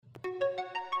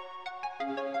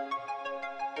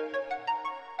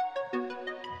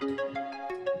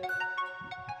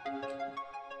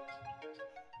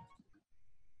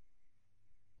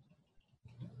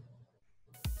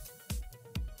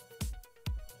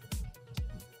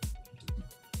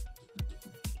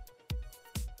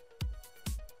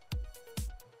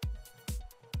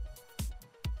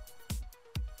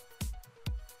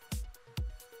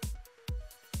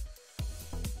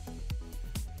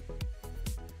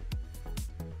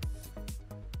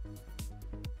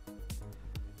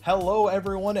Hello,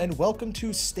 everyone, and welcome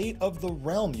to State of the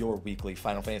Realm, your weekly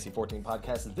Final Fantasy XIV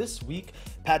podcast. This week,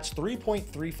 patch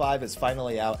 3.35 is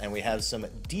finally out, and we have some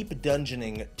deep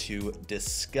dungeoning to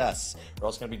discuss. We're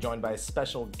also going to be joined by a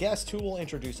special guest who we'll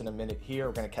introduce in a minute here.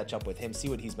 We're going to catch up with him, see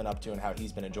what he's been up to, and how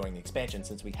he's been enjoying the expansion,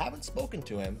 since we haven't spoken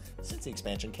to him since the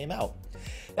expansion came out.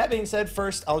 That being said,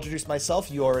 first, I'll introduce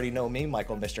myself. You already know me,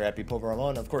 Michael, Mr. Happy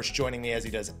Poveramon. Of course, joining me as he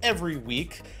does every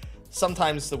week.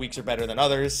 Sometimes the weeks are better than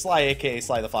others. Sly, aka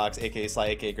Sly the Fox, aka Sly,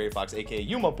 aka Great Fox, aka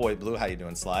Yuma Boy Blue. How you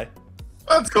doing, Sly?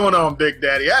 What's going on, Big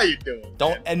Daddy? How you doing? No.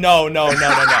 I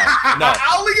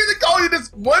only get to call you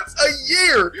this once a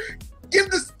year. Give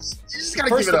this. You just gotta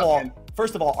give it up. Man.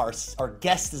 First of all, our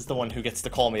guest is the one who gets to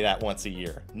call me that once a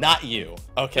year, not you.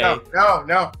 Okay?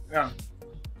 No.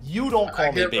 You don't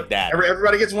call me Big Daddy.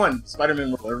 Everybody gets one. Spider-Man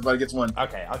rule. Everybody gets one.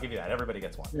 Okay, I'll give you that. Everybody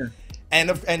gets one. Yeah.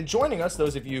 And joining us,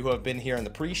 those of you who have been here in the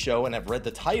pre-show and have read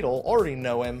the title already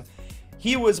know him.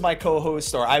 He was my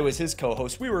co-host, or I was his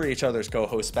co-host. We were each other's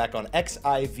co-hosts back on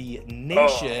XIV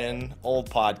Nation, old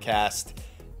podcast.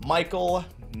 Michael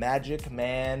Magic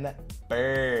Man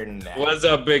Byrne. What's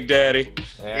up, Big Daddy?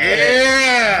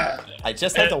 Yeah. I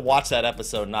just had to watch that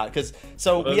episode,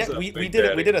 we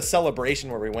did a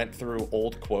celebration where we went through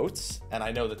old quotes, and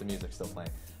I know that the music's still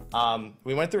playing.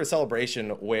 We went through a celebration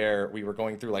where we were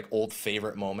going through like old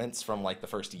favorite moments from like the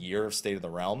first year of State of the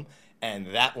Realm, and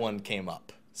that one came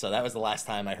up. So that was the last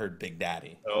time I heard Big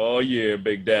Daddy. Oh yeah,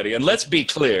 Big Daddy. And let's be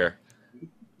clear,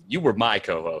 you were my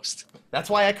co-host. That's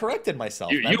why I corrected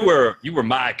myself. You were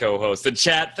my co-host. And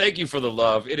chat, thank you for the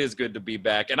love. It is good to be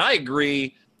back. And I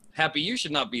agree, Happy, you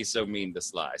should not be so mean to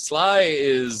Sly. Sly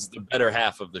is the better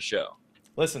half of the show.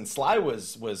 Listen, Sly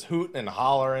was hooting and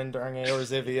hollering during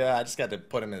Eos Zivia. I just got to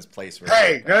put him in his place.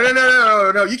 Hey,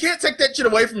 no. You can't take that shit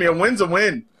away from me. A win's a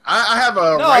win. I have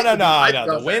a right to be hype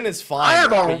about the win that. is fine.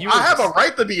 I have a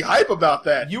right to be hype about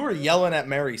that. You were yelling at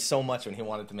Mary so much when he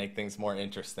wanted to make things more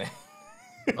interesting.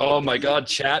 Oh my God,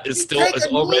 chat is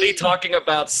already talking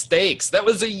about steaks. That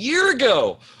was a year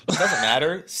ago. It doesn't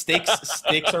matter.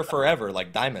 Steaks are forever,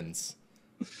 like diamonds.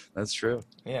 That's true.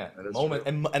 Yeah, true.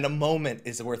 And a moment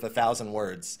is worth 1,000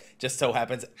 words. Just so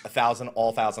happens, all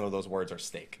 1,000 of those words are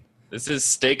steak. This is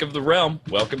Steak of the Realm.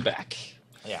 Welcome back.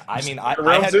 Yeah, I mean, I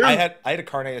had a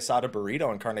carne asada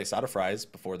burrito and carne asada fries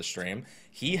before the stream.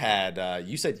 He had,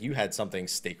 you said you had something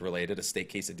steak related, a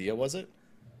steak quesadilla, was it?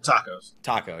 Tacos.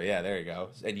 Taco, yeah, there you go.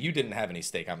 And you didn't have any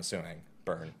steak, I'm assuming.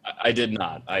 Burn. I did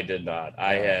not. I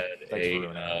had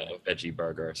a veggie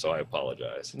burger, so I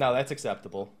apologize. No, that's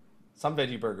acceptable. Some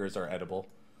veggie burgers are edible.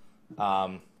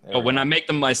 When I make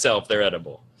them myself, they're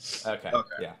edible. Okay.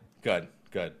 Yeah. Good.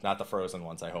 Not the frozen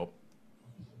ones, I hope.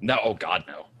 No. Oh God,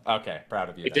 no. Okay. Proud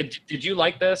of you. Did you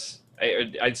like this?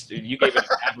 You gave it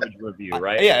an average review,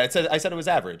 right? Yeah. I said it was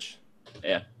average.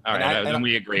 Yeah. All right. Then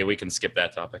we agree. We can skip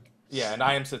that topic. Yeah. And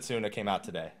I Am Setsuna came out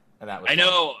today, and that was. I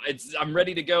know. I'm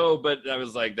ready to go, but I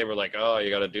was like, they were like, oh,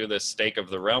 you got to do this Stake of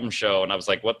the Realm show, and I was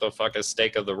like, what the fuck is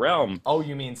Stake of the Realm? Oh,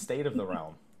 you mean State of the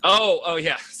Realm? Oh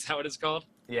yeah, is that what it's called?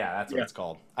 Yeah, that's what it's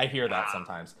called. I hear that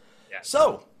sometimes. Yeah.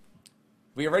 So,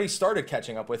 we already started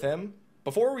catching up with him.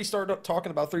 Before we start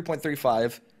talking about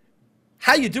 3.35,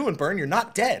 how you doing, Byrne? You're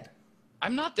not dead.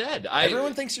 I'm not dead.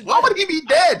 Everyone thinks you're dead. Why would he be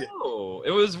dead? Oh,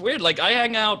 it was weird. Like, I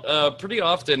hang out pretty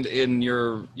often in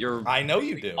your I know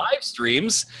you do. live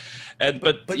streams.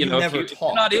 But you never if talk.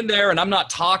 you're not in there and I'm not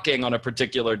talking on a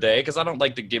particular day, because I don't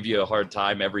like to give you a hard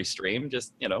time every stream,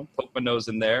 just, poke my nose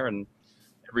in there and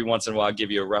every once in a while I'll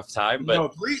give you a rough time. But no,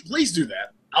 please do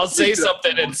that. I'll say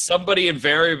something and somebody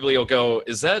invariably will go,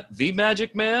 is that the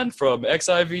Magic Man from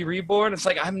XIV Reborn? It's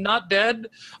like, I'm not dead.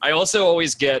 I also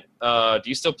always get, do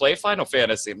you still play Final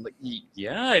Fantasy? I'm like,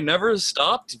 yeah, I never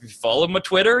stopped. If you follow my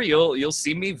Twitter, you'll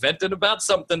see me venting about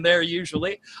something there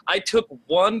usually. I took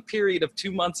one period of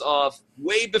 2 months off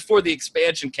way before the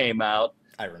expansion came out.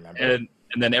 I remember. And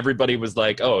then everybody was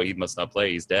like, oh, he must not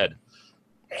play. He's dead.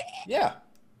 Yeah.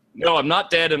 No, I'm not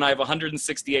dead, and I have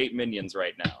 168 minions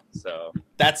right now. So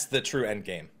that's the true end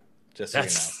game, just so you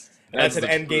know. That's an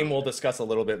end game we'll discuss a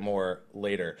little bit more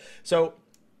later. So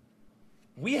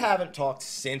we haven't talked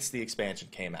since the expansion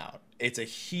came out. It's a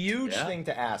huge thing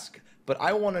to ask, but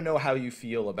I want to know how you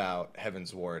feel about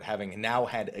Heaven's Ward, having now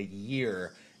had a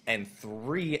year and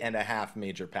 3.5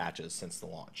 major patches since the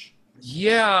launch.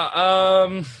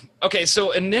 Yeah. Okay.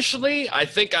 So initially, I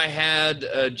think I had,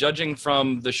 judging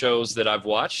from the shows that I've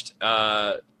watched,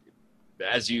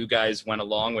 as you guys went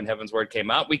along when Heaven's Word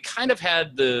came out, we kind of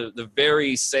had the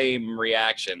very same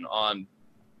reaction on,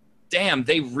 damn,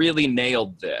 they really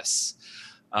nailed this.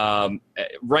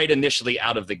 right initially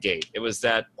out of the gate. It was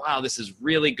that, wow, this is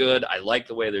really good. I like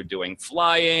the way they're doing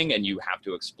flying, and you have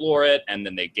to explore it. And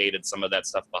then they gated some of that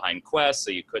stuff behind quests,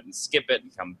 so you couldn't skip it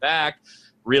and come back.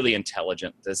 Really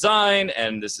intelligent design,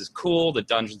 and this is cool. The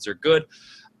dungeons are good.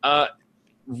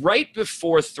 Right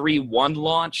before 3.1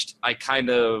 launched, I kind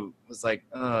of was like,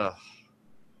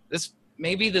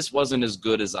 maybe this wasn't as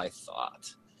good as I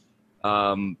thought.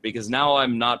 Because now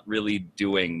I'm not really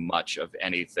doing much of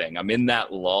anything. I'm in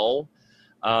that lull.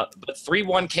 But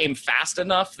 3.1 came fast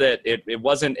enough that it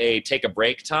wasn't a take a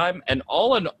break time. And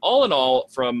all in all,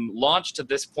 from launch to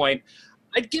this point,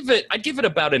 I'd give it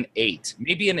about an 8,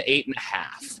 maybe an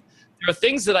 8.5. There are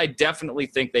things that I definitely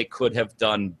think they could have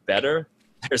done better.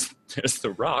 There's The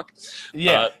Rock.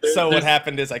 Yeah. So what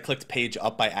happened is I clicked page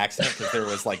up by accident because there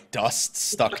was like dust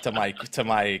stuck to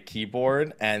my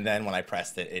keyboard, and then when I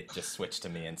pressed it, it just switched to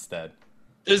me instead.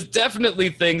 There's definitely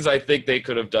things I think they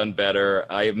could have done better.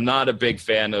 I am not a big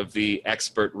fan of the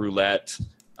expert roulette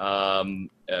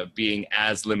being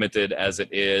as limited as it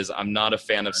is. I'm not a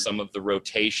fan of some of the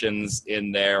rotations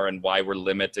in there and why we're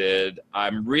limited.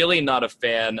 I'm really not a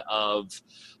fan of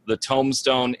the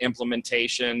tombstone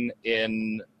implementation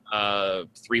in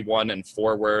 3.1 and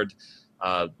forward.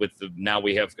 Now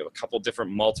we have a couple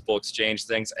different multiple exchange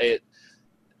things.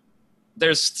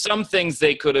 There's some things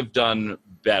they could have done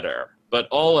better, but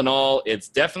all in all, it's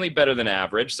definitely better than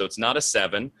average. So it's not a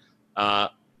 7.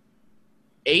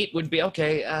 8 would be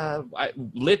okay.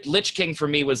 Lich King for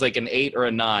me was like an 8 or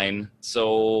a 9.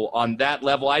 So on that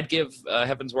level, I'd give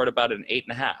Heavensward about an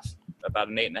 8.5. About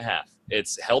an 8.5.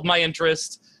 It's held my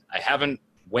interest. I haven't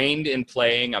waned in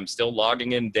playing. I'm still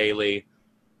logging in daily,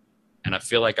 and I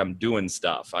feel like I'm doing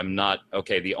stuff. I'm not,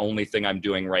 okay, the only thing I'm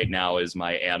doing right now is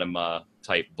my anima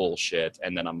type bullshit,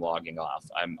 and then I'm logging off.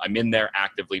 I'm in there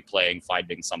actively playing,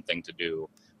 finding something to do,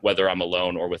 whether I'm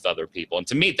alone or with other people. And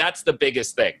to me, that's the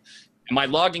biggest thing. Am I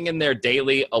logging in there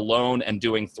daily alone and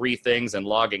doing 3 things and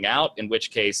logging out, in which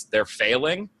case they're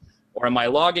failing? Or am I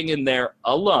logging in there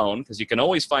alone, because you can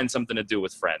always find something to do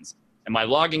with friends? Am I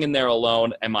logging in there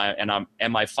alone? Am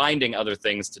I finding other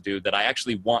things to do that I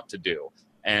actually want to do?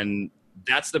 And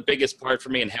that's the biggest part for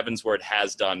me, and Heavensward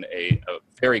has done a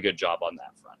very good job on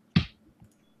that front.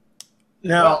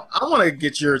 Now, I want to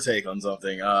get your take on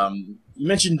something. You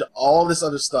mentioned all this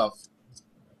other stuff.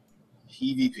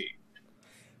 PvP.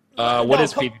 What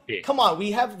is PvP? Come on,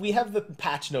 we have the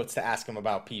patch notes to ask him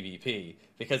about PvP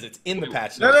because it's in the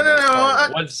patch notes.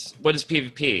 No. What is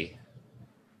PvP?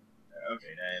 Okay,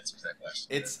 that answers that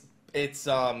question. It's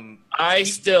I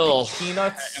still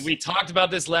peanuts. And we talked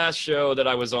about this last show that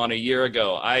I was on a year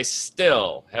ago. I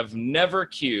still have never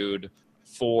queued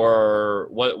for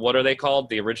what are they called?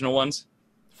 The original ones?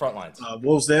 Frontlines.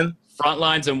 Wolves Den.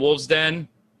 Frontlines and Wolves Den.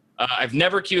 I've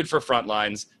never queued for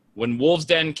Frontlines. When Wolves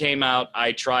Den came out,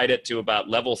 I tried it to about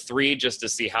level 3 just to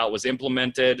see how it was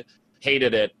implemented.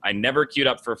 Hated it. I never queued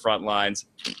up for Frontlines.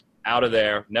 Out of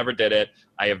there. Never did it.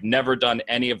 I have never done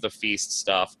any of the feast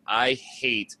stuff. I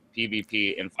hate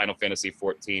PvP in Final Fantasy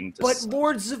XIV. But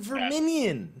Lords of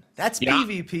Verminion. That's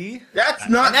PvP. That's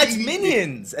not. And that's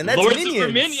minions. And that's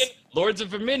minions. Lords of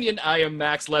Verminion, I am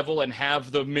max level and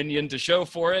have the minion to show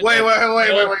for it. Wait,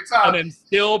 Tom. And I'm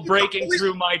still breaking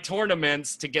through my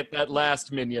tournaments to get that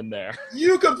last minion there.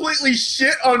 You completely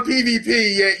shit on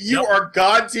PvP, yet you are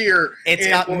god tier. It's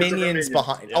got minions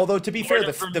behind. Yep. Although, to be fair,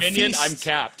 the minion, feast, I'm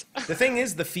capped. The thing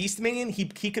is, the feast minion, he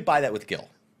could buy that with Gil.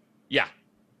 Yeah,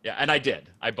 and I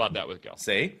did. I bought that with Gil.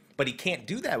 See? But he can't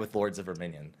do that with Lords of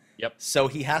Verminion. Yep. So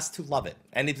he has to love it.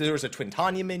 And if there was a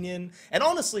Twintania minion, and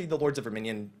honestly, the Lords of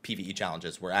Verminion PvE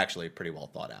challenges were actually pretty well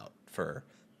thought out for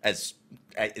as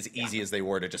easy as they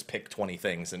were to just pick 20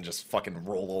 things and just fucking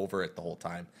roll over it the whole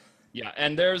time. Yeah,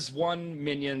 and there's one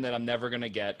minion that I'm never gonna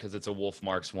get because it's a Wolf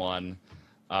Marks one.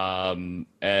 And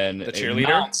the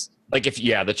cheerleader? The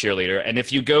cheerleader. And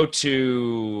if you go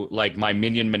to like my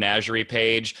minion menagerie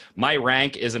page, my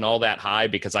rank isn't all that high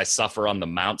because I suffer on the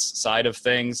mounts side of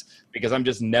things, because I'm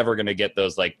just never going to get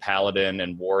those like paladin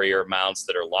and warrior mounts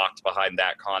that are locked behind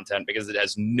that content because it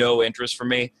has no interest for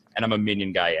me, and I'm a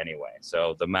minion guy anyway.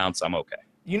 So the mounts, I'm okay.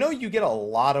 You know, you get a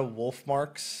lot of wolf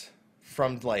marks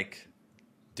from like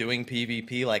doing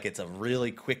PvP. Like, it's a really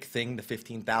quick thing to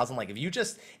 15,000. Like, if you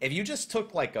just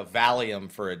took like a Valium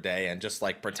for a day and just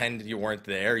like pretended you weren't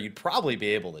there, you'd probably be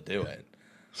able to do it.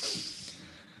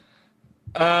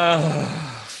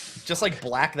 Just like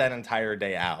black that entire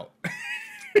day out.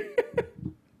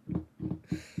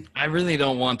 I really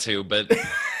don't want to, but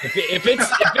If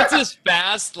it's as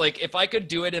fast, like if I could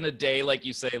do it in a day, like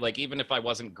you say, like even if I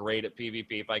wasn't great at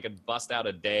PvP, if I could bust out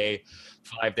a day,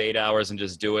 5 to 8 hours and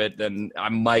just do it, then I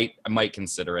might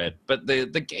consider it. But the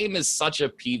game is such a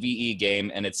PvE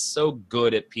game, and it's so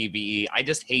good at PvE. I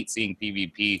just hate seeing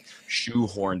PvP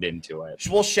shoehorned into it.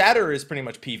 Well, Shatter is pretty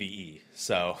much PvE,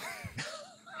 so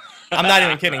I'm not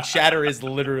even kidding. Shatter is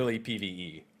literally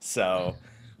PvE, so.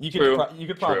 You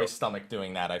could probably stomach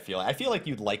doing that. I feel like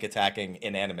you'd like attacking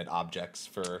inanimate objects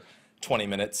for 20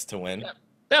 minutes to win. Yeah,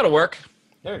 that'll work.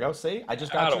 There you go. See, I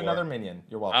just got you another minion.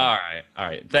 You're welcome. All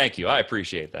right. Thank you. I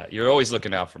appreciate that. You're always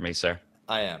looking out for me, sir.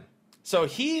 I am. So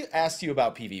he asked you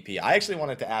about PvP. I actually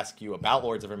wanted to ask you about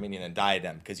Lords of Verminion and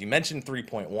Diadem because you mentioned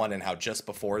 3.1 and how just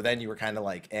before then you were kind of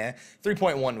like,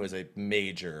 3.1 was a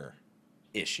major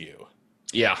issue.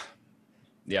 Yeah.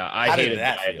 I How hated did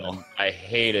that Diadem. feel? I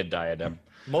hated Diadem.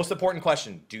 Most important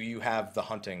question, do you have the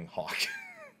hunting hawk?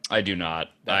 I do not.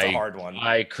 That's a hard one.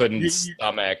 I couldn't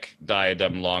stomach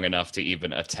Diadem long enough to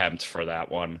even attempt for that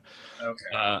one.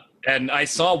 Okay. And I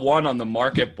saw one on the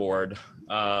market board.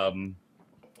 On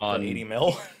 80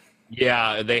 mil?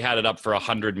 Yeah, they had it up for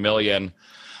 100 million.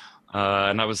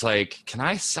 And I was like, can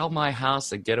I sell my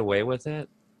house and get away with it?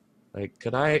 Like,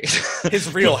 could I?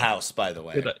 His real house, by the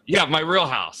way. Yeah, my real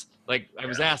house. Like, I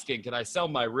was asking, can I sell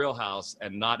my real house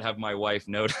and not have my wife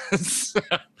notice?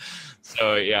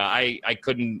 So, yeah, I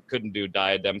couldn't do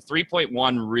Diadem.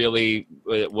 3.1 really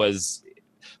was...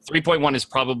 3.1 is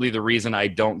probably the reason I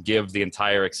don't give the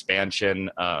entire expansion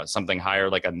something higher,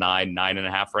 like a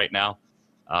 9.5 right now.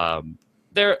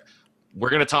 We're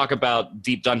going to talk about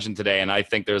Deep Dungeon today, and I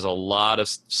think there's a lot of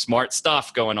smart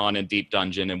stuff going on in Deep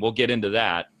Dungeon, and we'll get into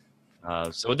that.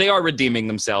 So they are redeeming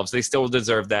themselves. They still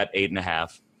deserve that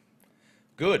 8.5.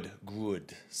 Good.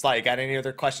 Sly, you got any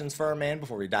other questions for our man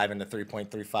before we dive into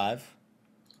 3.35?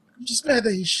 I'm just mad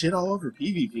that he shit all over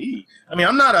PvP. I mean,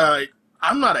 I'm not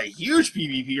a huge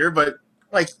PvPer, but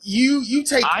like you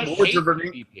take Lords of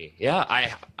Verminion. PvP. Yeah,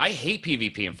 I hate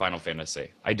PvP in Final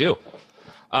Fantasy. I do.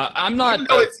 I'm not.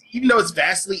 Even though it's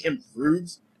vastly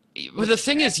improved. But the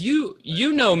thing is,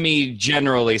 you know me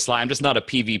generally, Sly. I'm just not a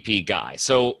PvP guy.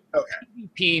 So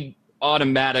PvP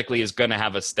automatically is going to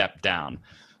have a step down.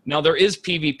 Now, there is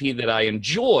PvP that I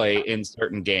enjoy in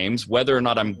certain games. Whether or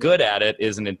not I'm good at it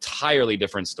is an entirely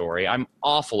different story. I'm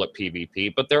awful at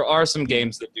PvP, but there are some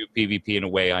games that do PvP in a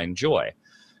way I enjoy.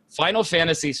 Final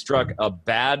Fantasy struck a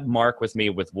bad mark with me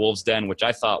with Wolves Den, which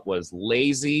I thought was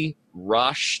lazy,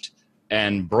 rushed,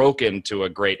 and broken to a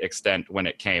great extent when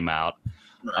it came out.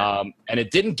 Right. And it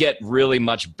didn't get really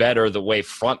much better the way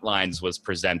Frontlines was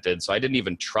presented, so I didn't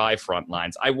even try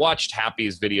Frontlines. I watched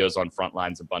Happy's videos on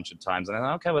Frontlines a bunch of times, and I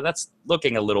thought, okay, well, that's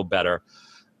looking a little better.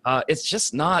 It's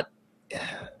just not...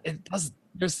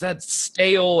 There's that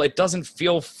stale, it doesn't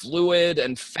feel fluid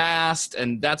and fast,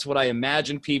 and that's what I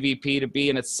imagine PvP to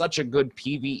be, and it's such a good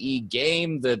PvE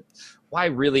game that why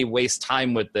really waste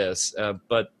time with this?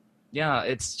 But yeah,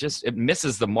 it's just, it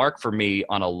misses the mark for me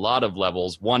on a lot of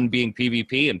levels, one being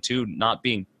PvP and two not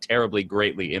being terribly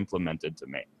greatly implemented to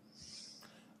me.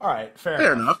 All right,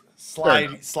 fair enough.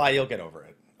 Sly, you'll get over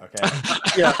it, okay?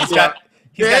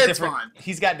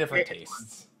 He's got different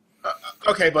tastes.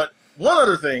 Okay, but one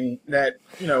other thing that,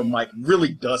 Mike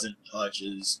really doesn't touch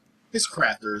is his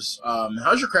crafters.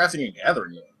 How's your crafting and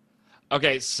gathering going?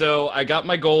 Okay, so I got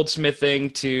my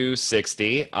goldsmithing to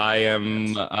 60.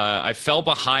 I fell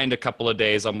behind a couple of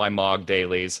days on my Mog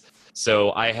dailies.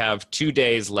 So I have 2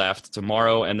 days left,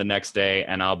 tomorrow and the next day,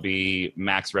 and I'll be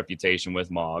max reputation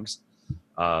with Mogs.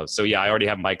 So yeah, I already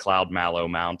have my Cloud Mallow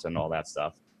mount and all that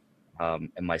stuff. And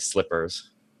my slippers,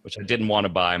 which I didn't want to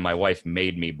buy. My wife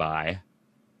made me buy.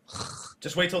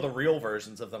 Just wait till the real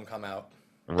versions of them come out.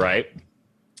 Right.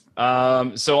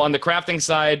 So on the crafting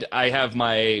side, I have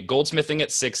my goldsmithing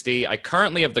at 60. I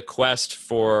currently have the quest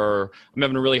for, I'm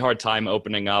having a really hard time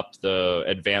opening up the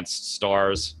advanced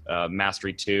stars,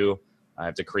 mastery 2. I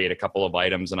have to create a couple of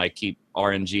items and I keep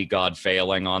RNG God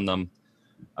failing on them.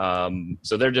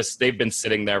 So they've been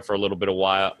sitting there for a little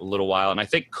while. And I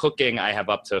think cooking, I have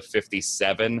up to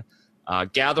 57.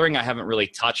 Gathering, I haven't really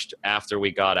touched after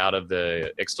we got out of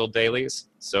the Ixtal dailies.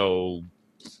 So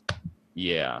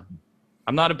yeah.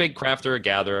 I'm not a big crafter or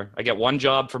gatherer. I get one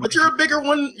job from. But you're a bigger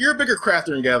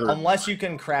crafter and gatherer. Unless you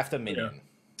can craft a minion.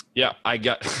 Yeah, I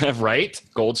got right.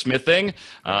 Goldsmithing.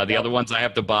 The other ones I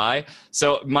have to buy.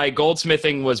 So my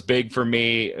goldsmithing was big for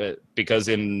me because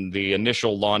in the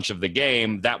initial launch of the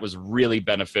game, that was really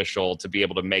beneficial to be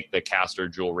able to make the caster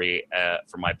jewelry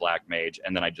for my black mage,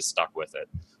 and then I just stuck with it.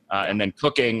 And then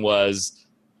cooking was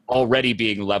already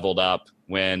being leveled up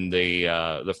when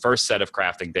the first set of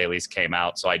crafting dailies came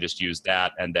out. So I just used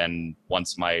that, and then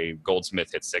once my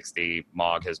goldsmith hit 60,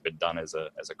 Mog has been done as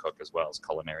a cook as well as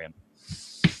culinarian.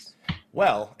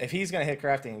 Well, if he's going to hit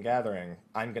crafting and gathering,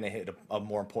 I'm going to hit a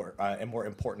more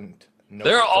important note.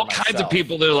 There are all for kinds of myself.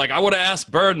 people that are like, I would have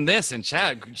asked Burn this in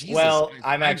chat. Jesus. Well,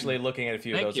 I'm actually looking at a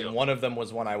few of Thank those, you. and one of them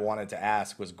was one I wanted to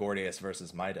ask was Gordius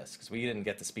versus Midas, because we didn't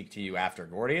get to speak to you after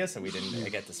Gordius, and we didn't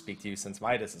get to speak to you since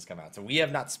Midas has come out. So we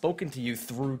have not spoken to you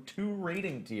through 2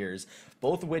 rating tiers,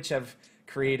 both of which have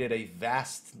created a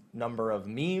vast number of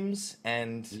memes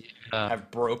and have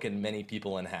broken many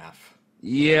people in half.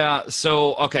 Yeah,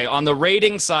 so okay, on the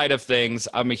rating side of things,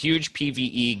 I'm a huge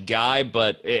PvE guy,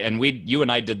 and you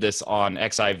and I did this on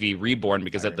XIV Reborn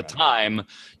because at the time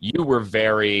you were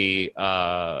very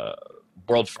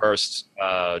world first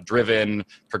driven,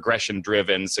 progression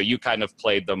driven, so you kind of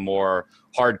played the more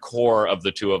hardcore of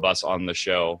the two of us on the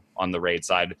show on the raid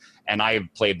side, and I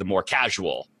played the more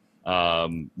casual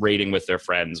raiding with their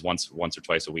friends once or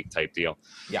twice a week type deal.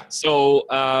 Yeah.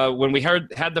 So when we had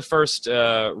the first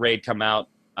raid come out,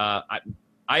 I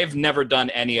have never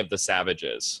done any of the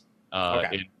Savages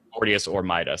in Gordius or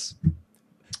Midas.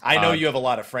 I know you have a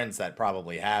lot of friends that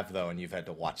probably have, though, and you've had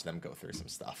to watch them go through some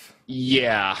stuff.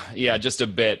 Yeah, just a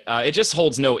bit. It just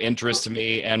holds no interest to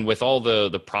me, and with all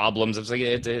the problems, it's like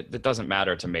it doesn't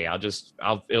matter to me.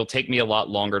 It'll take me a lot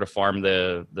longer to farm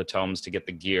the tomes to get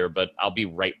the gear, but I'll be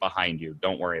right behind you.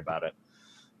 Don't worry about it.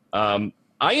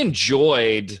 I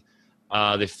enjoyed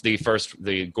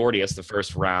the Gordius, the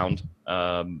first round.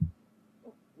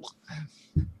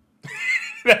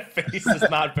 That face is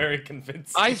not very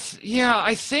convincing. I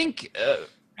think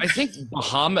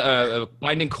Bahamut,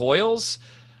 Binding Coils.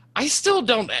 I still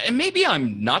don't, and maybe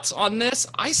I'm nuts on this.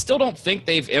 I still don't think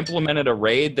they've implemented a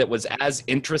raid that was as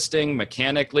interesting,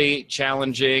 mechanically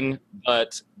challenging,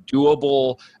 but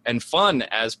doable and fun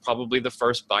as probably the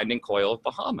first Binding Coil of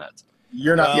Bahamut.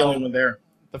 You're not the only one there.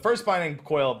 The first Binding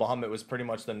Coil of Bahamut was pretty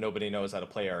much the nobody knows how to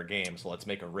play our game, so let's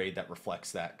make a raid that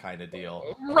reflects that kind of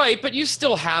deal. Right, but you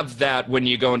still have that when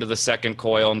you go into the second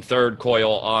coil and third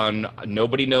coil on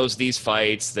nobody knows these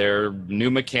fights, they're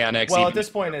new mechanics. Well, even at this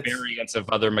point, it's variants of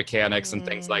other mechanics and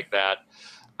things like that.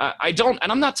 I don't, and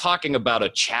I'm not talking about a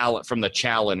challenge from the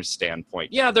challenge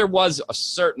standpoint. Yeah, there was a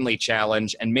certainly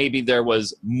challenge, and maybe there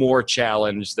was more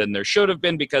challenge than there should have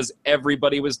been because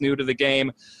everybody was new to the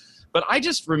game. But I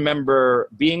just remember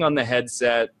being on the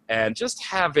headset and just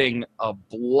having a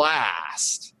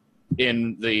blast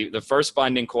in the first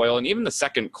Binding Coil and even the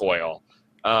second coil.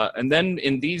 And then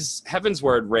in these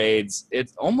Heavensward raids,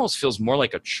 it almost feels more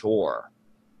like a chore.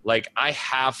 Like I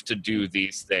have to do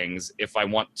these things if I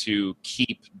want to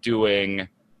keep doing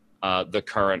the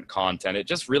current content. It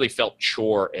just really felt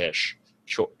chore-ish.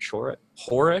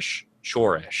 Whorish?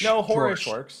 Chore-ish. no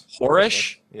whorish works.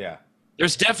 Whorish? Yeah.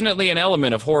 There's definitely an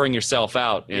element of whoring yourself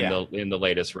out in the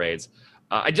latest raids.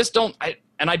 I just don't,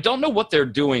 and I don't know what they're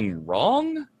doing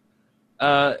wrong.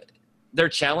 They're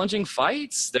challenging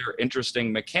fights. They're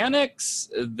interesting mechanics.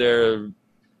 They're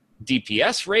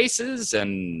DPS races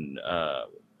and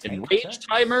rage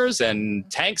timers and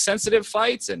tank sensitive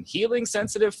fights and healing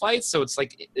sensitive fights. So it's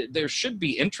like there should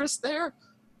be interest there,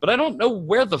 but I don't know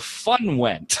where the fun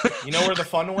went. You know where the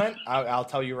fun went? I'll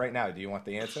tell you right now. Do you want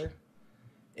the answer?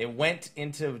 It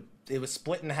was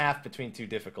split in half between 2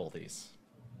 difficulties.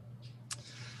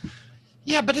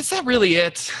 Yeah, but is that really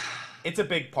it? It's a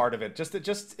big part of it. Just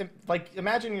like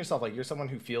imagine yourself like you're someone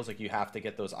who feels like you have to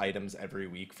get those items every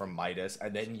week from Midas,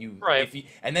 and then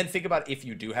and then think about if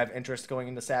you do have interest going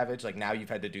into Savage. Like now you've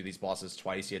had to do these bosses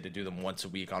twice. You had to do them once a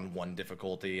week on 1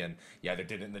 difficulty, and you either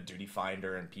did it in the Duty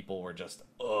Finder, and people were just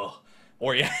ugh.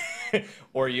 Or you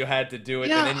had to do it,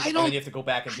 and then you have to go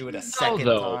back and do it a second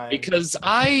time. Because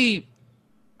I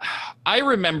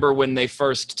remember when they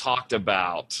first talked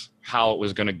about how it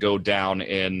was going to go down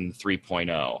in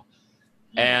 3.0,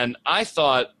 and I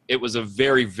thought it was a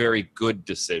very, very good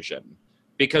decision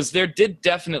because there did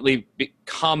definitely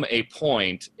become a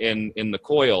point in the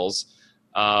coils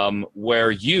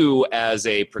where you, as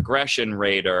a progression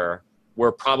raider,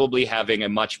 were probably having a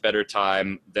much better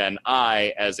time than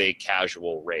I as a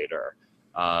casual raider,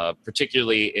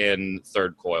 particularly in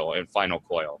third coil and final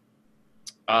coil.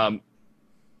 And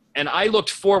I looked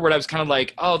forward. I was kind of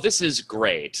like, oh, this is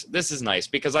great. This is nice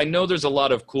because I know there's a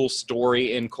lot of cool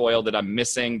story in coil that I'm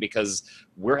missing because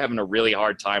we're having a really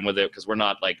hard time with it because we're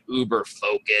not like uber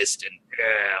focused and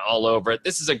all over it.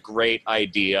 This is a great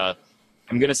idea.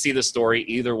 I'm going to see the story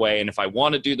either way, and if I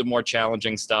want to do the more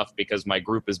challenging stuff because my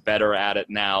group is better at it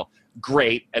now,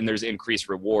 great, and there's increased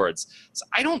rewards. So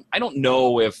I don't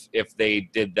know if they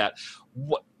did that.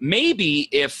 Maybe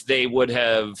if they would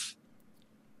have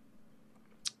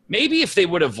Maybe if they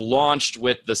would have launched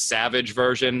with the Savage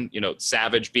version,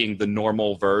 Savage being the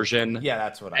normal version. Yeah,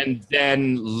 that's what and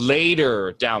then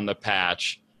later down the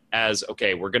patch as,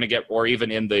 okay, we're going to get, or even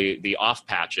in the off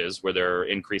patches where they're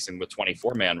increasing with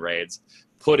 24-man raids,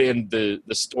 put in the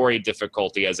story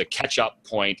difficulty as a catch-up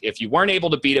point. If you weren't able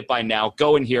to beat it by now,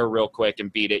 go in here real quick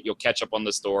and beat it. You'll catch up on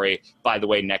the story. By the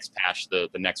way, next patch, the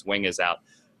next wing is out.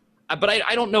 But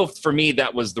I don't know if for me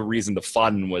that was the reason the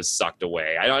fun was sucked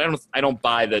away. I don't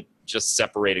buy that just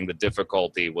separating the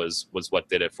difficulty was what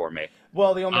did it for me.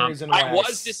 Well, the only reason why I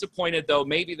was disappointed, though,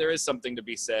 maybe there is something to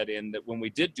be said in that when we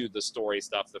did do the story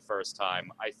stuff the first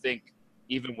time, I think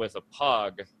even with a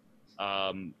pug,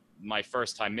 my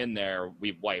first time in there,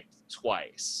 we wiped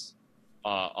twice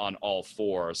on all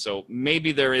four. So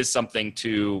maybe there is something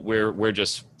to we're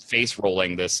just face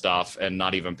rolling this stuff and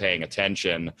not even paying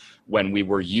attention when we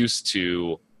were used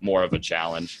to more of a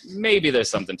challenge. Maybe there's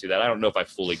something to that. I don't know if I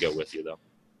fully go with you, though.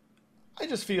 I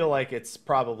just feel like it's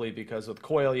probably because with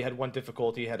Coil, you had one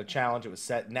difficulty, you had a challenge, it was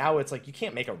set. Now it's like you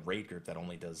can't make a raid group that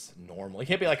only does normal. You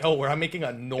can't be like, oh, I'm making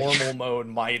a normal mode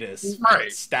Midas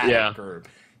static group.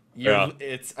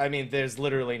 There's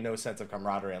literally no sense of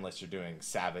camaraderie unless you're doing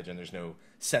Savage, and there's no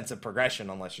sense of progression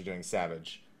unless you're doing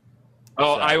Savage.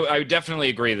 Oh, so. I definitely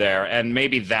agree there, and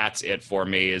maybe that's it for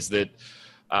me. Is that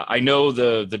I know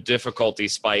the difficulty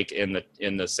spike in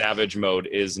the Savage mode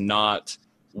is not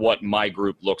what my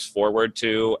group looks forward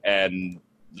to, and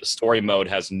the story mode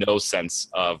has no sense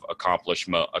of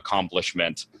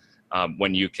accomplishment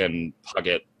when you can pug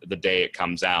it the day it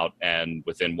comes out, and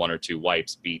within one or two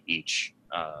wipes beat each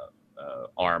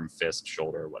arm, fist,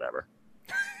 shoulder, whatever.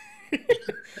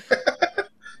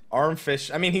 Arm,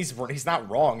 fist. I mean, he's not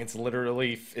wrong. It's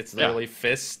literally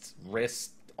fist,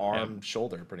 wrist, arm,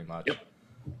 shoulder, pretty much. Yep.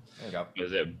 There you go.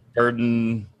 Is it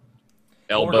burden,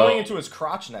 elbow? We're going into his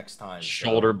crotch next time.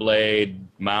 Shoulder blade,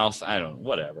 mouth. I don't know.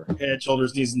 Whatever. Head,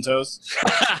 shoulders, knees, and toes.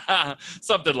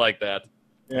 Something like that.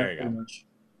 Yeah, there you go. Much.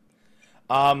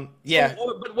 Yeah.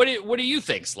 So, but what do you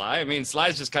think, Sly? I mean,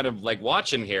 Sly's just kind of like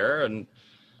watching here, and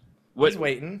he's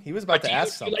waiting. He was about to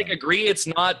ask something. Do you agree it's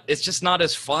just not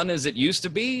as fun as it used to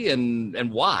be,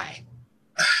 and why?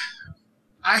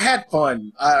 I had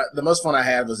fun. The most fun I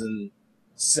had was in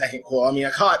second coil. I mean, I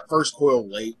caught first coil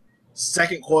late.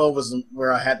 Second coil was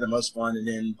where I had the most fun, and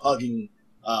then pugging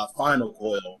final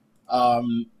coil.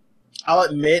 I'll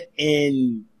admit,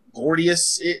 in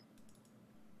Gordius,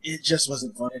 it just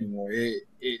wasn't fun anymore.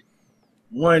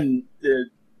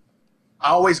 I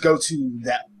always go to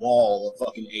that wall of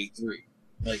fucking A3.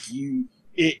 Like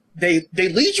they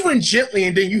lead you in gently,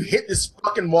 and then you hit this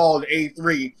fucking wall in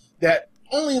A3 that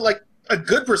only like a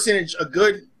good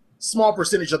small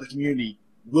percentage of the community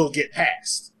will get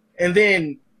past. And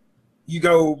then you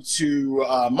go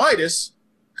to Midas,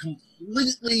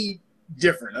 completely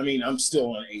different. I mean, I'm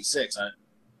still on A6. I'm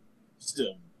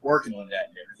still working on that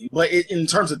and everything. But in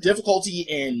terms of difficulty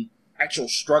and actual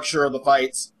structure of the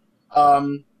fights,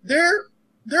 they're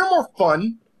more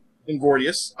fun than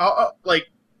Gordius. Like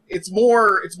it's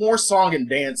more song and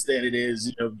dance than it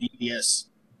is,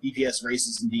 DPS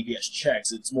races and DPS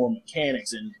checks. It's more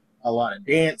mechanics and a lot of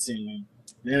dancing.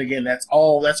 And then again, that's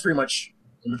pretty much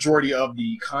the majority of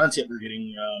the content we're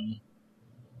getting,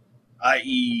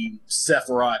 i.e.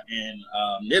 Sephiroth and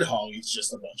Nidhogg. It's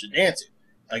just a bunch of dancing.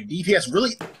 Like DPS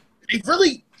they've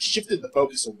really shifted the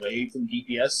focus away from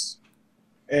DPS,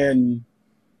 and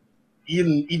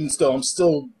even still, I'm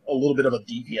still a little bit of a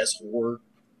DPS whore,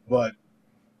 but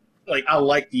like I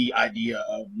like the idea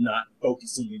of not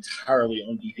focusing entirely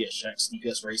on DPS checks,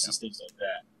 DPS races, things like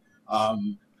that.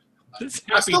 What's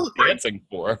happy dancing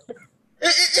for?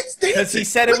 It's dancing. Because he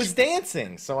said it was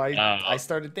dancing, so I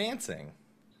started dancing.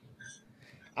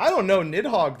 I don't know.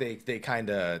 Nidhogg, they kind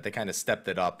of stepped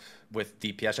it up with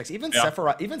DPS checks. Even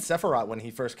Sephiroth, when he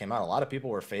first came out, a lot of people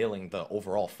were failing the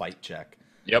overall fight check.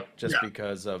 Yep. Just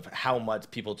because of how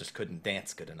much people just couldn't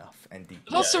dance good enough. And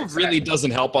it also really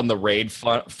doesn't help on the raid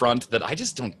front that I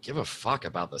just don't give a fuck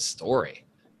about the story.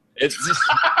 It's just.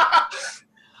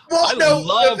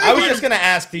 I was just gonna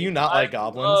ask, do you not like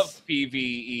goblins? I love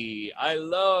PvE. I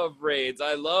love raids.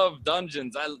 I love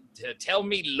dungeons. Tell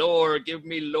me lore, give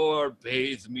me lore,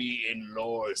 bathe me in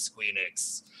lore,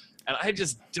 Squeenix. And I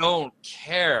just don't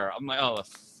care. I'm like, oh, the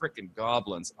freaking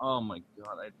goblins. Oh my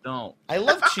god, I don't. I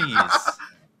love cheese.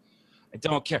 I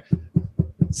don't care.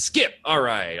 Skip. All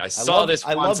right, I saw this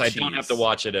once. I don't have to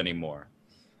watch it anymore.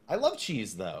 I love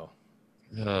cheese though.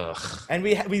 Ugh. And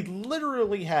we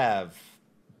literally have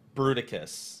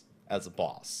Bruticus as a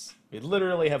boss. We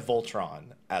literally have Voltron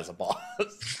as a boss,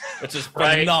 which is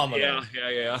phenomenal.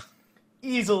 Yeah.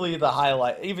 Easily the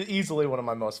highlight, easily one of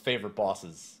my most favorite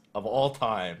bosses of all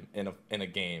time in a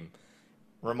game.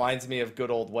 Reminds me of good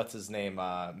old what's his name,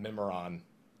 Mimiron,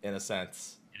 in a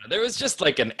sense. There was just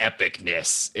like an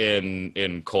epicness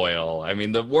in Coil. I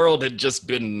mean, the world had just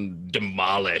been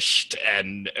demolished,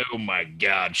 and oh my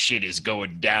God, shit is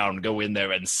going down. Go in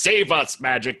there and save us,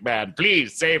 Magic Man.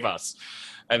 Please save us.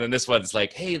 And then this one's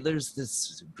like, hey, there's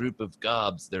this group of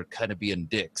gobs. They're kind of being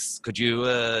dicks. Could you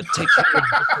take care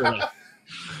of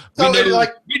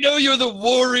it? We know you're the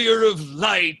warrior of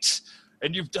light,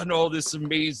 and you've done all this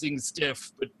amazing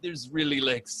stuff, but there's really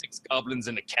like 6 goblins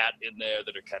and a cat in there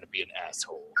that are kind of being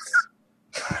assholes.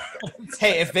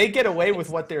 Hey, if they get away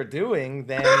with what they're doing,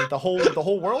 then the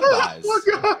whole world dies. Oh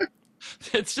my God.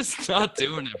 It's just not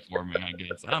doing it for me, I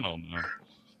guess. I don't know.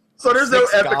 So there's no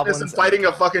 6 epicness in fighting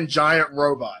a fucking giant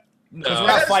robot. Because No. we're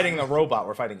not fighting the robot,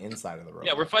 we're fighting inside of the robot.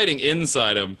 Yeah, we're fighting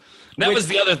inside him. And that was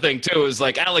the other thing, too. It was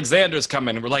like, Alexander's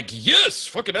coming, and we're like, yes,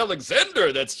 fucking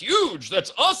Alexander, that's huge,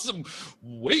 that's awesome.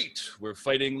 Wait, we're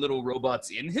fighting little robots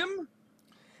in him?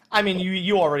 I mean,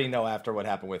 you already know after what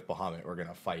happened with Bahamut, we're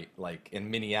gonna fight like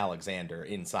in mini Alexander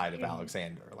inside of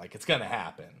Alexander. Like it's gonna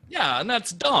happen. Yeah, and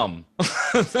that's dumb.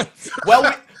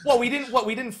 We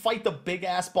didn't fight the big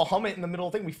ass Bahamut in the middle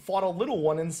of the thing. We fought a little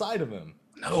one inside of him.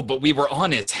 No, but we were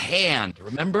on his hand,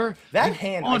 remember? That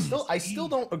hand, I still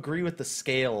don't agree with the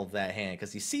scale of that hand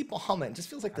because you see Bahamut, it just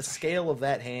feels like the scale of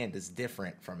that hand is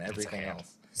different from everything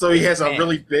else. So he has a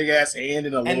really big ass hand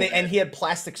and a little. And he had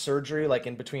plastic surgery like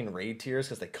in between raid tiers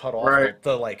because they cut off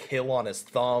the like hill on his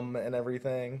thumb and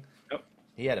everything. Yep.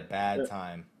 He had a bad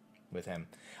time with him.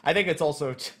 I think it's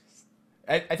also.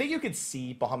 I think you could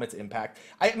see Bahamut's impact.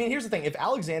 I mean, here's the thing: if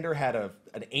Alexander had an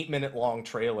 8-minute long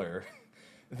trailer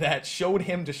that showed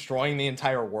him destroying the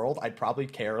entire world, I'd probably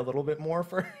care a little bit more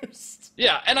first.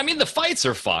 Yeah, and I mean, the fights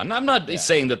are fun. I'm not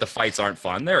saying that the fights aren't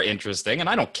fun. They're interesting, and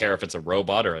I don't care if it's a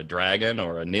robot or a dragon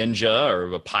or a ninja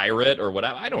or a pirate or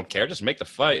whatever. I don't care. Just make the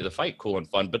fight cool and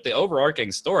fun. But the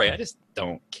overarching story, I just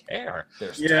don't care.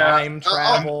 There's time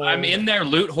travel. I'm in there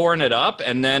loot whoring it up,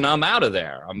 and then I'm out of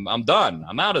there. I'm done.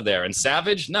 I'm out of there. And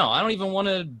Savage, no, I don't even want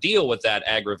to deal with that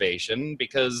aggravation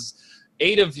because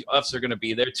 8 of us are going to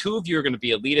be there. 2 of you are going to be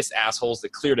elitist assholes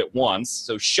that cleared it once,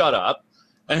 so shut up.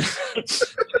 2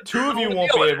 of you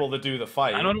won't be able to do the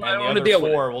fight, and the other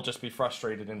 4 will just be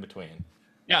frustrated in between.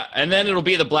 Yeah, and then it'll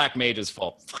be the Black Mage's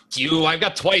fault. Fuck you, I've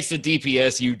got twice the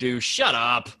DPS you do. Shut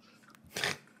up.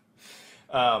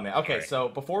 Oh, man. Okay, so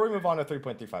before we move on to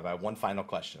 3.35, I have one final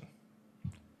question.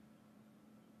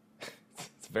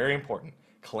 It's very important.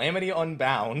 Calamity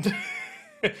Unbound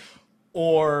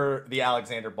or the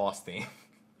Alexander boss theme?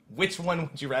 Which one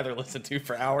would you rather listen to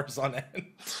for hours on end?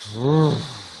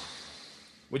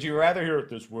 Would you rather hear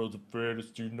 "This world's the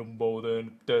greatest, you know more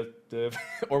than,"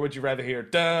 or would you rather hear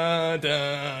 "dun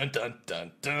dun dun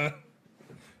dun dun"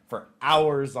 for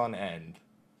hours on end?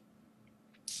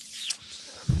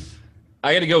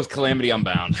 I got to go with Calamity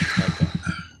Unbound.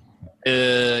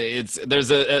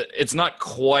 It's not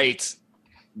quite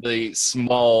the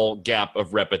small gap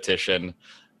of repetition.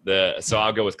 So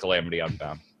I'll go with Calamity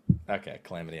Unbound. Okay,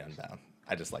 Calamity Unbound.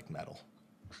 I just like metal.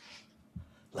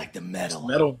 Like the metal.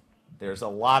 Metal. There's a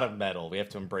lot of metal. We have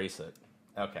to embrace it.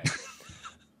 Okay.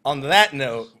 On that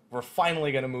note, we're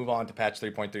finally going to move on to patch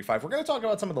 3.35. We're going to talk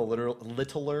about some of the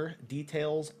littler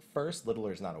details first.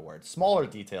 Littler is not a word. Smaller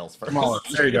details first. Smaller.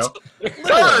 There you go.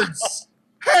 Words!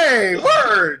 Hey,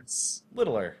 words!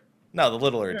 Littler. No, the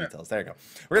littler details. There you go.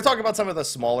 We're going to talk about some of the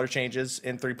smaller changes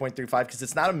in 3.35 because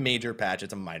it's not a major patch.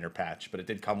 It's a minor patch, but it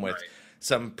did come with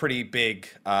some pretty big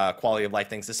quality of life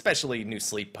things, especially new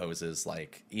sleep poses,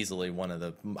 like easily one of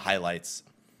the highlights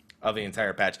of the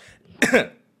entire patch.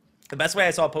 The best way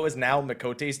I saw it put is now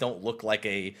Mikotes don't look like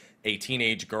a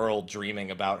teenage girl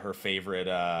dreaming about her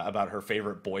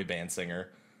favorite boy band singer,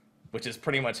 which is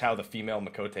pretty much how the female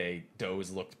Mikote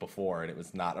does looked before, and it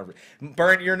was not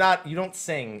Burnt, you don't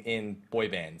sing in boy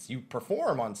bands. You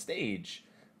perform on stage,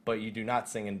 but you do not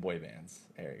sing in boy bands.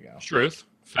 There you go. Truth.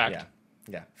 Fact.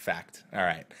 Yeah, fact. All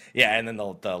right. Yeah, and then the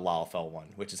Lalafell one,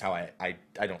 which is how I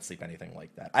don't sleep anything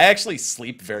like that. I actually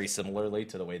sleep very similarly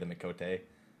to the way the Mikote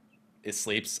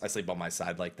sleeps. I sleep on my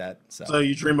side like that. So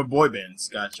you dream of boy bands.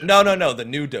 Gotcha. No. The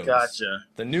new dose. Gotcha.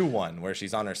 The new one where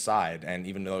she's on her side, and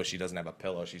even though she doesn't have a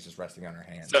pillow, she's just resting on her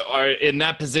hands. So in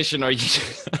that position, are you...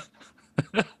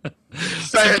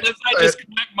 Sometimes I just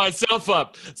crack myself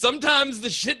up. Sometimes the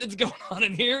shit that's going on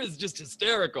in here is just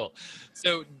hysterical.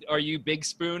 So are you Big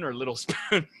Spoon or Little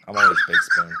Spoon? I'm always Big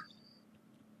Spoon.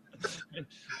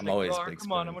 I'm always Big Spoon.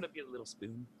 Come on, I'm going to be a Little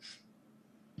Spoon.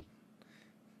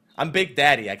 I'm Big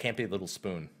Daddy. I can't be Little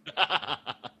Spoon. Well,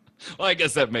 I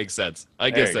guess that makes sense. I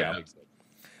guess that makes sense.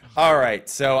 All right,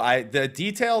 so the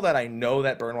detail that I know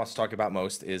that Burn wants to talk about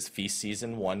most is Feast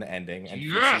Season 1 ending and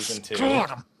Feast Season 2.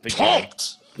 God, I'm beginning.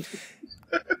 pumped.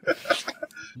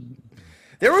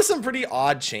 There were some pretty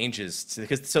odd changes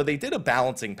because so they did a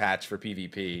balancing patch for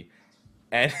PvP,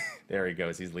 and there he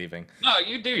goes, he's leaving. No,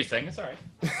 you do your thing. It's all right.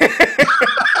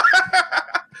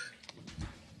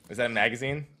 Is that a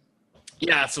magazine?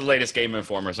 Yeah, it's the latest Game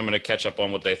Informer, so I'm going to catch up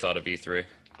on what they thought of E3.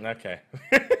 Okay.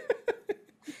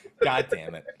 God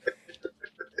damn it.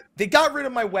 They got rid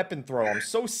of my weapon throw. I'm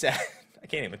so sad. I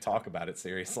can't even talk about it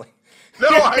seriously. No,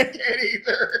 I can't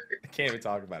either. I can't even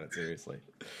talk about it seriously.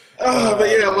 But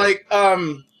yeah, like,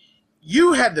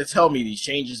 you had to tell me these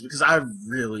changes because I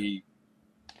really,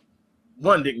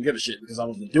 didn't give a shit because I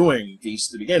wasn't doing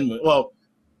Feast to begin with. Well,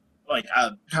 like, I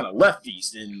kind of left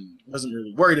Feast and wasn't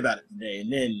really worried about it today.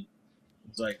 And then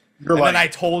it's like, then I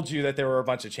told you that there were a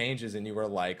bunch of changes and you were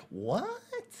like, what?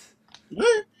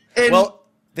 What? And well,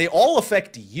 they all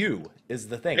affect you, is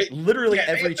the thing. Literally yeah,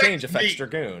 every change affects me.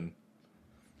 Dragoon.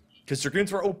 Because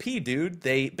Dragoons were OP, dude.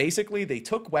 They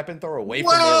took weapon throw away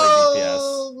from melee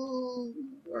DPS.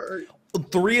 Right.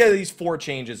 3 of these 4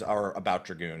 changes are about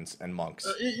Dragoons and Monks.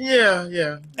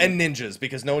 Yeah. And Ninjas,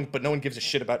 because no one gives a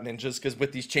shit about Ninjas, because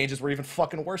with these changes we're even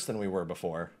fucking worse than we were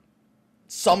before.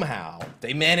 Somehow.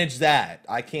 They managed that.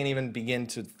 I can't even begin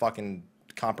to fucking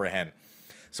comprehend.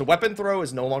 So weapon throw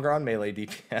is no longer on melee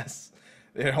DPS.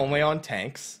 They're only on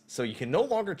tanks. So you can no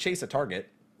longer chase a target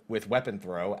with weapon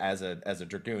throw as a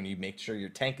Dragoon. You make sure your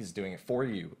tank is doing it for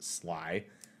you, Sly.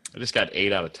 I just got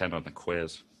 8 out of 10 on the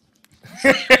quiz.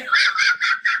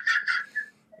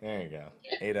 There you go.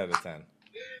 8 out of 10.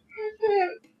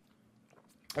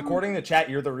 According to chat,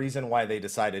 you're the reason why they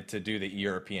decided to do the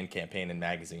European campaign in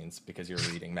magazines, because you're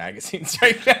reading magazines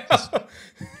right now.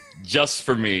 Just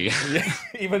for me. Yeah,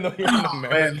 even though you're in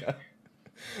America.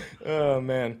 Oh,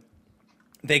 man.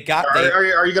 Are you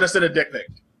going to send a dick pic?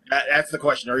 That's the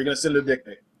question. Are you going to send a dick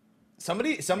pic?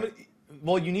 Somebody,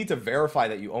 well, you need to verify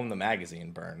that you own the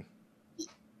magazine, Burn.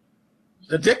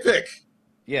 The dick pic.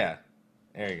 Yeah.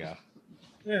 There you go.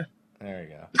 Yeah. There you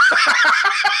go.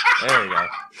 There you go.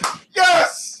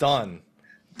 Yes! Done.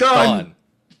 Done.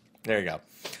 There you go.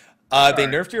 They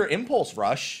nerfed your Impulse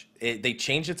Rush. They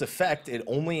changed its effect. It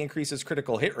only increases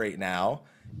critical hit rate now.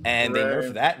 And they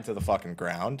nerfed that into the fucking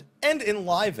ground. And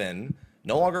Enliven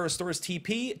no longer restores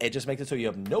TP. It just makes it so you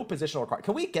have no positional requirement.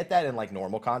 Can we get that in like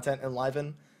normal content,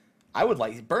 Enliven? I would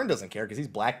like... Burn doesn't care because he's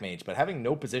Black Mage, but having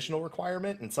no positional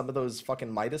requirement in some of those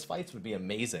fucking Midas fights would be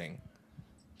amazing.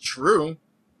 True.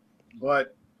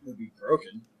 But it would be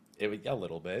broken. It would a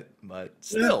little bit, but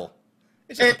still.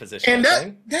 It's just a position.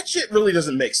 And that shit really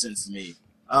doesn't make sense to me.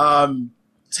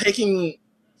 Taking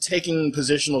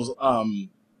positionals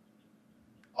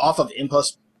off of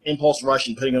Impulse Rush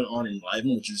and putting it on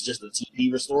Enliven, which is just a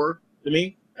TP restore to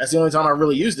me. That's the only time I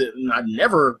really used it, and I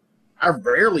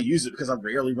rarely use it because I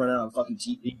rarely run out of fucking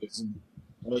TP because I'm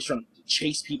always trying to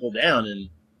chase people down, and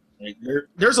like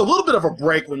there's a little bit of a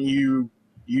break when you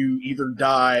either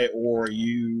die or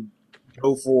you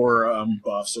go for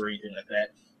buffs or anything like that.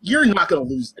 You're not going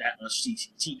to lose that much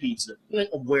TP to the point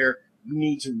of where you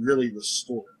need to really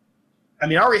restore. I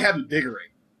mean, I already have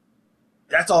Invigorate.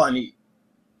 That's all I need.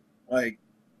 Like,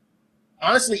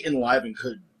 honestly, Enliven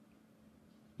could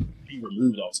be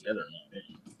removed altogether in my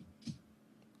opinion.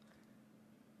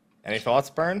 Any thoughts,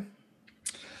 Burn?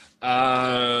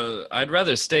 I'd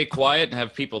rather stay quiet and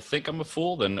have people think I'm a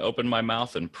fool than open my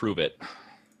mouth and prove it.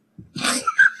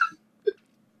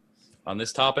 On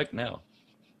this topic, no.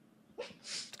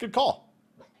 It's a good call.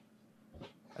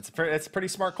 That's a pretty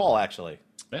smart call, actually.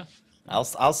 Yeah.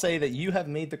 I'll say that you have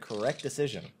made the correct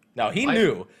decision. Now, he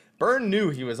knew. Burn knew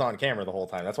he was on camera the whole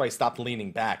time. That's why he stopped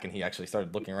leaning back and he actually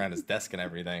started looking around his desk and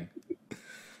everything.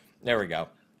 There we go.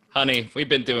 Honey, we've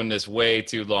been doing this way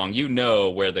too long. You know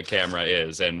where the camera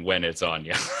is and when it's on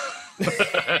you.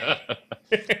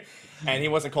 And he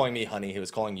wasn't calling me honey. He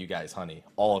was calling you guys honey.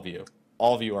 All of you.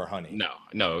 All of you are honey.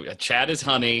 No. Chad is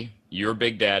honey. You're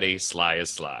Big Daddy. Sly is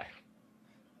Sly.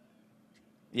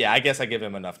 Yeah, I guess I give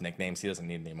him enough nicknames. He doesn't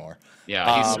need any more.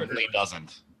 Yeah, he certainly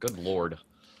doesn't. Good Lord.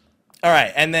 All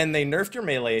right, and then they nerfed your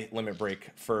melee limit break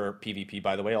for PvP,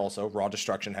 by the way, also. Raw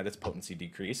Destruction had its potency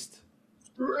decreased.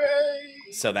 Hooray!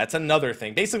 So that's another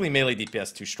thing. Basically, melee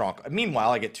DPS too strong.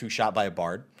 Meanwhile, I get 2-shot by a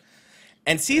Bard.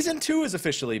 And Season 2 has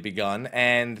officially begun,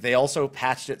 and they also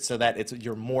patched it so that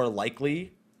you're more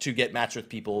likely to get matched with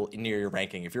people near your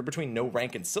ranking. If you're between no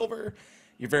rank and silver,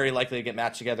 you're very likely to get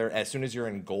matched together. As soon as you're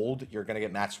in gold, you're going to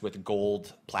get matched with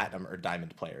gold, platinum, or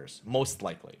diamond players. Most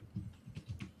likely.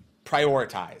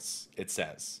 Prioritize, it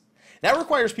says. That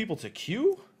requires people to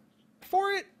queue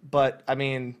for it, but, I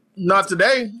mean... Not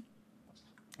today.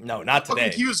 No, not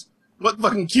today. What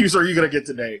fucking cues are you gonna get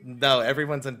today? No,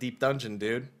 everyone's in Deep Dungeon,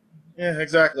 dude. Yeah,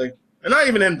 exactly. And not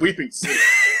even in Weeping City.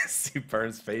 See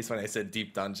Burns' face when I said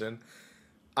Deep Dungeon.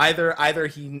 Either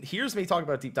he hears me talk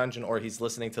about Deep Dungeon or he's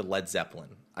listening to Led Zeppelin.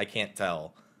 I can't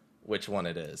tell which one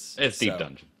it is. It's Deep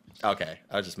Dungeon. Okay,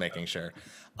 I was just making sure.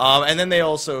 And then they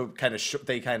also kind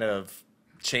of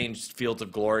changed Fields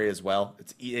of Glory as well.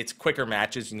 It's quicker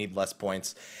matches. You need less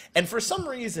points. And for some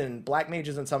reason, Black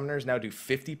Mages and Summoners now do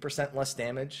 50% less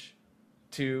damage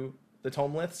to the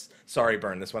Tomeliths. Sorry,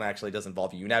 Burn. This one actually does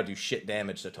involve you. You now do shit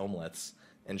damage to Tomeliths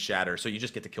and Shatter, so you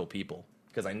just get to kill people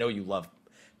because I know you love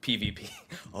PvP.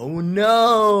 Oh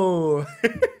no!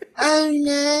 Oh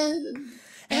no!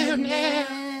 Oh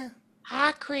no!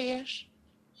 Hi, Chris.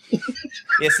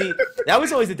 Yeah, see, that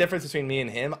was always the difference between me and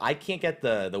him. I can't get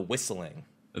the whistling.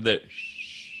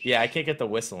 Yeah, I can't get the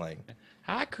whistling.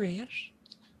 Hi, Chris.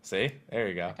 See? There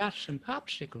you go. Got some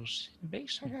popsicles.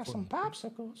 I got some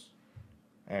popsicles.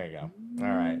 There you go.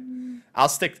 All right. I'll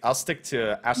stick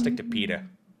to Peter.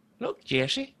 Look,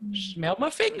 Jesse, smell my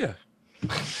finger.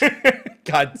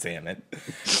 God damn it.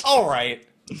 All right.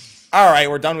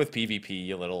 We're done with PvP,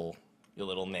 you little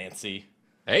Nancy.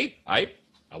 Hey, I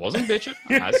wasn't bitching.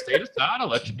 I stayed aside. I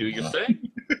let you do your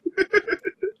thing.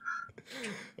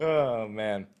 Oh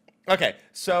man. Okay,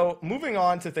 so moving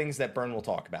on to things that Burn will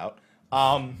talk about.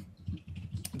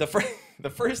 The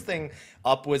first thing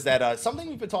up was that something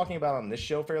we've been talking about on this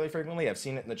show fairly frequently. I've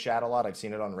seen it in the chat a lot. I've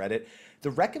seen it on Reddit. The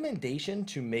recommendation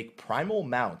to make primal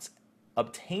mounts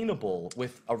obtainable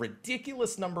with a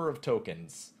ridiculous number of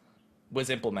tokens was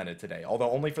implemented today, although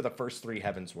only for the first 3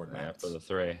 Heavensward mounts. Yeah, for the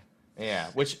 3.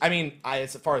 Yeah, which, I mean,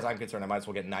 as far as I'm concerned, I might as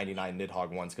well get 99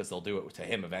 Nidhogg ones because they'll do it to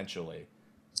him eventually.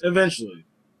 Eventually.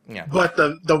 Yeah. But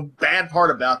the bad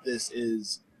part about this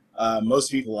is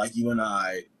most people like you and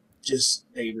I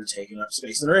they were taking up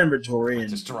space in our inventory and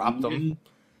just dropped them.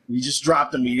 We just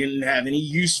dropped them. We didn't have any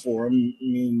use for them. I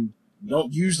mean, we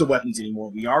don't use the weapons anymore.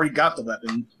 We already got the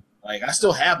weapon. Like, I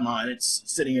still have mine. It's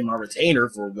sitting in my retainer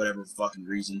for whatever fucking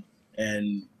reason.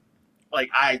 And,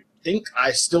 like, I think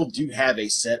I still do have a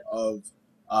set of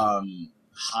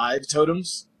hive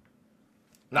totems.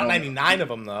 Not 99 of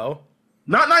them, though.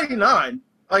 Not 99.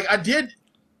 Like, I did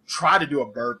try to do a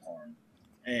bird farm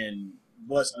and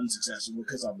was unsuccessful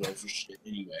because I roll for shit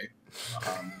anyway.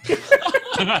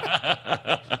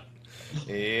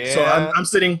 Yeah. So I'm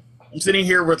sitting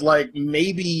here with like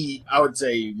I would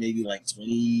say maybe like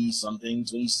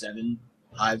 27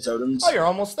 hive totems. Oh, you're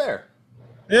almost there.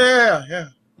 Yeah.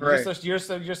 Right. You're just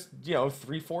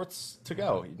 3/4 to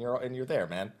go, and you're there,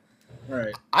 man.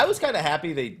 Right. I'm kind of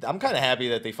happy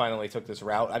that they finally took this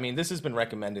route. I mean, this has been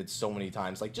recommended so many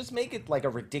times. Like, just make it like a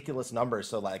ridiculous number.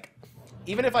 So like,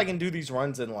 even if I can do these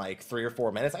runs in like 3 or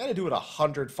 4 minutes, I got to do it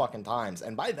 100 fucking times.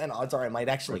 And by then, odds are I might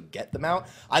actually get them out.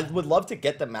 I would love to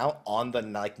get them out on the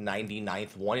like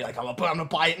 99th one. You're like, I'm gonna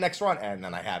buy it next run, and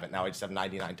then I haven't. Now I just have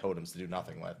 99 totems to do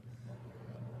nothing with.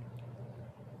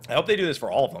 I hope they do this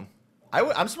for all of them.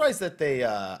 I'm surprised that they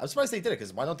did it,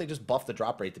 because why don't they just buff the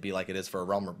drop rate to be like it is for a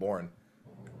Realm Reborn,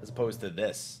 as opposed to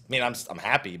this? I mean, I'm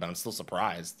happy, but I'm still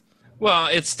surprised. Well,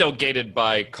 it's still gated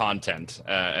by content,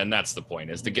 and that's the point,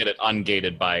 is to get it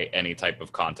ungated by any type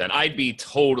of content. I'd be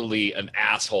totally an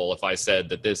asshole if I said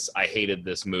that I hated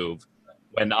this move,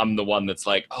 when I'm the one that's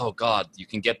like, oh god, you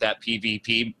can get that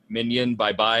PvP minion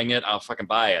by buying it, I'll fucking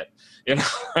buy it. You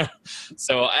know?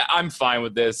 So I'm fine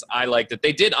with this. I like that.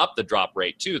 They did up the drop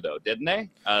rate too, though, didn't they?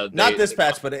 Not this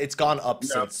patch, but it's gone up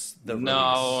since the release.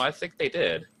 No, I think they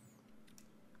did.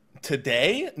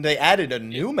 Today they added a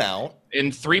new mount in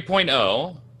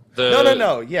 3.0.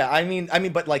 No. Yeah, I mean,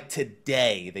 but like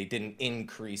today they didn't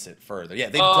increase it further. Yeah,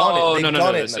 they've done it. They've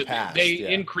done it in the past.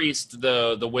 They increased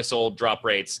the whistle drop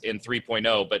rates in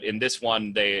 3.0, but in this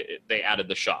one they added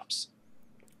the shops.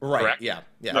 Right. Correct? Yeah.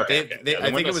 Okay. I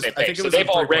think it was. So they've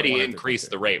already increased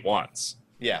the rate once.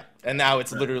 Yeah, and now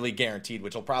it's literally guaranteed,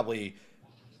 which they'll probably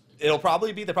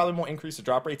won't increase the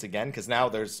drop rates again, because now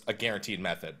there's a guaranteed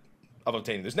method of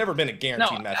obtaining. There's never been a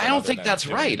guaranteed method. I don't think that's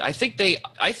right. I think they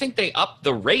upped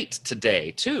the rate today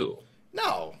too.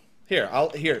 No. Here,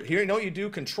 you know what you do?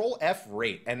 Control F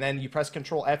rate, and then you press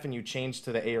Control F and you change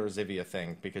to the A or Zivia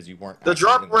thing, because you weren't. The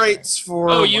drop rates for.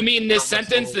 Oh, you mean this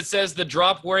sentence that says the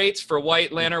drop rates for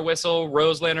White Lantern Whistle,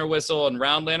 Rose Lantern Whistle, and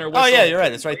Round Lantern Whistle? Oh yeah, you're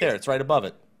right. It's right there. It's right above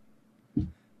it.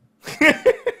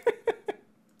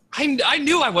 I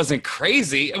knew I wasn't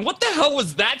crazy. And what the hell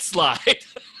was that slide?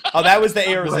 Oh, that was the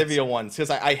A or Zivia ones, because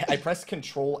I pressed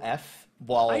Control F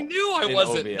while I knew I in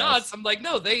wasn't OBS. nuts. I'm like,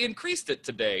 no, they increased it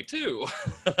today too.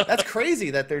 That's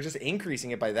crazy that they're just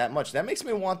increasing it by that much. That makes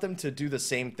me want them to do the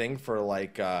same thing for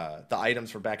like the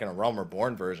items for back in a Realm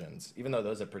Reborn versions, even though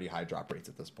those have pretty high drop rates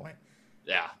at this point.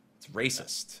 Yeah. It's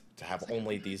racist to have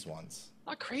only these ones.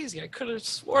 Not crazy. I could have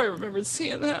swore I remembered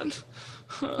seeing that.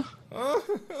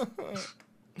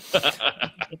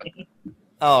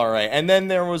 All right, and then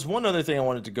there was one other thing I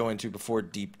wanted to go into before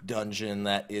Deep Dungeon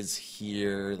that is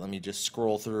here. Let me just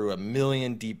scroll through a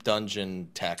million Deep Dungeon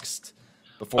text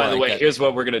before. By the way, here's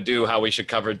what we're gonna do. How we should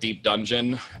cover Deep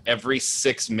Dungeon. Every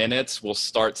 6 minutes, we'll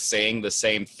start saying the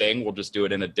same thing. We'll just do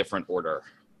it in a different order.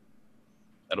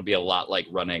 That'll be a lot like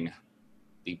running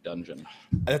Deep Dungeon.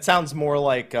 That sounds more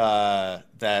like that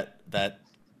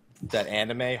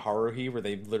anime Haruhi, where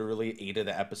they literally 8 of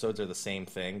the episodes are the same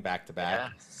thing back to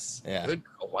back. Yes. Yeah. Good.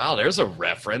 Wow, there's a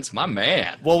reference, my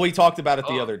man. Well, we talked about it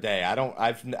the other day.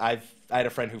 I had a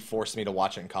friend who forced me to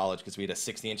watch it in college because we had a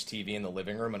 60-inch TV in the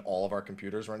living room and all of our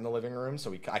computers were in the living room,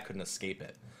 so I couldn't escape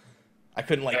it. I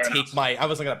couldn't I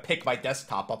wasn't gonna pick my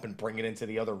desktop up and bring it into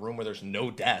the other room where there's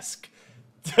no desk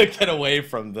to get away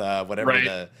from the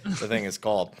whatever the thing is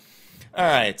called. All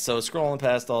right, so scrolling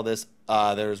past all this,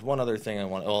 there's one other thing I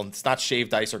want. Well, it's not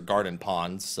shaved ice or garden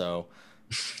ponds, so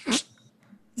it's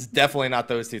definitely not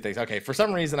those two things. Okay, for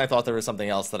some reason I thought there was something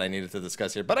else that I needed to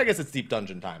discuss here, but I guess it's Deep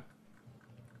Dungeon time.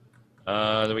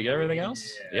 Did we get everything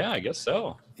else? Yeah, I guess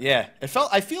so. Yeah,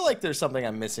 I feel like there's something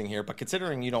I'm missing here, but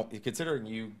considering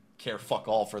you care fuck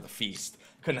all for the feast,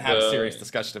 couldn't have a serious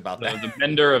discussion about that. The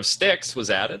vendor of sticks was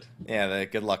added. Yeah,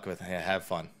 good luck with have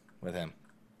fun with him.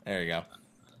 There you go.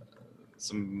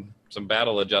 Some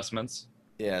battle adjustments.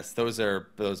 Yes, those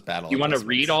battle. You want to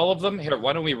read all of them? Here,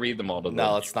 why don't we read them all to them?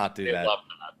 No, let's not do that. Love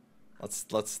that.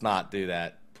 Let's not do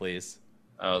that, please.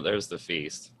 Oh, there's the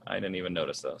feast. I didn't even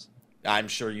notice those. I'm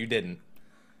sure you didn't.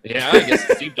 Yeah, I guess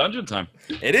it's Deep Dungeon time.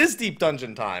 It is Deep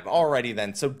Dungeon time. Alrighty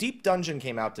then. So Deep Dungeon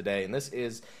came out today, and this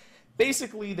is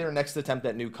basically their next attempt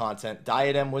at new content.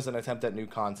 Diadem was an attempt at new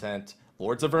content.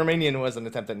 Lords of Verminion was an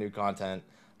attempt at new content.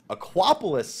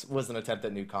 Aquapolis was an attempt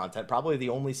at new content, probably the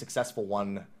only successful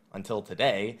one until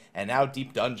today, and now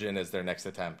Deep Dungeon is their next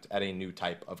attempt at a new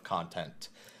type of content.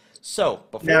 So,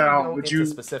 before we go into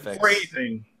specifics... Before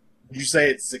anything, would you say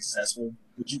it's successful?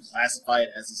 Would you classify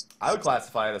it as a success? I would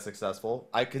classify it as successful.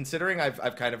 Considering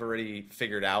I've kind of already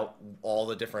figured out all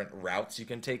the different routes you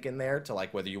can take in there to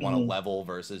like whether you want to level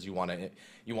versus you want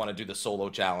to do the solo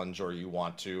challenge or you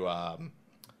want to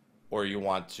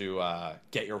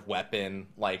get your weapon.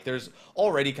 Like there's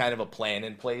already kind of a plan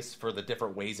in place for the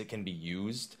different ways it can be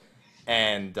used.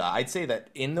 And I'd say that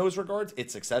in those regards,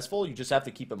 it's successful. You just have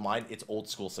to keep in mind it's old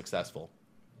school successful.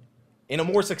 In a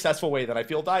more successful way than I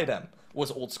feel Diadem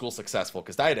was old school successful,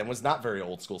 because Diadem was not very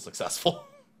old school successful.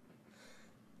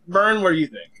 Vern, what do you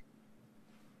think?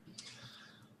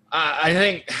 I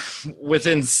think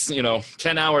within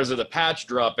 10 hours of the patch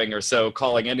dropping or so,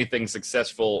 calling anything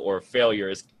successful or failure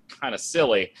is kind of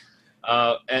silly.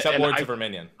 Except Lords of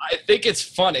Verminion. I think it's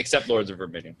fun, except Lords of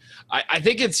Verminion. I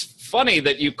think it's funny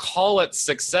that you call it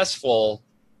successful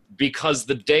because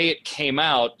the day it came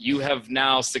out, you have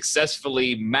now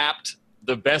successfully mapped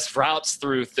the best routes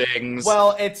through things.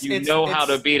 Well, how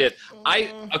to beat it.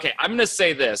 I'm going to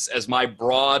say this as my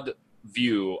broad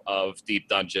view of Deep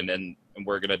Dungeon, and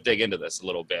we're going to dig into this a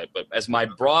little bit, but as my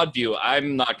broad view,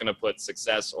 I'm not going to put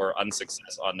success or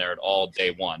unsuccess on there at all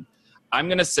day one. I'm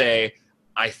going to say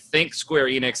I think Square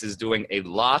Enix is doing a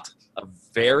lot of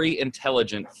very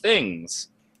intelligent things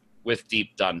with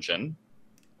Deep Dungeon,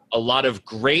 a lot of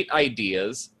great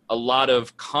ideas, a lot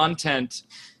of content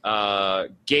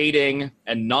gating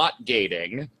and not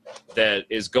gating that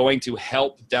is going to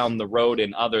help down the road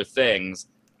in other things.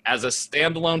 As a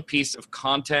standalone piece of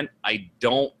content, I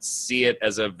don't see it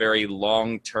as a very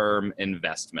long-term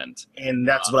investment. And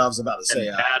that's what I was about to say.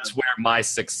 That's where my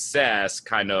success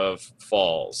kind of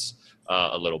falls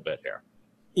a little bit here.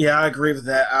 Yeah, I agree with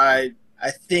that. I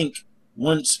think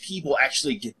once people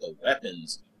actually get the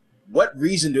weapons, what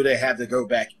reason do they have to go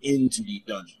back into Deep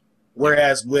Dungeon?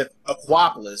 Whereas with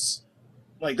Aquapolis,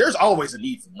 like, there's always a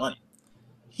need for money.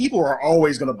 People are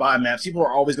always going to buy maps. People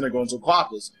are always going to go into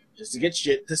Aquapolis just to get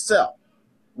shit to sell.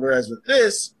 Whereas with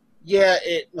this, yeah,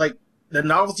 the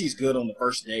novelty is good on the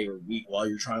first day or week while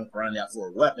you're trying to grind out for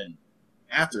a weapon.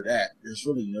 After that, there's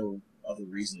really no other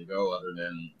reason to go other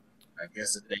than, I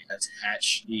guess, if they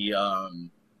attach the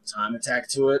time attack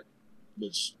to it,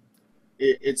 which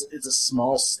it's a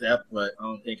small step, but I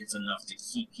don't think it's enough to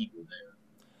keep people there.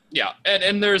 Yeah,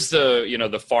 and there's the, you know,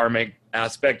 the farming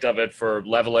aspect of it for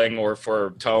leveling or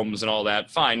for tomes and all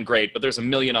that. Fine, great, but there's a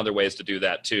million other ways to do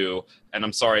that too. And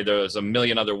I'm sorry, there's a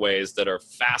million other ways that are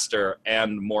faster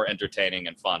and more entertaining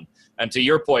and fun. And to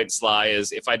your point, Sly,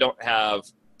 is if I don't have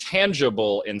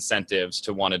tangible incentives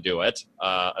to want to do it,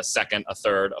 a second, a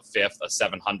third, a fifth, a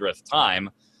 700th time,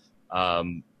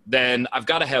 then I've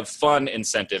got to have fun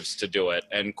incentives to do it.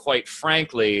 And quite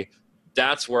frankly,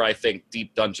 that's where I think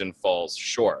Deep Dungeon falls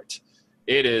short.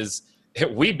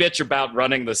 We bitch about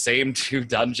running the same 2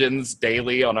 dungeons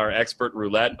daily on our expert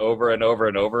roulette over and over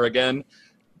and over again.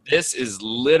 This is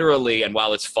literally, and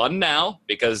while it's fun now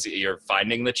because you're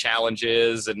finding the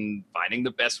challenges and finding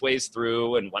the best ways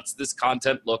through and what's this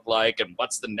content look like and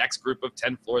what's the next group of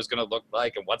 10 floors going to look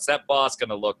like and what's that boss going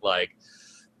to look like,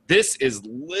 this is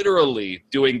literally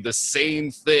doing the same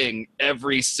thing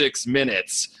every 6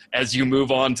 minutes as you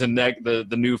move on to the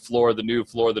new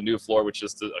floor, which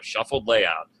is a shuffled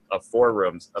layout of 4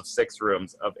 rooms, of 6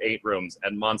 rooms, of 8 rooms,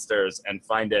 and monsters, and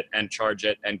find it, and charge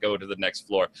it, and go to the next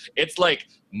floor. It's like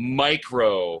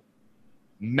micro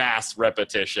mass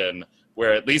repetition,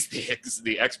 where at least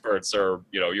the experts are,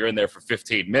 you know, you're in there for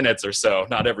 15 minutes or so,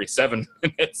 not every 7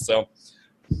 minutes. So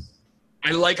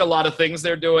I like a lot of things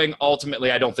they're doing.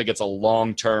 Ultimately, I don't think it's a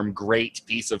long-term great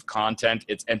piece of content.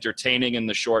 It's entertaining in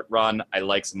the short run. I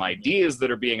like some ideas that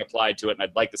are being applied to it, and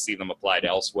I'd like to see them applied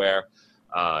elsewhere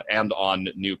and on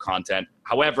new content.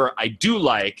 However, I do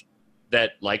like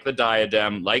that, like the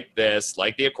Diadem, like this,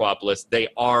 like the Aquapolis, they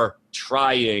are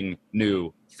trying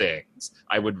new things.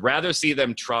 I would rather see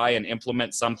them try and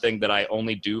implement something that I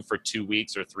only do for 2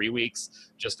 weeks or 3 weeks,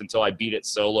 just until I beat it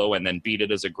solo and then beat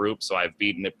it as a group, so I've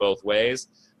beaten it both ways,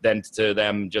 than to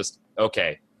them just,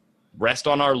 okay, rest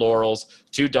on our laurels,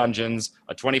 2 dungeons,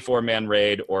 a 24-man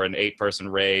raid or an 8-person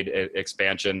raid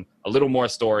expansion, a little more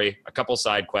story, a couple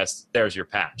side quests, there's your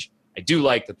patch. I do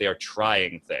like that they are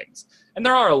trying things. And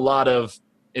there are a lot of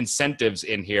incentives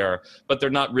in here, but they're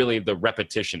not really the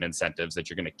repetition incentives that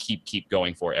you're going to keep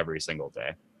going for every single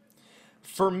day.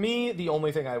 For me, the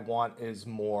only thing I want is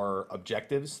more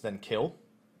objectives than kill.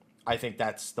 I think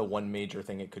that's the one major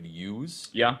thing it could use.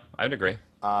 Yeah, I'd agree.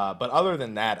 But other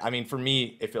than that, I mean, for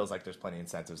me, it feels like there's plenty of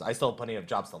incentives. I still have plenty of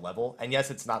jobs to level. And yes,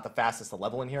 it's not the fastest to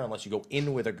level in here unless you go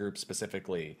in with a group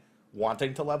specifically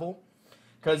wanting to level.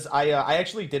 Because I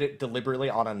actually did it deliberately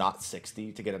on a not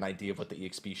 60 to get an idea of what the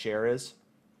EXP share is.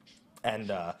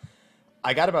 And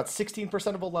I got about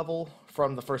 16% of a level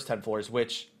from the first 10 floors,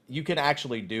 which you can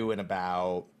actually do in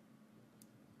about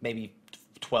maybe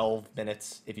 12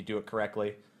 minutes if you do it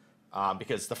correctly.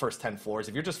 Because the first 10 floors,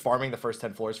 if you're just farming the first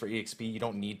 10 floors for EXP, you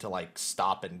don't need to like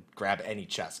stop and grab any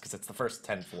chests because it's the first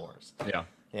 10 floors. Yeah.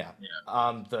 Yeah.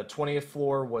 The 20th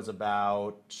floor was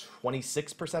about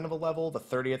 26% of a level. The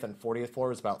 30th and 40th floor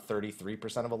was about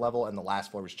 33% of a level. And the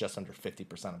last floor was just under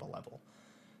 50% of a level.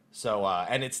 So,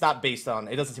 and it's not based on,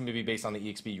 it doesn't seem to be based on the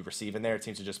EXP you receive in there. It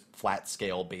seems to just flat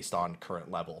scale based on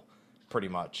current level, pretty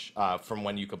much, from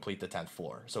when you complete the 10th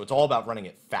floor. So it's all about running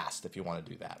it fast if you want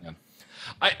to do that. Yeah.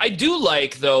 I do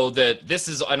like, though, that this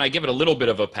is, and I give it a little bit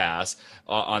of a pass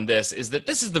on this, is that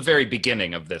this is the very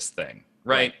beginning of this thing,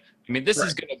 right? I mean, this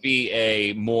is going to be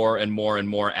a more and more and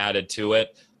more added to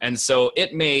it. And so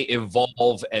it may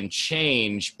evolve and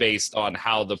change based on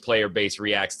how the player base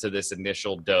reacts to this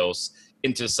initial dose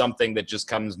into something that just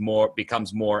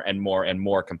becomes more and more and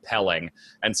more compelling.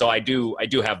 And so I do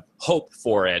have hope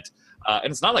for it.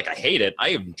 And it's not like I hate it. I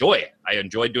enjoy it. I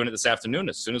enjoyed doing it this afternoon.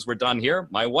 As soon as we're done here,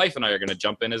 my wife and I are going to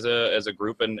jump in as a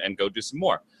group and go do some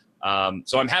more.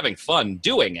 So I'm having fun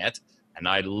doing it. And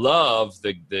I love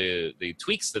the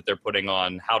tweaks that they're putting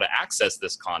on how to access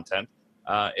this content.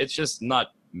 It's just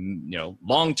not,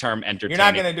 long-term entertainment. You're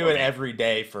not going to do it every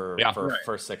day for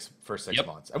 6 Yep.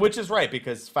 months, which is right,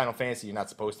 because Final Fantasy, you're not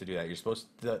supposed to do that. You're supposed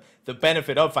to, the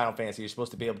benefit of Final Fantasy, you're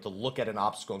supposed to be able to look at an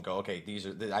obstacle and go, okay,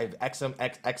 I have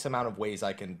X amount of ways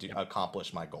I can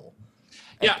accomplish my goal.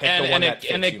 And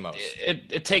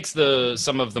it takes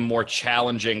some of the more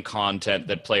challenging content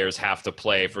that players have to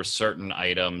play for certain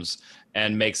items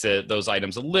and makes those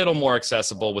items a little more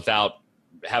accessible without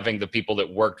having the people that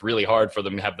worked really hard for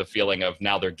them have the feeling of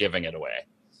now they're giving it away.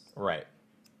 Right.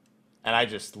 And I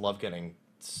just love getting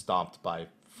stomped by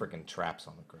freaking traps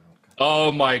on the ground.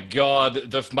 Oh my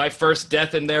God. My first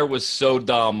death in there was so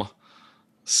dumb.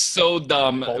 So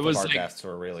dumb. Both it was of our like deaths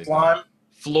were really dumb.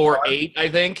 floor 8, I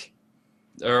think.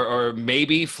 Or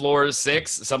maybe floor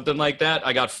 6, something like that.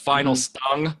 I got final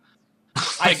stung.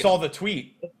 I saw the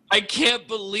tweet. I can't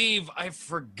believe I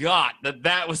forgot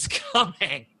that was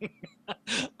coming.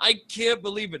 I can't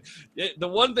believe it. The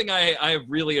one thing I have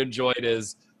really enjoyed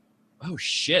is oh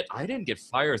shit, I didn't get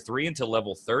Fire 3 until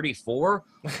level 34.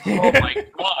 Oh my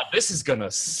god, this is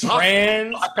gonna suck.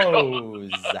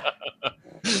 Transpose.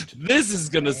 This is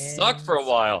gonna suck for a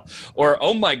while. Or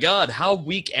oh my god, how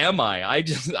weak am I? I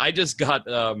just got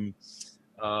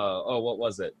what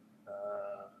was it?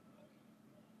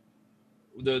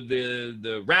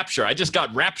 The rapture. I just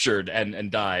got raptured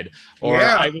and died. Or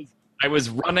Yeah. I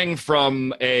was running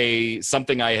from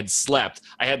something I had slept.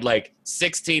 I had like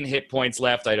 16 hit points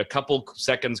left. I had a couple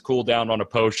seconds cooldown on a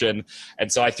potion.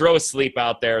 And so I throw a sleep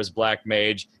out there as Black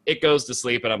Mage. It goes to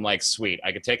sleep and I'm like, sweet.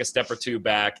 I could take a step or two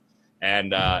back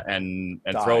and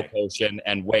throw a potion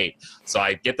and wait. So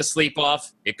I get the sleep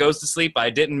off. It goes to sleep. I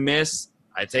didn't miss.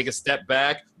 I take a step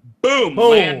back. Boom!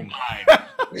 Boom. Landmine.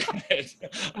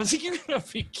 I was like, you're gonna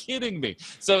be kidding me.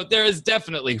 So there is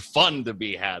definitely fun to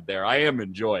be had there. I am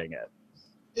enjoying it.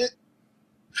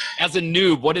 As a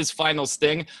noob, what is Final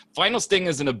Sting? Final Sting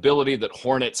is an ability that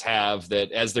Hornets have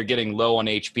that as they're getting low on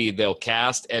HP, they'll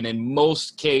cast. And in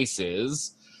most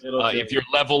cases, if you're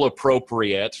level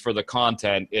appropriate for the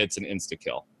content, it's an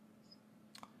insta-kill.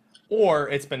 Or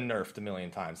it's been nerfed a million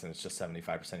times and it's just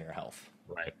 75% of your health.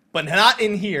 Right. But not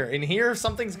in here. In here, if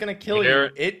something's going to kill you,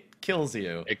 it kills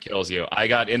you. It kills you. I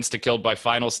got insta-killed by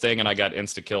Final Sting, and I got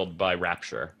insta-killed by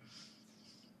Rapture.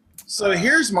 So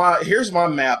here's my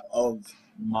map of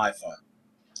my fun.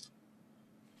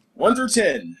 1 through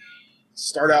 10.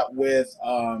 Start out with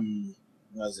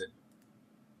what is it?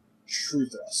 True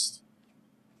Thrust.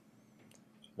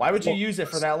 Why would you use it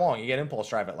for that long? You get Impulse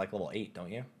Drive at like level 8, don't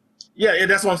you? Yeah,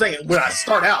 that's what I'm saying. When I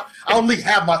start out, I only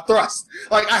have my thrust.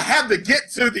 Like, I have to get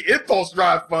to the Impulse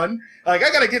Drive fun. Like,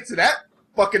 I got to get to that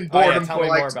fucking boredom for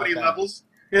like 20 levels.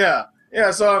 Yeah.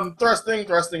 Yeah, so I'm thrusting.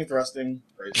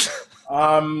 Crazy.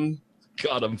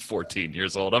 God, I'm 14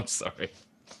 years old. I'm sorry.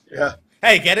 Yeah.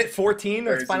 Hey, get it? 14?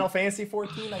 Or Crazy. Final Fantasy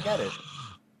 14? I get it.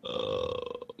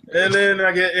 And then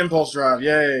I get Impulse Drive.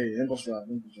 Yay, Impulse Drive.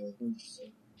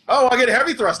 Oh, I get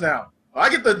Heavy Thrust now. I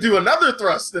get to do another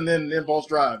thrust and then Impulse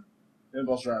Drive. And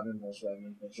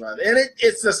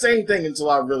it's the same thing until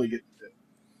I really get to it.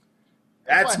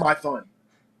 That's my fun.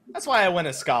 That's why I went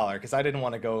as Scholar, because I didn't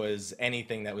want to go as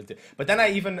anything that was... But then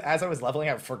as I was leveling,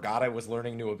 I forgot I was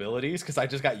learning new abilities, because I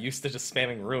just got used to just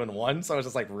spamming Ruin 1, so I was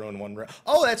just like, Ruin 1...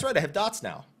 Oh, that's right, I have dots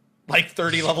now. Like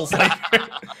 30 levels later.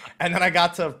 And then I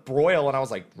got to Broil, and I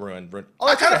was like, Ruin. Oh,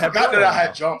 I kind of forgot that I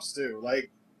had jumps, too.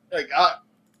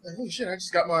 Holy shit, I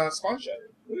just got my Spawn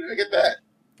Shatter. Where did I get that?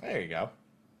 There you go.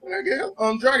 Where did I get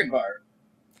Dragonfire?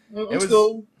 I'm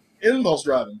still Impulse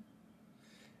Driving.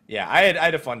 Yeah, I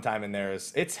had a fun time in there.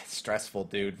 It's stressful,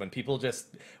 dude. When people just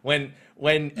when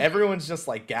everyone's just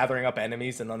like gathering up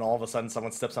enemies, and then all of a sudden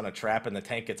someone steps on a trap and the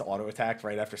tank gets auto attacked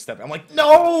right after stepping. I'm like,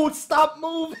 no, stop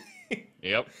moving.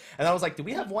 Yep. And I was like, do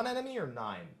we have one enemy or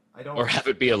 9? I don't. Or have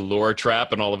it be a lure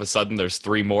trap, and all of a sudden there's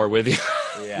 3 more with you.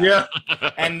 Yeah.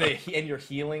 And your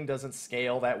healing doesn't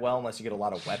scale that well unless you get a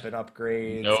lot of weapon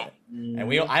upgrades. Nope.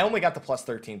 And I only got to plus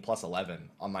 13, plus 11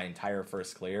 on my entire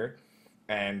first clear.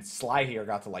 And Sly here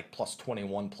got to like plus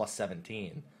 21, plus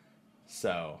 17.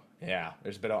 So, yeah,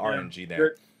 there's a bit of RNG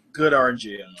there. Good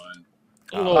RNG on mine.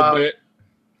 A little bit.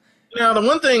 Now, the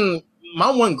one thing, my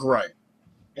one gripe,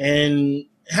 and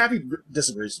Happy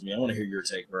disagrees with me. I want to hear your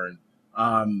take, Vern.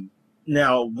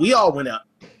 Now, we all went out.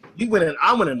 You went in.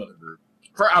 I went in another group.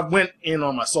 I went in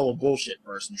on my solo bullshit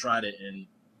first and tried it and,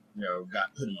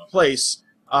 got put in my place.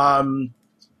 And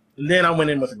then I went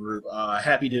in with a group.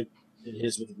 Happy did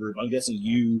his with a group. I'm guessing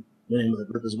you went in with a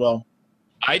group as well.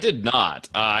 I did not.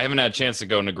 I haven't had a chance to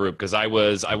go in a group because I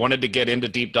wanted to get into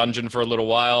Deep Dungeon for a little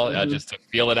while just to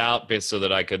feel it out so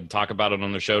that I could talk about it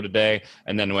on the show today,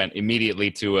 and then went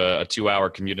immediately to a 2-hour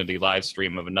community live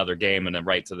stream of another game and then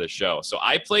right to this show. So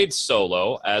I played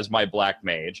solo as my Black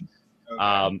Mage.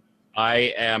 Okay.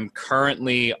 I am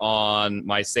currently on,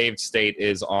 my saved state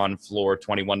is on floor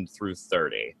 21 through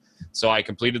 30. So I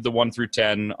completed the 1 through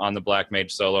 10 on the Black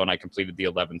Mage solo, and I completed the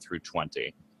 11 through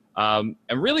 20. And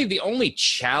really the only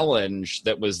challenge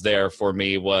that was there for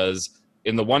me was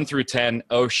in the 1 through 10,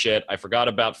 oh shit, I forgot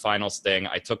about Final Sting.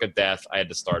 I took a death. I had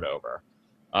to start over.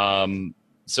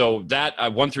 So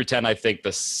that 1 through 10, I think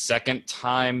the second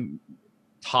time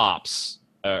tops,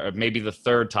 or maybe the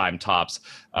third time tops,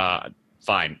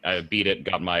 fine. I beat it,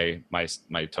 got my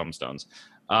tombstones.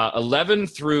 11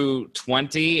 through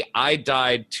 20, I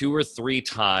died 2 or 3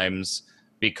 times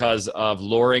because of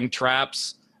luring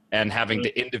traps and having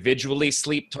to individually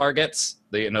sleep targets.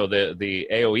 The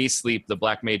AoE sleep, the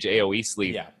Black Mage AoE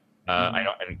sleep. Yeah. I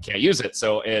can't use it,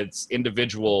 so it's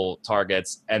individual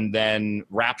targets, and then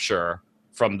Rapture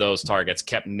from those targets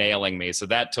kept nailing me. So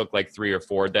that took like 3 or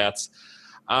 4 deaths.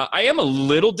 I am a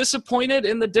little disappointed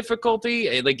in the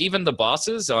difficulty. Like even the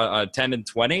bosses on 10 and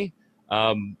 20,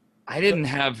 I didn't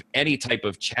have any type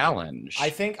of challenge. I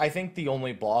think the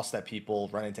only boss that people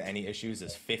run into any issues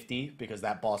is 50, because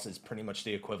that boss is pretty much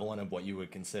the equivalent of what you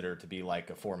would consider to be like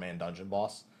a 4-man dungeon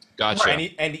boss. Gotcha.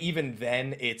 And even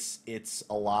then, it's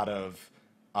a lot of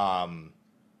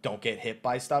don't get hit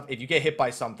by stuff. If you get hit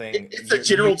by something, it's a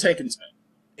general take and spend.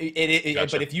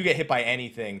 Gotcha. But if you get hit by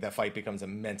anything, that fight becomes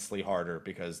immensely harder,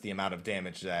 because the amount of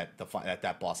damage that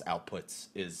that boss outputs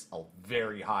is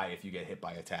very high if you get hit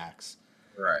by attacks.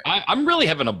 Right. I'm really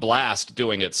having a blast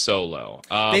doing it solo.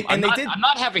 I'm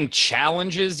not having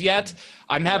challenges yet.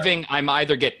 I'm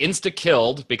either get insta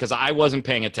killed because I wasn't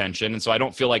paying attention, and so I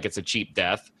don't feel like it's a cheap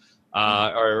death,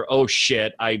 or oh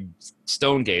shit, I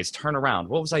stone gaze. Turn around.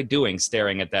 What was I doing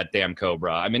staring at that damn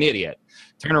cobra? I'm an idiot.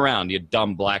 Turn around, you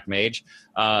dumb black mage.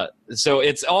 So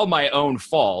it's all my own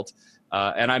fault.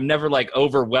 And I'm never like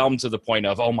overwhelmed to the point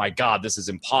of, oh my God, this is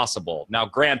impossible. Now,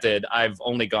 granted, I've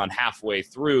only gone halfway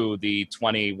through the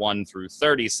 21 through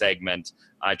 30 segment.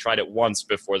 I tried it once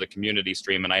before the community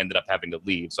stream and I ended up having to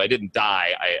leave. So I didn't die.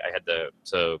 I had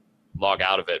to log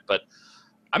out of it, but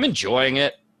I'm enjoying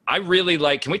it. I really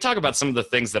like, can we talk about some of the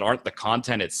things that aren't the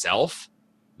content itself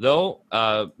though?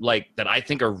 Like that I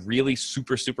think are really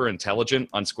super, super intelligent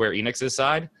on Square Enix's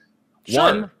side. Sure.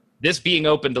 One, this being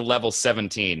open to level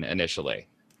 17 initially,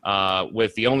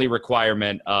 with the only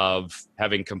requirement of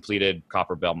having completed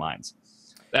Copper Bell Mines.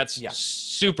 That's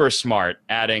super smart,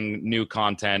 adding new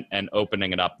content and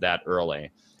opening it up that early.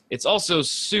 It's also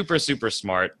super, super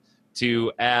smart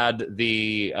to add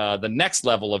the next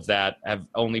level of that have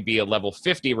only be a level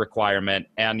 50 requirement,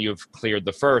 and you've cleared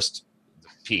the first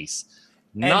piece.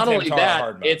 Not only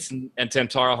that, it's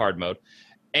Tamtara hard mode,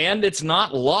 and it's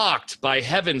not locked by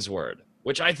Heavensward,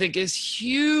 which I think is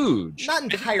huge. Not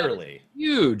entirely.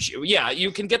 Huge. Yeah,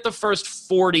 you can get the first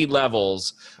 40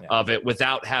 levels of it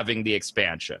without having the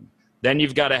expansion. Then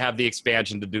you've got to have the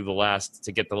expansion to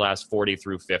get the last 40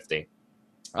 through 50.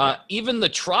 Even the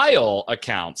trial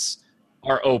accounts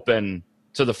are open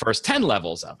to the first 10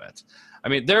 levels of it. I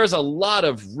mean, there's a lot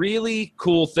of really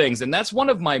cool things, and that's one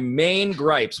of my main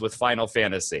gripes with Final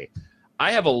Fantasy.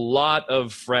 I have a lot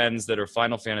of friends that are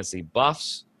Final Fantasy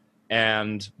buffs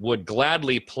and would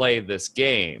gladly play this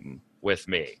game with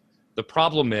me. The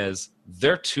problem is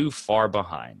they're too far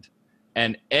behind.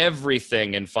 And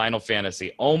everything in Final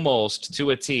Fantasy, almost to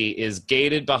a T, is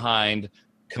gated behind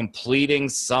completing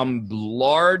some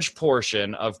large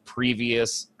portion of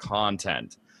previous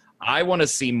content. I want to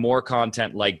see more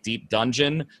content like Deep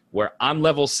Dungeon, where I'm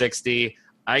level 60.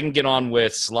 I can get on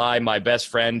with Sly, my best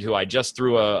friend, who I just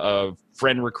threw a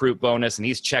friend recruit bonus, and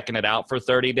he's checking it out for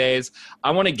 30 days.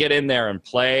 I want to get in there and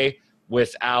play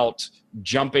without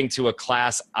jumping to a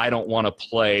class I don't want to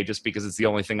play just because it's the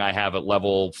only thing I have at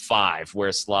level 5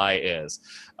 where Sly is.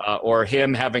 Or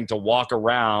him having to walk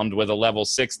around with a level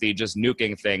 60 just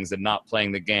nuking things and not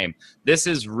playing the game. This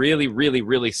is really, really,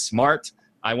 really smart.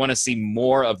 I want to see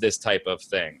more of this type of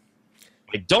thing.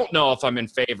 I don't know if I'm in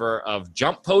favor of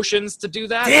jump potions to do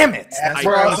that. Damn it! That's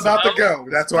where I was about to go.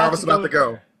 That's where I was about to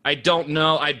go. I don't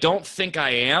know. I don't think I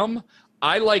am.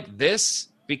 I like this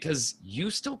because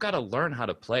you still got to learn how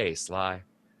to play, Sly.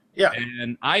 Yeah.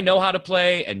 And I know how to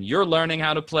play, and you're learning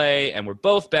how to play, and we're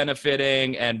both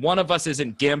benefiting, and one of us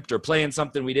isn't gimped or playing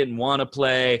something we didn't want to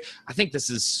play. I think this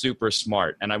is super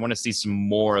smart, and I want to see some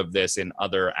more of this in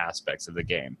other aspects of the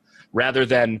game. Rather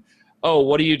than, oh,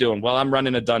 what are you doing? Well, I'm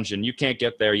running a dungeon. You can't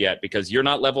get there yet because you're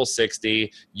not level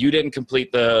 60. You didn't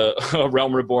complete the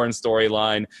Realm Reborn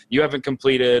storyline. You haven't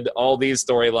completed all these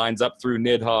storylines up through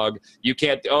Nidhogg. You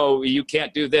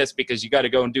can't do this because you got to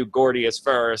go and do Gordius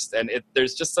first. And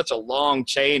there's just such a long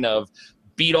chain of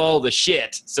beat all the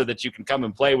shit so that you can come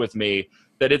and play with me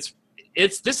that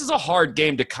this is a hard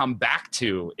game to come back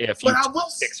to if you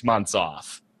took 6 months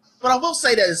off. But I will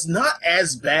say that it's not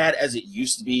as bad as it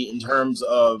used to be in terms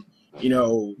of, you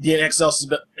know, the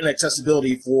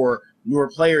inaccessibility for newer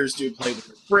players to play with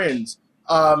their friends.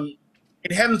 In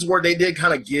Heavensward, they did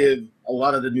kind of give a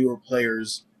lot of the newer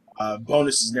players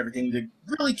bonuses and everything to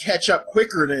really catch up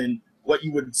quicker than what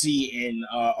you would see in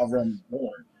a Realm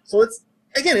Reborn. So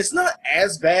it's not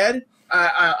as bad.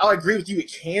 I'll agree with you.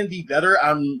 It can be better.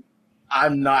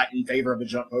 I'm not in favor of a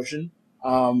jump potion.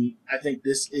 I think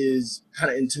this is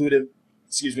kind of intuitive,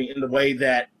 in the way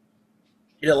that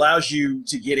it allows you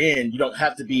to get in. You don't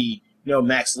have to be,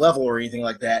 max level or anything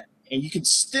like that. And you can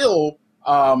still,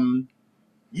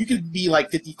 you could be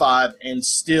like 55 and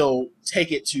still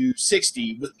take it to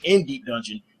 60 within Deep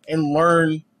Dungeon and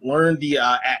learn the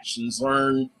actions,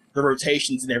 learn the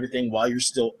rotations and everything while you're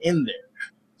still in there.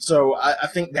 So I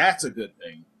think that's a good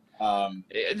thing.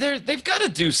 They've got to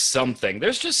do something.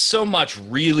 There's just so much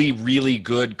really, really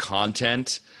good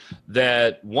content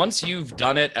that once you've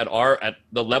done it at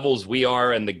the levels we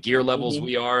are and the gear levels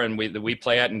we are and we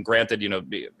play at, and granted,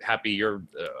 be happy you're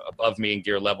above me in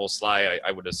gear level, Sly.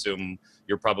 I would assume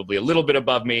you're probably a little bit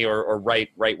above me or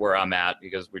right where I'm at,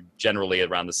 because we're generally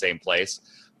around the same place.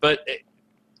 But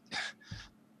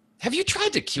have you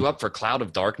tried to queue up for Cloud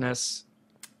of Darkness?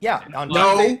 Yeah,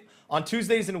 on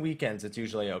Tuesdays and weekends, it's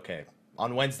usually okay.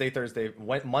 On Monday,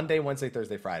 Wednesday,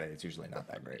 Thursday, Friday, it's usually not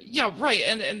that great. Yeah, right.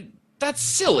 And that's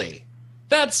silly.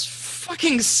 That's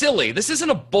fucking silly. This isn't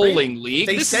a bowling league.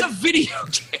 This is a video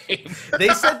game. They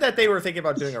said that they were thinking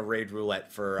about doing a raid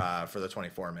roulette for the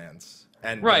 24-mans.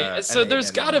 And, right. So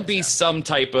there's got to be some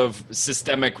type of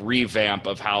systemic revamp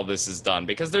of how this is done,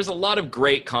 because there's a lot of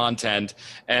great content,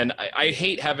 and I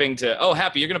hate having to,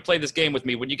 Happy, you're going to play this game with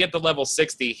me. When you get to level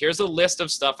 60, here's a list of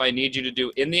stuff I need you to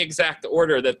do in the exact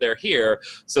order that they're here,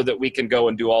 so that we can go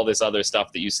and do all this other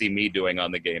stuff that you see me doing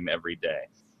on the game every day.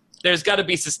 There's got to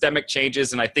be systemic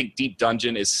changes, and I think Deep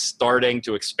Dungeon is starting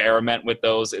to experiment with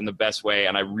those in the best way,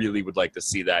 and I really would like to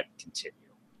see that continue.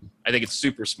 I think it's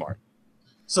super smart.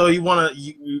 So you want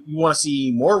to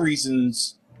see more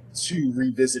reasons to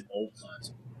revisit old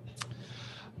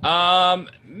content?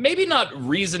 Maybe not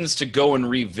reasons to go and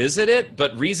revisit it,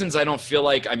 but reasons I don't feel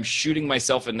like I'm shooting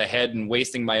myself in the head and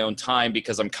wasting my own time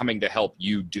because I'm coming to help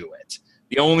you do it.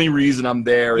 The only reason I'm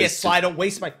there is so I don't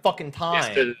waste my fucking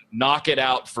time. Is to knock it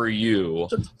out for you.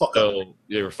 So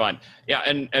you're fine. Yeah,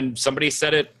 and somebody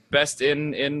said it best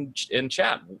in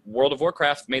chat. World of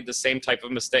Warcraft made the same type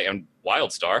of mistake, and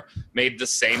WildStar made the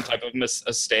same type of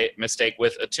mistake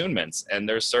with attunements. And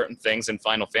there's certain things in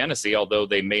Final Fantasy, although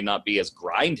they may not be as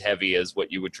grind heavy as what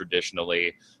you would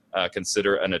traditionally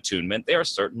consider an attunement, they are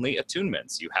certainly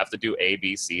attunements. You have to do A,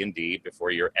 B, C, and D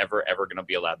before you're ever going to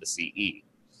be allowed to see E.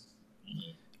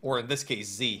 Or in this case,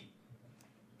 Z.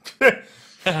 you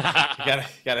gotta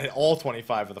hit all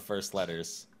 25 of the first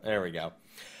letters. There we go.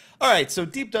 All right, so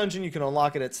Deep Dungeon, you can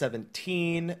unlock it at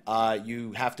 17.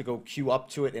 You have to go queue up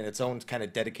to it in its own kind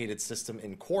of dedicated system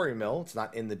in Quarry Mill. It's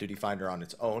not in the Duty Finder on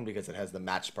its own because it has the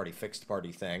matched party, fixed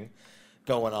party thing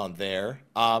going on there.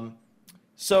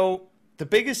 So the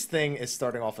biggest thing is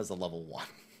starting off as a level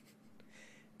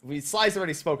 1. Sly's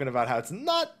already spoken about how it's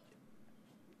not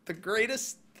the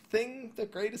greatest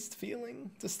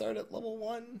feeling to start at level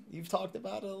 1. You've talked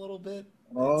about it a little bit.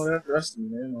 Oh, that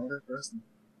thrusting, man. Oh, that thrusting.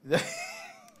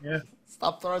 Yeah.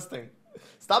 Stop thrusting.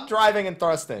 Stop driving and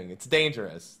thrusting. It's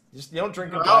dangerous. You don't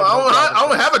drink and drive. I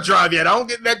don't have a drive yet. I don't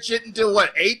get that shit until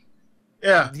what, 8?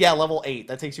 Yeah. Yeah, level 8.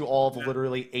 That takes you all of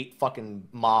literally 8 fucking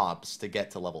mobs to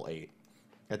get to level 8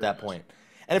 at that point.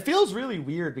 And it feels really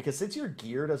weird because since your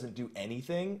gear doesn't do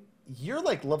anything, you're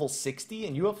like level 60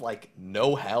 and you have like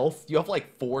no health. You have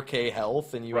like 4k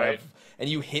health and you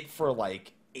you hit for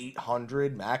like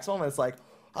 800 maximum. And it's like,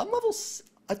 I'm level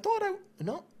I thought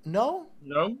No.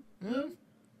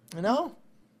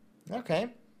 Okay.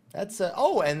 That's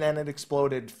and then it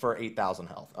exploded for 8,000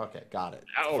 health. Okay, got it.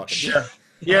 Ouch.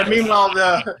 Yeah. Meanwhile,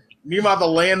 the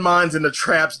landmines and the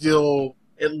traps deal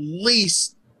at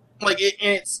least like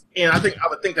and I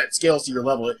would think that scales to your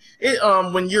level.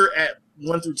 When you're at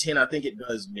 1 through 10, I think it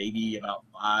does maybe about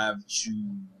 5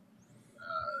 to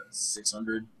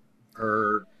 600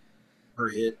 per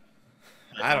hit.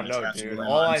 I don't know, dude.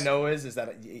 All I know is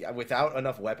that without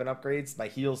enough weapon upgrades, my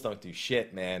heals don't do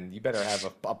shit, man. You better have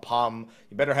a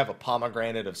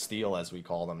pomegranate of steel, as we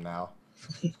call them now.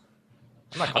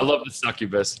 I love the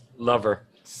succubus. Love her.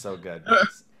 So good.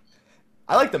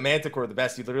 I like the Manticore the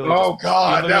best. You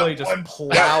literally just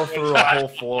plow through a whole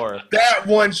floor. That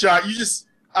one shot,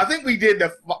 I think we did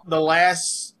the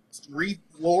last 3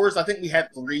 floors. I think we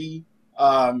had 3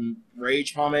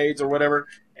 rage pomades or whatever,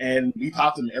 and we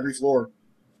popped them every floor.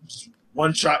 Just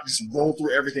one shot, just roll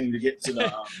through everything to get to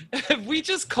the. We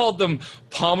just called them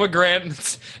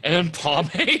pomegranates and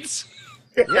pomades.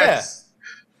 Yes.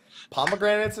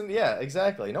 Pomegranates and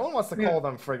exactly. No one wants to call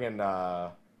them friggin'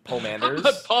 pomanders.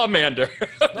 Pomander.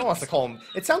 No one wants to call them.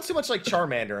 It sounds too much like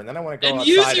Charmander, and then I want to go outside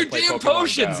use your and play damn Pokemon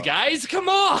potions, Go. guys. Come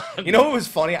on. You know what was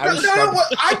funny?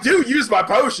 I do use my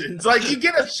potions. Like, you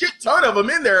get a shit ton of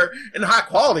them in there, and high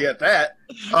quality at that.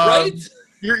 Right?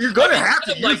 You're gonna have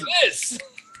to use like them. this.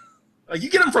 Like, you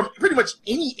get them from pretty much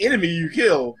any enemy you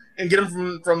kill, and get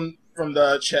them from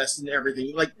the chest and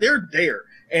everything. Like, they're there,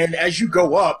 and as you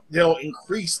go up, they'll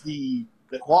increase the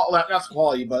quality, not the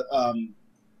quality, but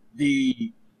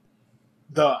the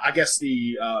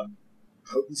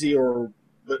potency or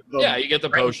Yeah, you get the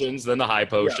range. potions, then the high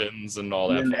potions, and all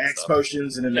And that then the fun X stuff.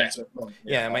 potions, and then the Yeah. X potions.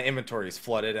 Yeah, my inventory is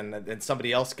flooded, and then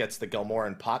somebody else gets the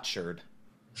Gilmoran Potsherd.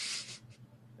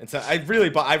 And so I really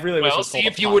wish it Well, was see,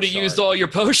 called if a you would have Potshard. used all your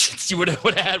potions, you would have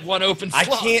had one open I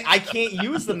slot. can't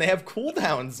use them. They have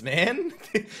cooldowns, man.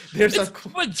 There's a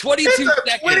What, 22 It's a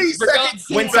seconds. For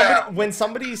 20-second God's sake. when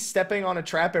somebody's stepping on a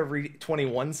trap every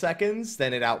 21 seconds,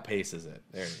 then it outpaces it.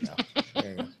 There you go.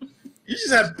 There you go. You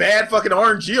just have bad fucking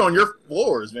RNG on your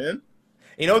floors, man.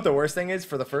 You know what the worst thing is?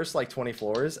 For the first like 20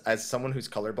 floors, as someone who's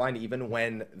colorblind, even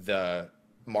when the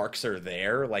marks are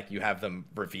there, like you have them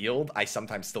revealed, I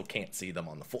sometimes still can't see them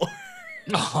on the floor.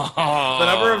 The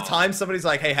number of times somebody's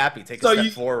like, "Hey, Happy, take a So step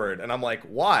you- forward," and I'm like,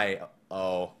 "Why?"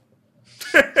 Oh.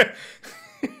 So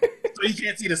you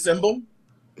can't see the symbol.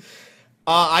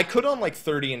 I could on like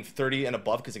 30 and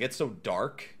above because it gets so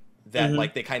dark that Mhm.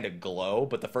 like they kind of glow,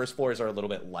 but the first floors are a little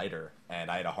bit lighter, and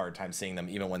I had a hard time seeing them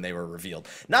even when they were revealed.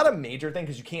 Not a major thing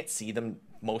because you can't see them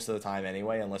most of the time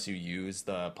anyway, unless you use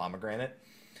the pomegranate.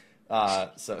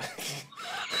 So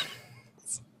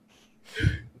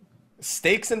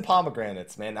steaks and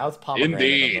pomegranates, man. Now it's pomegranate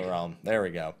Indeed. of the realm. There we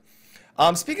go.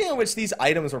 Speaking of which, these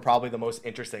items were probably the most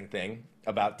interesting thing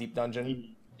about Deep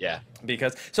Dungeon. Yeah.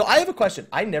 Because so I have a question.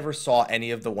 I never saw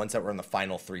any of the ones that were in the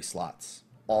final 3 slots,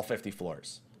 all 50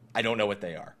 floors. I don't know what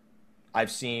they are.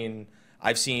 I've seen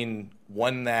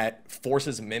one that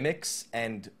forces mimics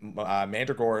and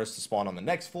mandragoras to spawn on the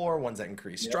next floor. Ones that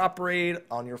increase drop rate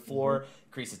on your floor,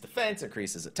 increases defense,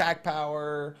 increases attack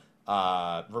power,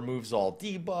 removes all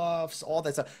debuffs, all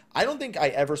that stuff. I don't think I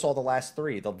ever saw the last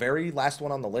 3. The very last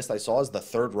one on the list I saw is the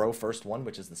third row, first one,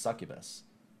 which is the succubus.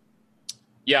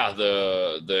 Yeah,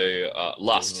 the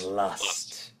lust.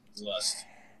 Lust. Lust.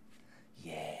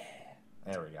 Yeah.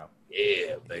 There we go.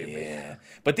 Yeah, baby. Yeah.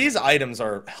 But these items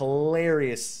are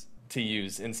hilarious to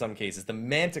use in some cases. The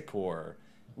Manticore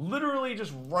literally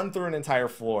just run through an entire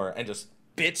floor and just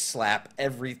bitch slap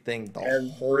everything the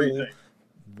whole Everything.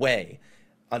 way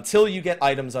until you get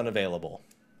items unavailable.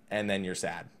 And then you're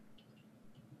sad.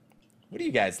 What are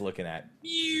you guys looking at?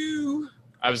 You.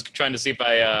 I was trying to see if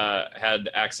I had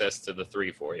access to the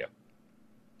 3 for you.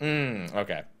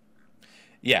 Okay.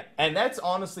 Yeah, and that's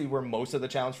honestly where most of the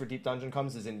challenge for Deep Dungeon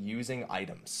comes, is in using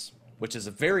items, which is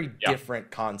a very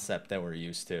different concept than we're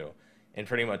used to in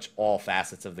pretty much all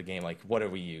facets of the game. Like, what do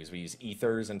we use? We use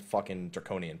ethers and fucking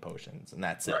draconian potions, and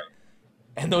that's it. Right.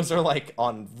 And those are like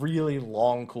on really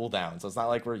long cooldowns. So it's not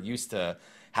like we're used to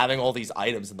having all these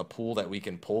items in the pool that we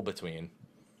can pull between.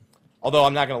 Although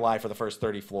I'm not going to lie, for the first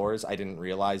 30 floors, I didn't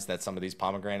realize that some of these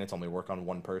pomegranates only work on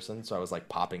one person. So I was like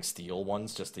popping steel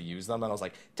ones just to use them. And I was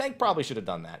like, Tank probably should have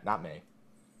done that. Not me.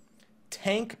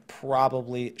 Tank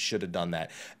probably should have done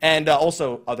that. And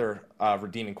also other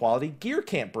redeeming quality. Gear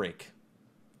can't break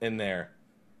in there.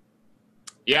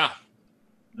 Yeah.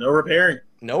 No repairing.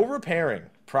 No repairing.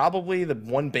 Probably the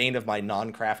one bane of my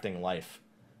non-crafting life.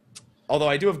 Although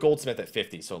I do have Goldsmith at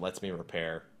 50, so it lets me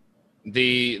repair.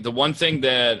 The one thing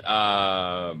that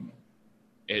I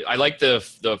like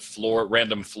the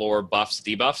random floor buffs,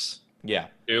 debuffs. Yeah.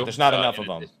 Too. There's not enough of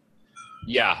them.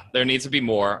 Yeah, there needs to be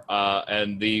more.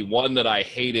 And the one that I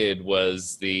hated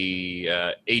was the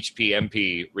HP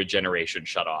MP regeneration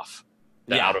shut off.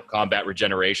 The Yeah. out of combat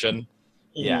regeneration.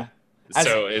 Yeah. As-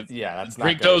 So that's not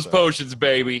drink good, those so- potions,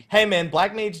 baby. Hey man,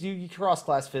 Black Mage, you cross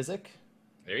class physic.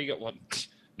 There you go. One.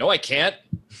 No, I can't.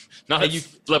 Not Hey, at you-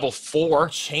 level 4.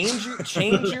 Change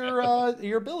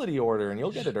your ability order and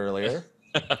you'll get it earlier.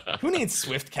 Who needs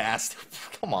Swift Cast?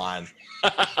 Come on.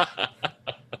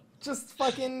 Just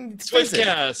fucking Swift physic.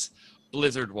 cast,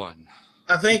 Blizzard 1.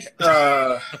 I think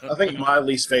my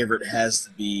least favorite has to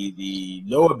be the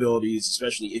no abilities,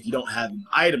 especially if you don't have an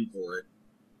item for it,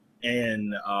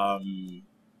 and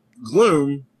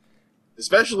Gloom,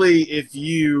 especially if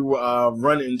you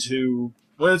run into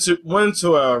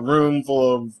a room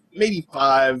full of maybe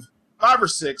five or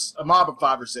six, a mob of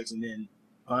 5 or 6, and then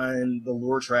find the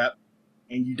lure trap,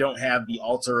 and you don't have the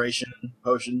alteration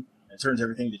potion that turns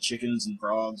everything to chickens and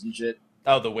frogs and shit.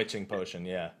 Oh, the witching potion,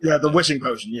 yeah. Yeah, the witching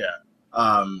potion. Yeah,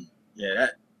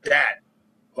 that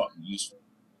fucking useful.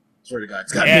 Swear to God,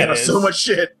 it's got Yeah, me it out of so is. much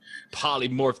shit.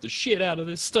 Polymorph the shit out of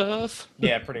this stuff.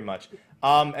 Yeah, pretty much.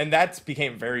 And that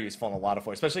became very useful in a lot of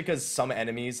ways, especially because some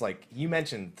enemies, like you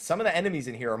mentioned, some of the enemies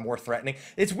in here are more threatening.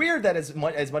 It's weird that as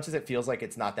much as it feels like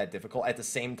it's not that difficult, at the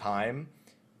same time,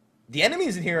 the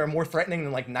enemies in here are more threatening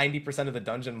than like 90% of the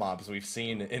dungeon mobs we've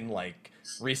seen in like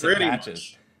recent Pretty patches.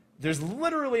 much. There's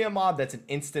literally a mob that's an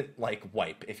instant like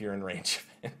wipe if you're in range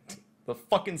of it. The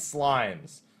fucking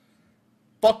slimes.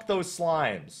 Fuck those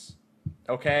slimes.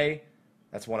 Okay?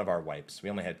 That's one of our wipes. We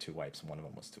only had 2 wipes, and one of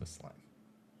them was to a slime.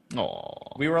 Oh.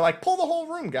 We were like, pull the whole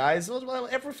room, guys.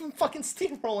 Everyone fucking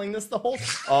steamrolling this the whole.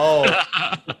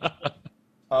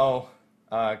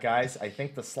 Guys, I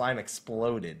think the slime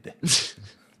exploded.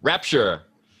 Rapture.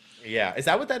 Yeah, is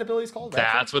that what that ability is called?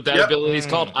 Rapture? That's what that ability is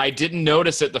called. I didn't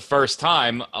notice it the first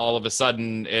time. All of a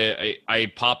sudden,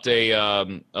 I popped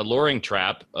a luring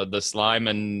trap. The slime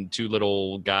and two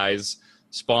little guys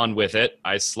spawned with it.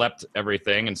 I slept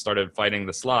everything and started fighting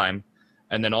the slime.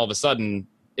 And then all of a sudden,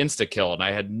 insta-kill. And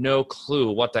I had no clue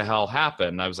what the hell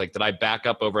happened. I was like, did I back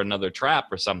up over another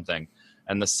trap or something?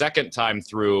 And the second time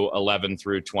through 11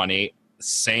 through 20,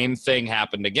 same thing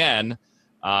happened again.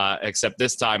 Except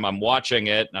this time I'm watching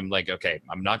it and I'm like, okay,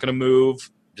 I'm not going to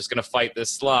move. I'm just going to fight this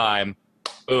slime.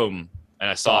 Boom. And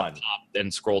I saw it pop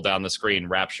and scroll down the screen,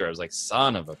 Rapture. I was like,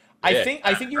 son of a bitch.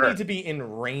 I think you need to be in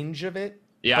range of it.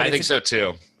 Yeah, I think so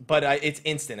too. But it's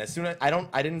instant. As soon as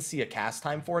I didn't see a cast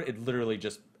time for it. It literally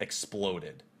just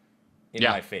exploded in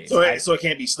my face. So it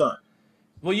can't be stunned.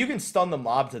 Well, you can stun the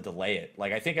mob to delay it.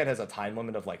 Like, I think it has a time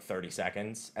limit of like 30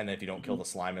 seconds, and then if you don't kill the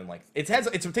slime in like it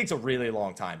takes a really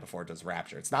long time before it does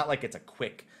Rapture. It's not like it's a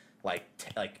quick like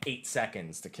 8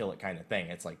 seconds to kill it kind of thing.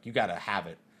 It's like you got to have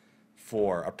it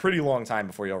for a pretty long time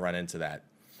before you'll run into that.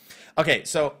 Okay,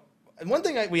 so one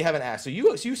thing we haven't asked. So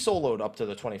you soloed up to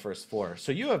the 21st floor.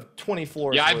 So you have 20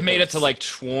 floors. Yeah, I've made it to like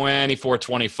 24,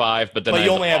 25, but then you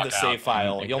only have the save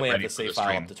file. You only have the save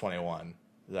file up to 21,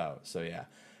 though. So yeah.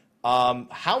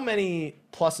 How many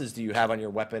pluses do you have on your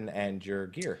weapon and your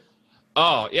gear?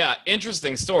 Oh, yeah.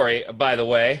 Interesting story, by the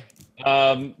way.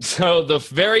 So the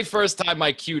very first time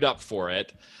I queued up for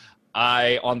it,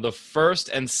 on the first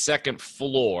and second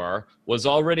floor, was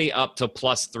already up to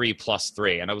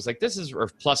 +3/+3. And I was like, this is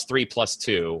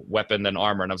 +3/+2, weapon and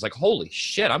armor. And I was like, holy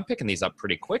shit, I'm picking these up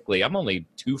pretty quickly. I'm only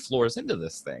 2 floors into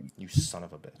this thing. You son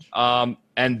of a bitch.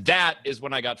 And that is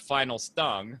when I got final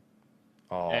stung.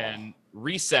 And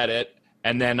reset it,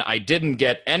 and then I didn't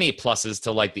get any pluses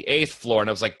till like the 8th floor, and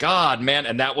I was like, God, man.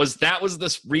 And that was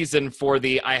the reason for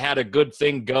I had a good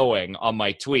thing going on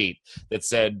my tweet that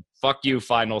said, fuck you,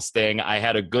 Final Sting. I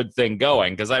had a good thing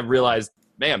going because I realized,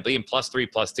 man, being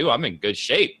 +3/+2, I'm in good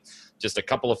shape. Just a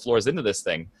couple of floors into this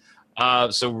thing.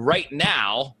 So right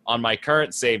now, on my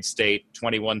current save state,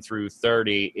 21 through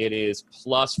 30, it is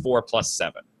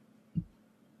 +4/+7.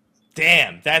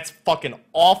 Damn, that's fucking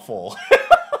awful.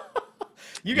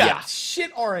 You got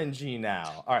shit RNG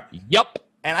now. All right. Yep.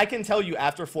 And I can tell you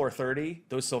after 430,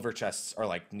 those silver chests are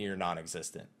like near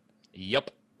non-existent.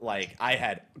 Yep. Like I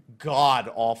had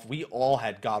we all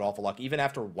had god awful luck, even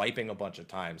after wiping a bunch of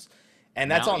times.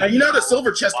 And that's now, you know the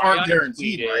silver chests aren't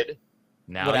guaranteed, right?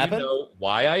 Now what happened? You know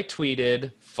why I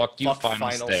tweeted, fuck you,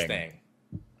 Final Sting.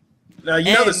 Now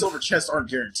you know the silver chests aren't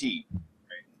guaranteed.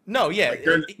 Right? No, yeah. Like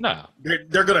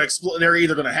they're gonna explode. They're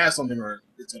either gonna have something or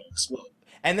it's gonna explode.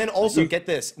 And then also get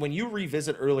this, when you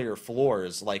revisit earlier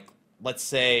floors, like let's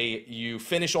say you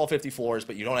finish all 50 floors,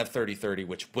 but you don't have 30-30,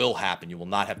 which will happen. You will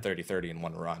not have 30-30 in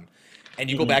one run.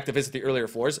 And you go back to visit the earlier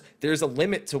floors, there's a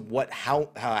limit to how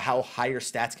higher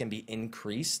stats can be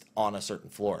increased on a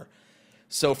certain floor.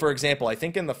 So for example, I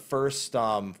think in the first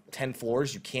 10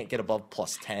 floors, you can't get above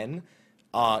 +10.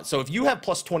 So if you have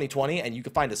 +20/20 and you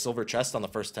can find a silver chest on the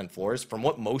first 10 floors, from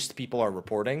what most people are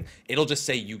reporting, it'll just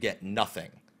say you get nothing.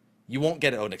 You won't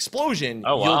get an explosion.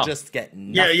 Oh, wow. You'll just get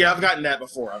nothing. Yeah, I've gotten that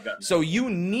before. So you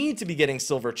need to be getting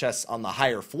silver chests on the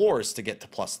higher floors to get to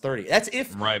 +30. That's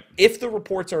if the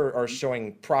reports are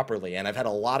showing properly. And I've had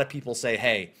a lot of people say,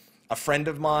 hey, a friend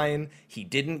of mine, he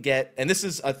didn't get, and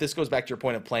this goes back to your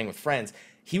point of playing with friends.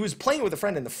 He was playing with a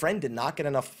friend, and the friend did not get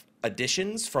enough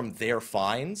additions from their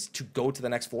finds to go to the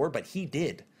next floor, but he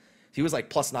did. He was like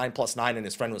 +9/+9, and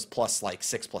his friend was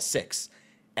 +6/6.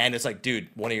 And it's like, dude,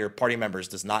 one of your party members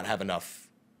does not have enough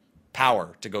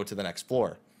power to go to the next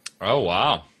floor. Oh,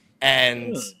 wow.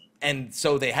 And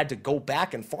so they had to go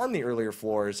back and farm the earlier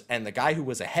floors, and the guy who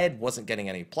was ahead wasn't getting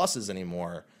any pluses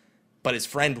anymore, but his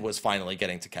friend was finally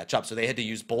getting to catch up. So they had to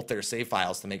use both their save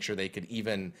files to make sure they could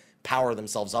even power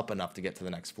themselves up enough to get to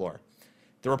the next floor.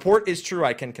 The report is true,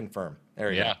 I can confirm. There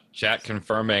we go. Yeah, chat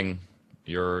confirming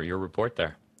your report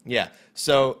there. Yeah,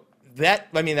 so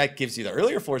that gives you the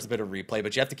earlier floors a bit of replay,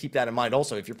 but you have to keep that in mind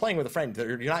also. If you're playing with a friend,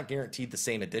 you're not guaranteed the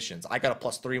same additions. I got a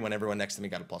 +3 when everyone next to me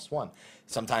got a +1.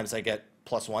 Sometimes I get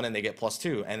 +1 and they get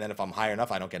 +2, and then if I'm high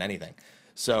enough, I don't get anything.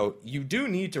 So you do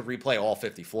need to replay all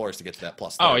 50 floors to get to that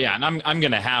 +30. Oh yeah, and I'm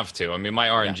gonna have to. I mean, my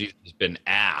RNG has been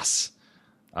ass.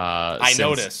 I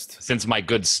noticed since my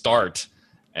good start.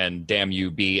 And damn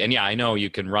you, B. And yeah, I know you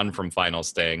can run from Final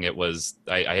Sting. It was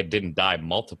I didn't die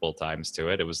multiple times to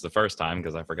it. It was the first time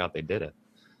because I forgot they did it.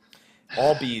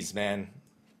 All B's, man.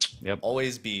 Yep.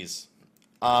 Always B's.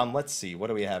 Let's see. What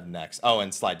do we have next? Oh,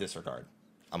 and slide disregard.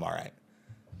 I'm all right.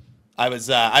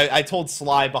 I told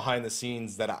Sly behind the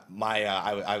scenes that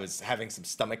I was having some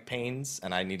stomach pains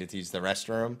and I needed to use the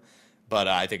restroom, but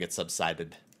I think it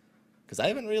subsided because I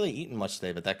haven't really eaten much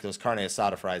today. But those carne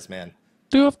asada fries, man,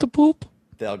 Do you have to poop?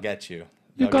 they'll get you.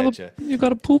 You They'll gotta, get you. you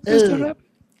gotta poop, Mr. Rep.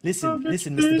 Listen,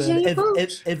 Mr. Mr.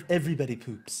 Burn. Everybody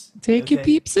poops. Take your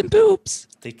peeps and poops.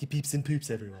 Take your peeps and poops,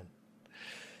 everyone.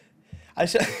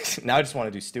 Now I just want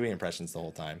to do Stewie impressions the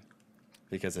whole time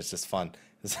because it's just fun.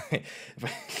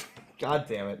 God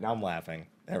damn it! Now I'm laughing.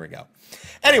 There we go.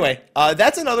 Anyway,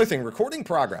 that's another thing. Recording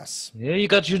progress. Yeah, you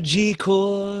got your G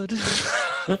chord.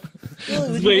 what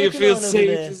are you Where you working feel on over safe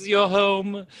there? is your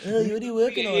home. What are you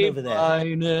working on over there?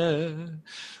 Miner.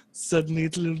 Suddenly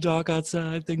it's a little dark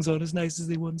outside. Things aren't as nice as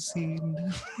they once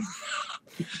seemed.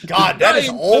 God, that is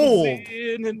Time old. comes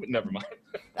in and- Never mind.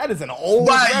 That is an old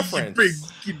Why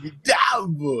reference. you bring me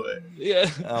down, boy? Yeah.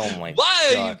 Oh my Why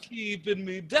are you god. keeping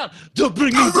me down? To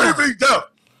bring me You bring down. me down.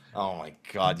 Oh my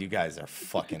god, you guys are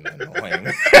fucking annoying.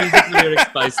 Music lyrics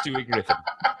by Stewie Griffin.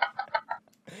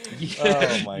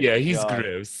 Oh my yeah, he's God.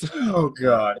 gross. Oh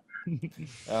God.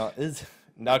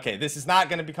 Okay, this is not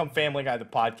going to become Family Guy the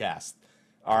podcast.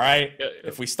 All right. Yeah.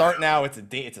 If we start now, it's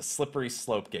a slippery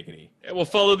slope, giggity. Yeah, we'll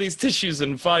follow these tissues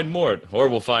and find more. Or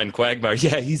we'll find Quagmire.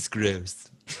 Yeah, he's gross.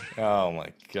 Oh my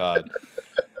god.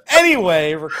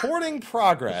 Anyway, recording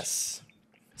progress.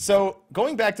 So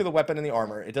going back to the weapon and the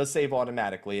armor, it does save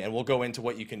automatically, and we'll go into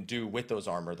what you can do with those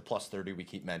armor, the plus 30 we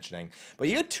keep mentioning. But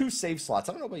you get 2 save slots.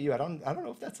 I don't know about you. I don't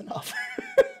know if that's enough.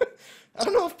 I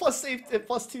don't know if plus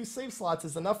 2 save slots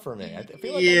is enough for me. I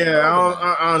feel like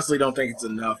I honestly don't think it's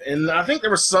enough. And I think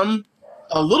there was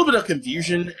a little bit of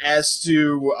confusion as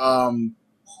to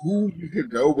who you could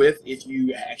go with if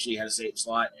you actually had a save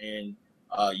slot and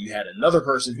you had another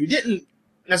person who didn't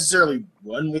necessarily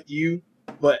run with you,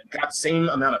 but got the same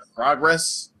amount of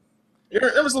progress.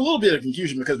 There was a little bit of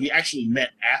confusion because we actually met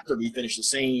after we finished the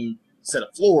same set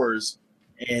of floors,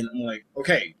 and I'm like,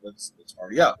 okay, let's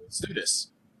party up, let's do this.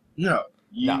 No,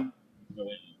 No. go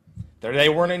in. They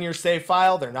weren't in your save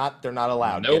file. They're not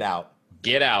allowed. Nope. Get out.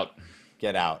 Get out.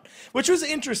 Get out. Which was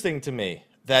interesting to me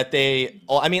that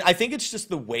I think it's just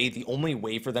the only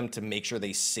way for them to make sure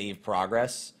they save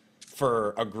progress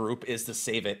for a group is to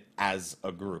save it as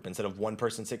a group instead of one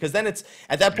person save. Because then it's,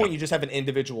 at that point, you just have an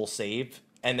individual save,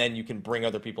 and then you can bring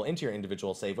other people into your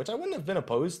individual save, which I wouldn't have been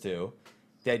opposed to.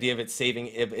 The idea of it saving,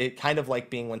 it kind of like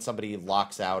being when somebody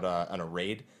locks out on a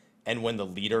raid, and when the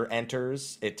leader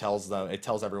enters, it tells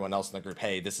everyone else in the group,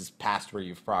 hey, this is past where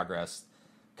you've progressed,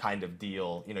 kind of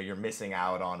deal. You know, you're missing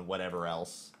out on whatever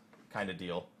else, kind of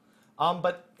deal.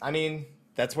 But I mean,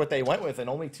 that's what they went with, and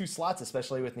only 2 slots,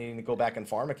 especially with needing to go back and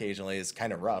farm occasionally, is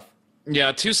kind of rough.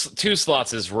 Yeah, two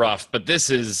slots is rough, but this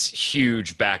is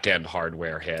huge back end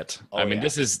hardware hit. Oh, I mean, yeah.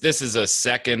 this is a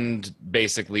second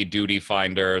basically duty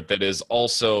finder that is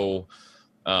also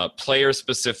player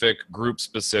specific, group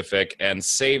specific, and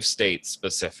save state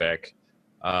specific.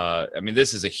 I mean,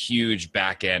 this is a huge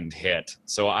back end hit.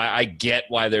 So I get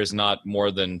why there's not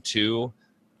more than 2,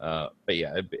 but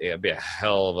yeah, it'd be a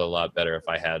hell of a lot better if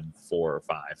I had 4 or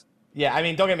 5. Yeah, I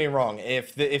mean, don't get me wrong.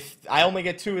 If I only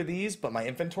get 2 of these, but my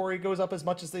inventory goes up as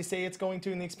much as they say it's going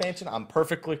to in the expansion, I'm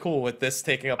perfectly cool with this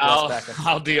taking up less back end.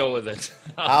 I'll deal with it.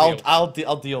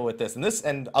 I'll deal with this.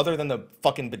 And other than the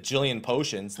fucking bajillion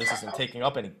potions, this isn't taking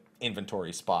up any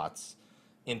inventory spots,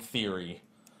 in theory.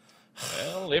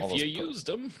 Well, if All those you used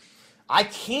them. I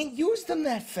can't use them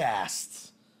that fast.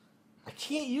 I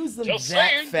can't use them Just that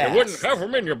saying, fast. you wouldn't have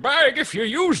them in your bag if you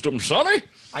used them, Sonny.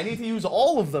 I need to use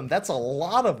all of them. That's a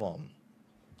lot of them.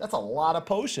 That's a lot of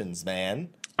potions, man.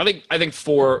 I think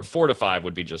 4 to 5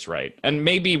 would be just right, and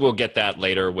maybe we'll get that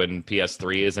later when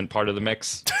PS3 isn't part of the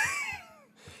mix.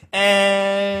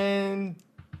 And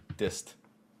dist,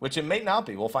 which it may not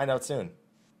be. We'll find out soon.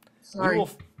 Sorry.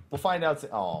 We'll find out.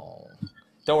 Oh,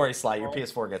 don't worry, Sly. Your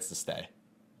PS4 gets to stay.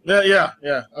 Yeah.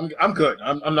 I'm good.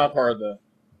 I'm not part of the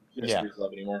Yeah.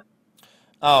 club anymore.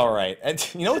 All right. And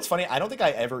you know what's funny? I don't think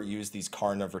I ever used these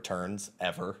Karn of Returns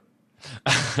ever.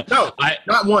 No,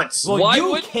 not once. Well, Why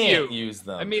you wouldn't can't you? use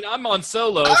them. I mean, I'm on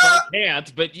solo, so I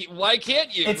can't. But why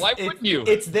can't you? Why wouldn't you?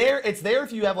 It's there. It's there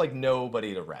if you have like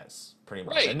nobody to res, pretty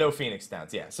much, Right. and no Phoenix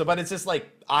Downs. Yeah. So, but it's just like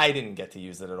I didn't get to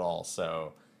use it at all.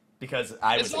 So, because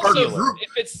I was It's a also healer.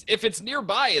 if it's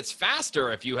nearby, it's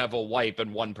faster if you have a wipe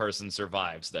and one person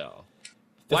survives, though.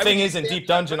 The Why thing would is, you in stand Deep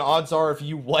Dungeon, odds are if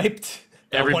you wiped,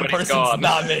 that one Everybody's person's gone.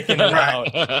 not making it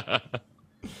out.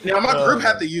 Now my Oh, group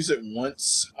had man. to use it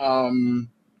once.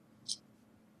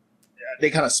 They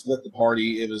kind of split the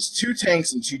party. It was 2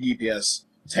 tanks and 2 DPS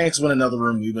tanks went another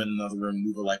room, we went another room.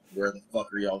 We were like, where the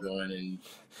fuck are y'all going? And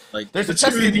like, There's the a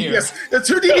chest in here. the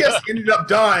two DPS ended up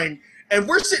dying, and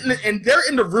we're sitting, and they're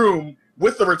in the room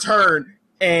with the return,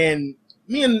 and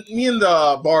me and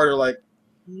the bard are like,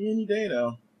 any day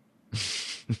now.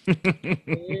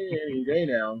 Any day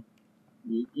now.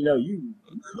 You know, you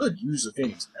could use a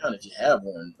Phoenix Down if you have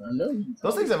one. I know you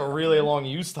Those things have a really long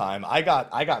use time. I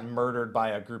got murdered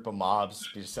by a group of mobs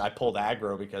because I pulled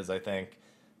aggro because I think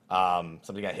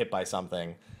somebody got hit by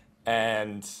something,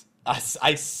 and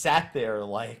I sat there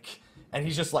like, and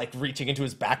he's just like reaching into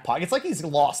his back pocket. It's like he's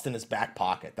lost in his back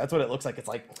pocket. That's what it looks like. It's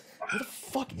like, what the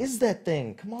fuck is that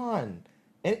thing? Come on.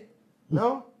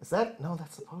 No, is that? No,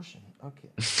 that's the potion. Okay.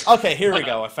 Okay, here we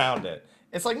go. I found it.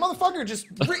 It's like, motherfucker, just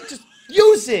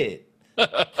use it.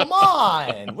 Come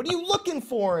on. What are you looking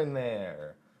for in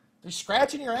there? You're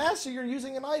scratching your ass or you're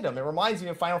using an item. It reminds me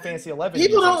of Final Fantasy 11.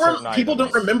 People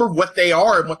don't remember what they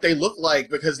are and what they look like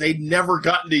because they've never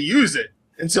gotten to use it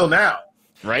until now.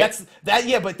 Right?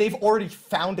 Yeah, but they've already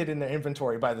found it in their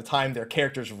inventory by the time their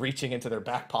character's reaching into their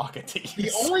back pocket to use.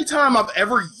 The only time I've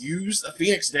ever used a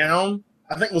Phoenix Down,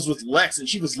 I think, was with Lex, and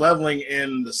she was leveling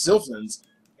in the Sylphlands,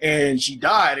 and she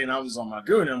died, and I was on my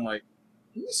goon, and I'm like,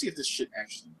 let me see if this shit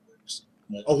actually works.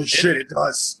 I'm like, oh shit, it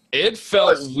does. It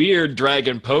felt weird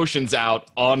dragging potions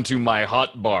out onto my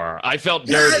hot bar. I felt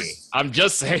dirty. I'm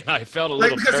just saying, I felt a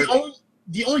little because dirty.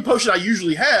 the only potion I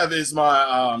usually have is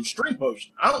my strength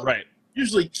potion. I don't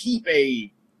usually keep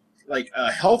a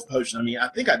health potion. I mean, I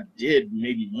think I did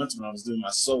maybe once when I was doing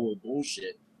my solo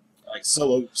bullshit, like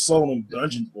solo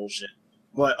dungeons bullshit.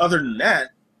 But other than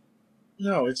that,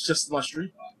 no, it's just my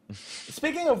street pot.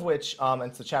 Speaking of which,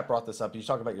 and the chat brought this up, you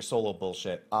talk about your solo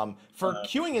bullshit. For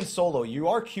queuing in solo, you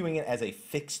are queuing it as a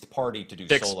fixed party to do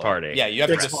solo. Fixed party. Yeah, you have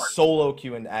to just solo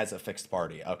queue in as a fixed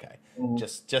party. Okay,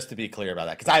 just to be clear about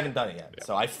that, because I haven't done it yet.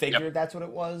 So I figured that's what it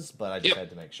was, but I just had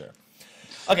to make sure.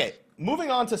 Okay, moving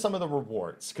on to some of the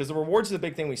rewards, because the rewards is the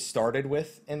big thing we started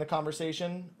with in the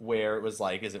conversation, where it was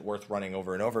like, is it worth running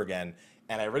over and over again?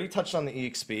 And I already touched on the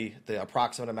EXP, the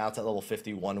approximate amounts at level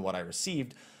 51, what I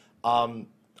received.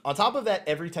 On top of that,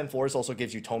 every 10 floors also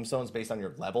gives you tombstones based on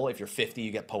your level. If you're 50, you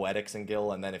get Poetics and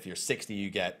Gil, and then if you're 60, you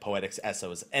get Poetics,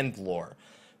 Essos, and Lore.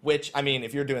 Which, I mean,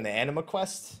 if you're doing the Anima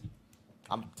quest,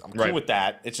 I'm cool with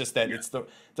that. It's just that it's the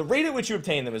rate at which you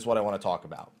obtain them is what I want to talk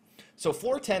about. So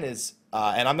floor 10 is,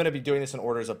 and I'm going to be doing this in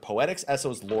orders of Poetics,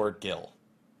 Essos, Lore, Gil.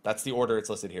 That's the order it's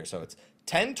listed here. So it's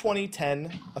 10, 20, 10,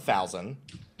 1,000.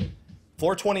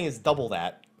 Floor 20 is double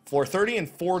that. Floor 30 and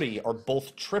 40 are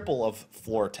both triple of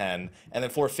floor 10, and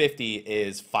then floor 50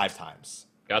 is 5 times.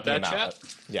 Got that, chat?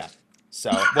 Yeah.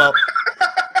 So, well,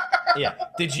 yeah.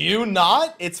 Did you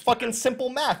not? It's fucking simple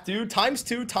math, dude. Times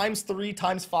 2, times 3,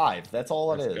 times 5. That's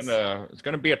all it is. It's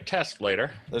gonna be a test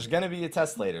later. There's gonna be a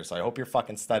test later, so I hope you're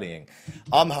fucking studying.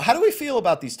 How do we feel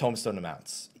about these tombstone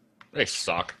amounts? They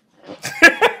suck.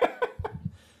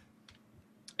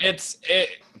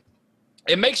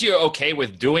 It makes you okay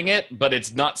with doing it, but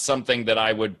it's not something that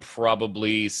I would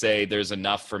probably say there's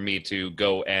enough for me to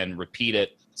go and repeat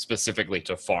it specifically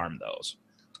to farm those.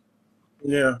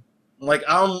 Yeah, like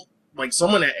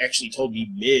someone that actually told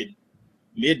me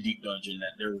mid deep dungeon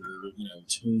that there were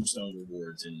tombstone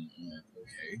rewards, and I'm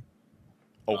like,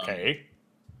 okay,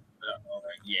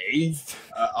 yay,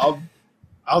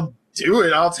 I'll do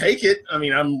it. I'll take it. I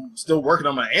mean, I'm still working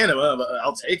on my anima, but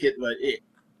I'll take it. But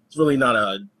it's really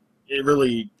not it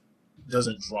really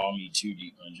doesn't draw me to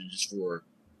deep dungeon just for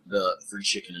the free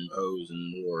chicken and pose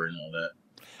and lore and all that.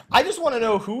 I just want to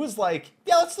know who was like,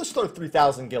 yeah, let's just throw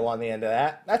 3,000 Gil on the end of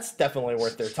that. That's definitely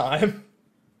worth their time.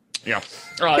 Yeah.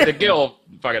 The Gil,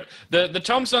 fuck it. The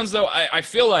tombstones, though, I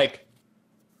feel like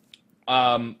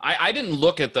I didn't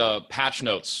look at the patch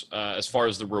notes as far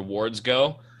as the rewards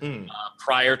go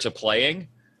prior to playing.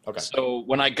 Okay. So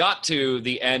when I got to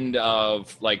the end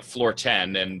of like floor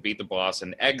 10 and beat the boss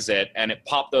and exit, and it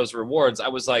popped those rewards, I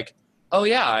was like, oh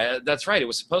yeah, that's right. It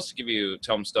was supposed to give you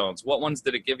tombstones. What ones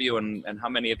did it give you, and how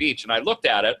many of each? And I looked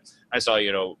at it. I saw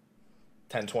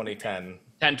 10, 20, 10.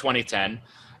 10, 20, 10.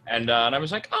 And I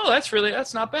was like, oh,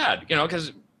 that's not bad. Because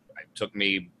it took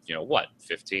me,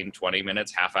 15, 20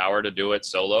 minutes, half hour to do it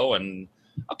solo. And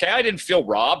okay, I didn't feel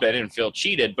robbed. I didn't feel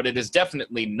cheated, but it is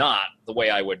definitely not the way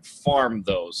I would farm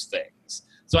those things.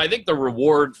 So I think the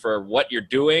reward for what you're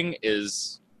doing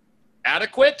is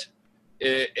adequate.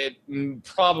 It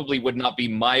probably would not be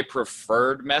my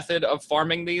preferred method of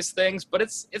farming these things, but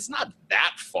it's not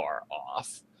that far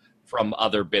off from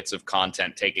other bits of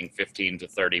content taking 15 to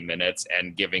 30 minutes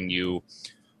and giving you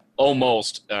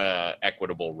almost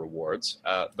equitable rewards.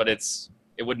 But it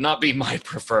would not be my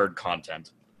preferred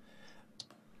content.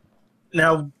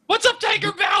 Now, What's up,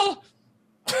 Tinkerbell?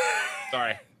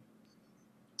 Sorry.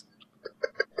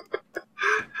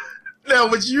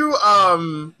 would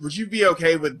you be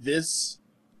okay with this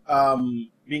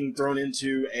being thrown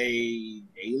into a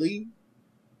daily?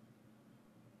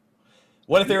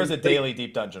 What if there was a daily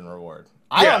deep dungeon reward?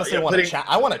 I Yeah, honestly yeah, want putting-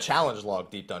 I want a challenge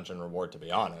log deep dungeon reward, to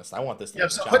be honest. I want this to Yeah, be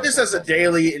so a put this challenge as a log.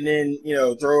 daily, and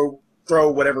then throw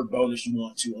whatever bonus you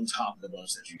want to on top of the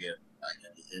bonus that you get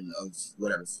in of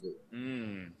whatever floor.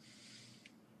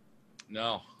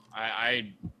 No,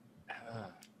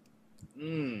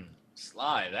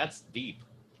 Sly, that's deep.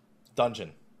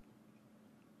 Dungeon.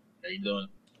 How you doing?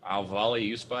 I'll volley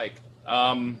you, Spike.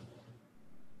 Probably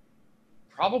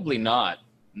not.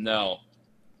 No.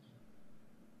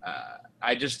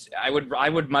 I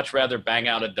would much rather bang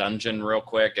out a dungeon real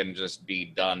quick and just be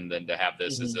done than to have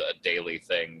this as a daily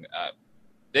thing.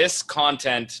 This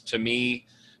content, to me,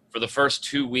 for the first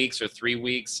 2 weeks or 3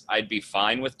 weeks, I'd be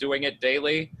fine with doing it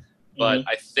daily. But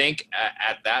I think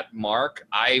at that mark,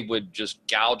 I would just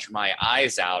gouge my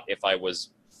eyes out if I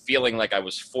was feeling like I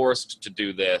was forced to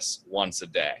do this once a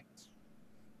day.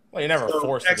 Well, you're never So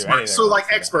forced to do expert, anything. so like once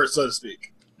a day. expert, so to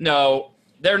speak. No,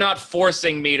 they're not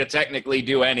forcing me to technically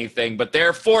do anything, but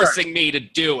they're forcing me to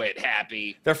do it,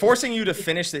 Happy. They're forcing you to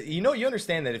finish it. You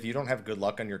understand that if you don't have good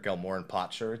luck on your Gelmoran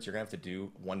pot shirts, you're going to have to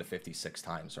do 1 to 56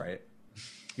 times, right?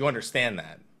 You understand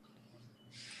that.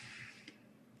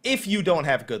 If you don't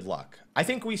have good luck. I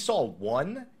think we saw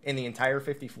 1 in the entire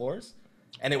 50 floors,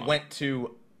 and it went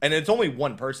to, and it's only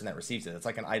one person that receives it. It's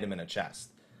like an item in a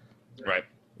chest. Right.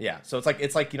 Yeah, so it's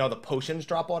like the potions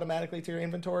drop automatically to your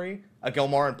inventory. A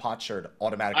Gelmoran pot shirt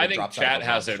automatically I think drops. chat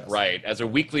has it right. As a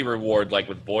weekly reward, like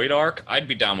with Void Arc, I'd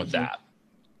be down with that.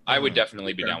 I would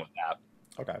definitely be down with that.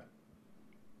 Okay.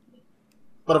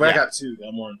 But if I Yeah. got 2,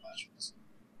 I'm more in passions.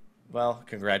 Well,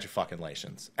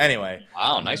 congratulations. Anyway.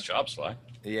 Wow, nice job, Sly.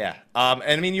 Yeah. And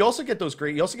I mean, you also get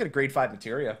a grade 5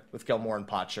 materia with Gelmoran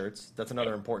pot shirts. That's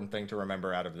another important thing to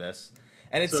remember out of this.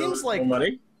 And it So, seems like more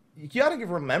money. you gotta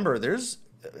remember there's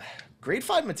grade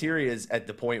 5 materia is at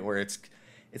the point where it's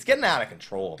getting out of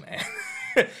control, man.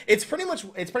 it's pretty much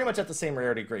at the same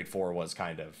rarity grade 4 was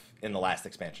kind of in the last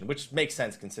expansion, which makes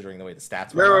sense considering the way the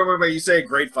stats were. Wait. You say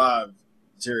grade 5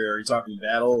 material. Are you talking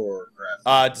battle or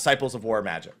craft? Disciples of War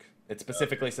Magic. It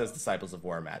specifically says Disciples of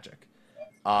War Magic.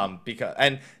 Because,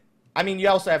 and I mean, you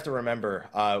also have to remember,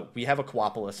 we have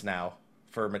Aquapolis now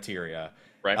for materia.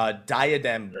 Right.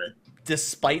 Diadem, Right.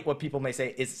 despite what people may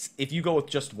say, is if you go with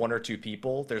just 1 or 2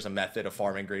 people, there's a method of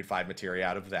farming grade 5 materia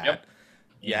out of that. Yep.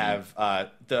 You have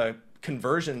the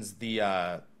conversions,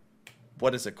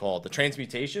 what is it called? The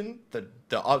transmutation.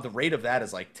 The rate of that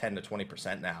is like 10 to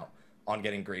 20% now on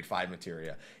getting grade 5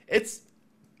 materia. It's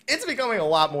becoming a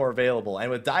lot more available, and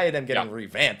with Diadem getting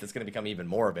revamped, it's going to become even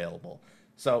more available.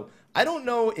 So I don't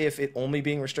know if it only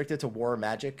being restricted to War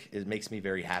Magic makes me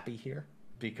very happy here,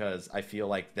 because I feel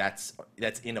like that's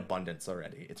in abundance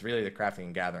already. It's really the Crafting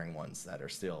and Gathering ones that are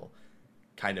still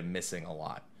kind of missing a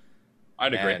lot.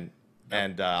 I'd agree.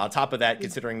 And on top of that,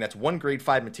 considering that's 1 grade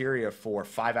 5 materia for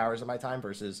 5 hours of my time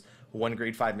versus 1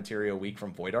 grade 5 materia a week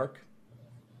from Void Arc.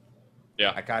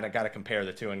 Yeah. I kind of got to compare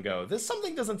the two and go,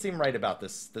 something doesn't seem right about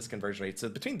this conversion rate. So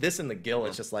between this and the Guild,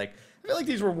 it's just like, I feel like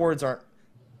these rewards aren't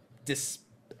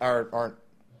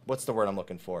what's the word I'm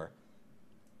looking for?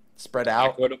 Spread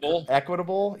out.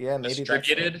 Equitable? Yeah, maybe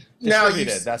Distributed.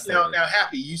 Distributed. That's the word. Now,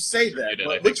 Happy, you say that, Distributed, I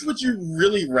but think. which would you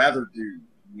really rather do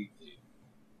weekly?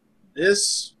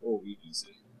 This or Weeping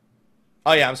City?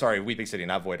 Oh yeah, I'm sorry, Weeping City,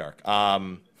 not Void Arc.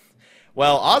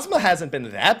 Well, Ozma hasn't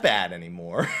been that bad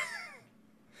anymore.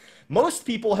 Most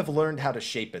people have learned how to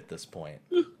shape at this point.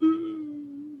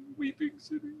 Weeping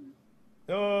City.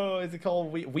 Oh, is it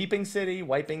called Weeping City,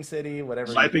 Wiping City,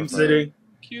 whatever? Wiping you prefer. City.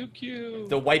 QQ.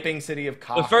 The Wiping City of The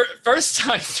Cock. first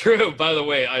time through, by the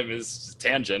way, I was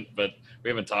tangent, but we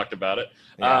haven't talked about it.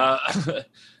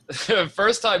 Yeah.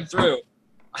 First time through,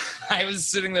 I was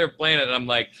sitting there playing it, and I'm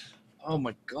like, oh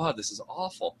my God, this is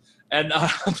awful. And I'm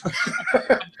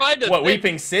trying to What, think-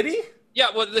 Weeping City? Yeah,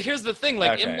 well, here's the thing.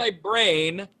 Like, Okay. in my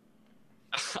brain,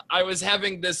 I was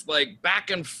having this, like, back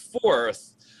and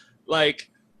forth. Like,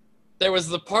 there was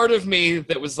the part of me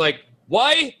that was like,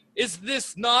 why is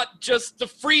this not just the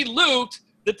free loot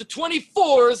that the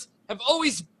 24s have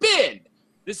always been?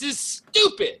 This is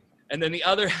stupid. And then the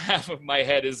other half of my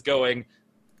head is going,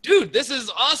 dude, this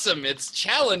is awesome. It's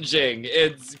challenging.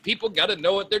 It's people got to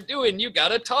know what they're doing. You got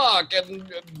to talk,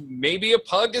 and maybe a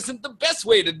pug isn't the best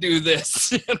way to do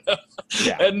this.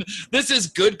 Yeah. And this is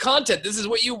good content. This is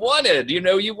what you wanted.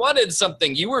 You wanted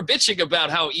something. You were bitching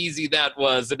about how easy that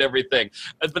was and everything.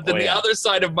 But then the other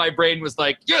side of my brain was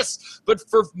like, yes, but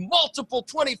for multiple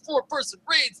 24-person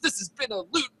raids, this has been a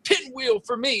loot pinwheel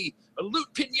for me, a loot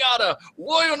pinata.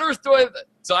 Why on earth do I?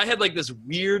 So I had like this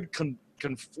weird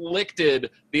conflicted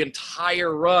the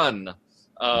entire run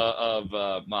of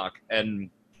Mach, and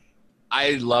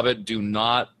I love it. Do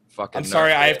not fucking. I'm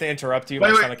sorry, nerf I it. have to interrupt you. Wait,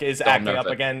 My wait. stomach is Don't acting nerf up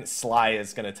it. again. Sly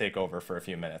is going to take over for a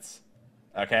few minutes.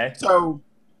 Okay? So,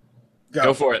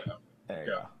 Go for it. There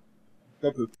you Yeah.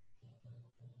 go. Go poop.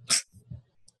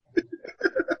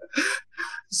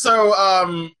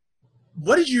 So,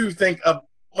 what did you think of?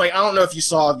 Like, I don't know if you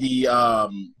saw the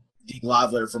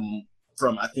live letter from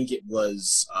I think it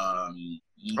was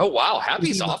Oh wow,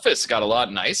 Happy's office got a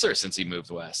lot nicer since he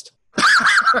moved west.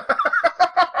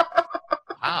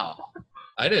 Wow,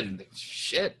 I didn't.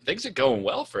 Shit, things are going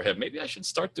well for him. Maybe I should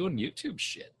start doing YouTube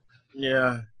shit.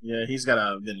 Yeah, he's got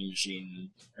a vending machine and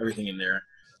everything in there.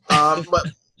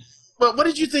 But what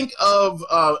did you think of?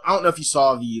 I don't know if you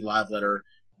saw the live letter,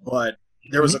 but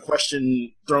there was a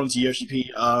question thrown to Yoshi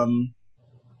P.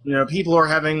 People are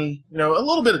having a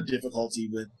little bit of difficulty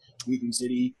with Weeping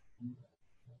City.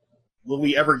 Will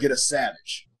we ever get a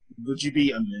Savage? Would you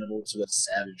be amenable to a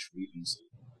Savage Weeping City?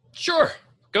 Sure,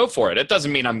 go for it. It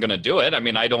doesn't mean I'm gonna do it. I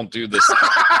mean, I don't do this.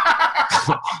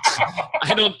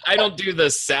 I don't do the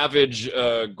Savage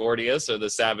Gordius or the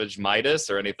Savage Midas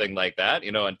or anything like that.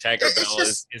 And Tankerbell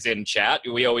is in chat.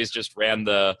 We always just ran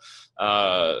the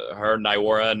her,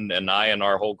 Naiwara, and I and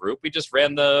our whole group. We just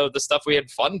ran the stuff we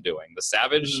had fun doing. The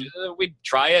Savage, we'd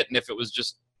try it, and if it was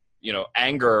just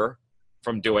anger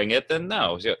from doing it, then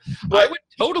no. I would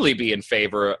totally be in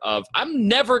favor of. I'm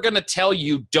never gonna tell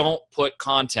you don't put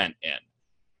content in.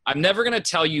 I'm never gonna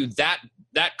tell you that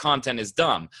content is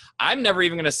dumb. I'm never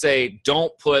even going to say,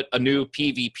 don't put a new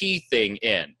PvP thing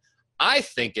in. I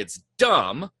think it's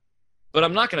dumb, but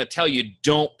I'm not going to tell you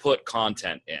don't put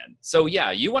content in. So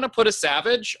yeah, you want to put a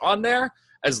Savage on there,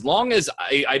 as long as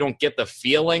I don't get the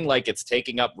feeling like it's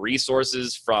taking up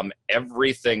resources from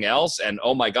everything else. And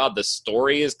oh my God, the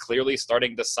story is clearly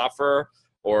starting to suffer,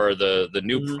 or the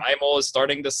new Primal is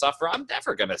starting to suffer. I'm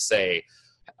never going to say,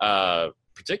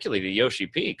 particularly to Yoshi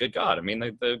P. Good God. I mean,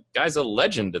 the guy's a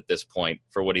legend at this point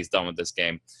for what he's done with this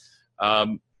game.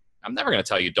 I'm never going to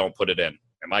tell you don't put it in.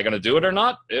 Am I going to do it or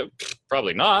not?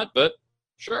 Probably not, but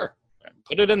sure.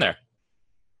 Put it in there.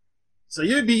 So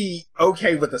you'd be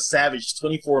okay with a Savage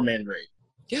 24-man raid?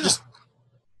 Yeah.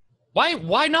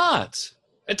 Why not?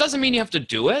 It doesn't mean you have to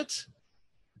do it.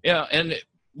 Yeah, and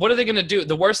what are they going to do?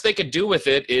 The worst they could do with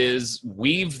it is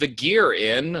weave the gear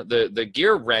in, the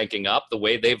gear ranking up the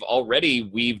way they've already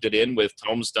weaved it in with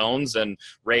Tomestones and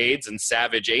Raids and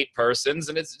Savage 8 persons,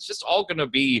 and it's just all going to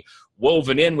be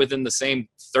woven in within the same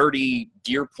 30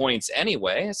 gear points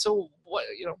anyway. So what,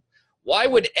 why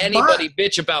would anybody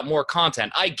bitch about more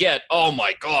content? I get, oh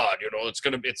my God,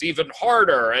 it's even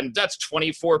harder, and that's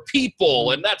 24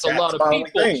 people, and that's a lot of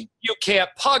people. You can't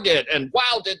pug it, and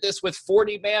WoW did this with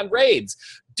 40-man raids.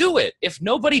 Do it. If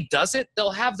nobody does it,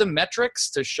 they'll have the metrics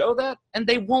to show that, and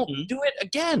they won't do it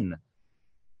again.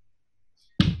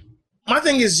 My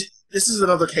thing is, this is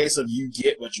another case of you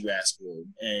get what you ask for,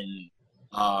 and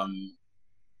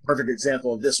perfect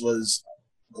example of this was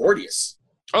Gordius.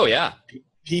 Oh yeah.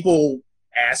 People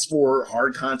asked for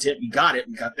hard content. We got it.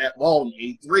 We got that wall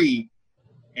in A3,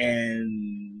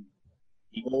 and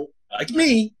people like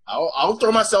me, I'll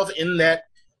throw myself in that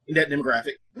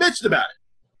demographic, bitched about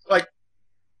it. Like,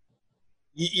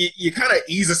 you kind of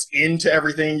ease us into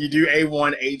everything. You do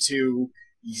A1, A2. You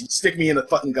stick me in the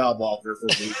fucking Godwalker for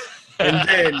a week,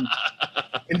 and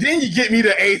then you get me to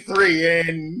A3,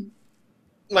 and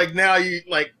like now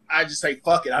I just say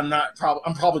fuck it. I'm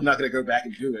probably not going to go back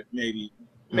and do it. Maybe.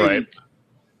 Right.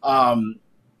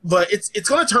 But it's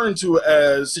going to turn into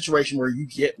a situation where you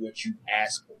get what you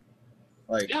ask for.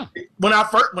 Like, yeah. When I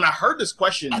heard this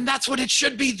question, and that's what it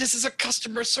should be. This is a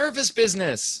customer service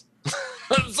business.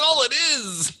 That's all it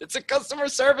is. It's a customer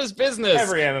service business.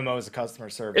 Every MMO is a customer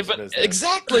service business.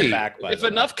 Exactly. If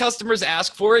enough customers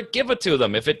ask for it, give it to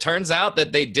them. If it turns out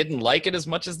that they didn't like it as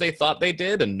much as they thought they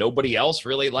did, and nobody else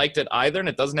really liked it either, and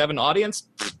it doesn't have an audience,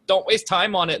 don't waste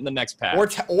time on it in the next patch.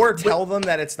 Or tell them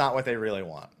that it's not what they really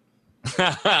want.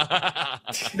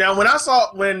 Now, when I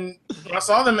saw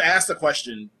them ask the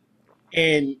question,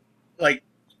 and like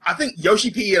I think Yoshi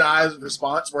P and I's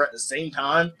response were at the same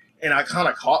time. And I kind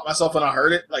of caught myself when I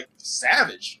heard it, like,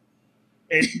 Savage.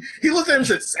 And he looked at him and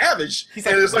said, "Savage." He's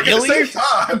and like, it's like "Really?" at the same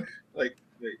time, like,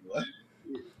 wait, what?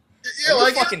 Yeah, Are you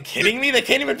like fucking kidding me? They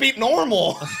can't even beat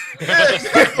normal. yeah,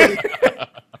 exactly.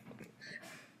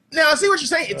 Now I see what you're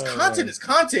saying. It's content. It's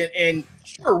content, and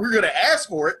sure, we're gonna ask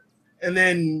for it, and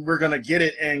then we're gonna get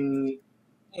it, and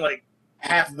like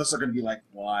half of us are gonna be like,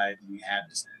 "Why do we have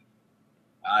this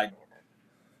thing?"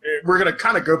 We're gonna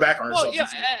kind of go back on ourselves. Well, yeah,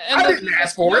 and say, I didn't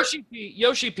ask for it.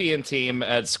 Yoshi P and team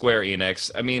at Square Enix.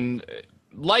 I mean,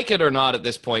 like it or not, at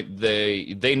this point,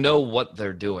 they know what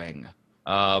they're doing.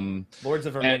 Lords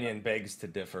of Verminion begs to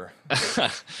differ.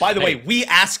 By the way, we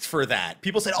asked for that.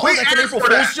 People said, "Oh, We that's an asked April for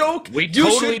Fool's that. joke. We You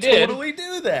totally should did. totally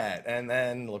do that." And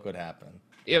then look what happened.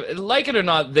 Like it or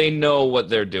not, they know what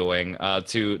they're doing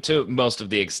to most of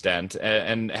the extent,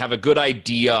 and have a good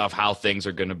idea of how things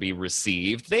are going to be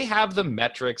received. They have the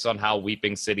metrics on how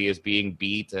Weeping City is being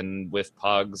beat, and with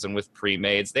pugs and with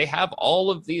pre-mades. They have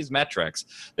all of these metrics.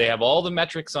 They have all the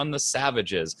metrics on the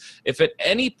Savages. If at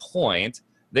any point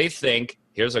they think,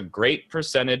 here's a great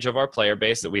percentage of our player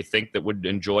base that we think that would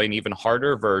enjoy an even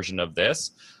harder version of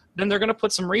this, then they're going to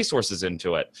put some resources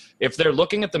into it. If they're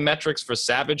looking at the metrics for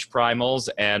Savage Primals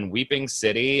and Weeping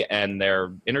City, and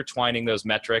they're intertwining those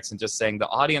metrics and just saying the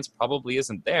audience probably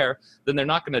isn't there, then they're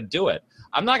not going to do it.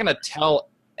 I'm not going to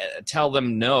tell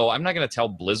them no. I'm not going to tell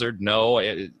Blizzard no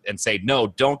and say, no,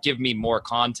 don't give me more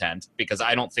content, because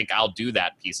I don't think I'll do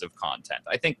that piece of content.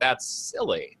 I think that's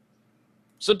silly.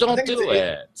 So don't do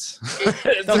it.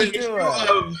 Don't do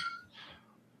it.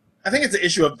 I think it's an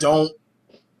issue of don't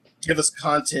give us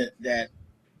content that,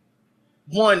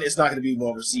 one, is not going to be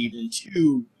well received, and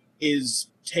two, is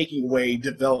taking away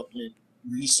development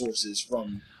resources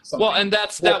from something. Well, and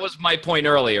that was my point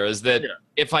earlier, is that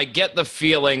if I get the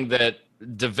feeling that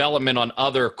development on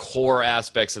other core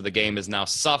aspects of the game is now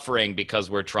suffering because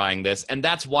we're trying this, and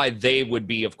that's why they would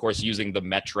be, of course, using the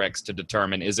metrics to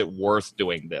determine, is it worth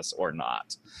doing this or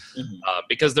not?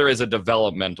 Because there is a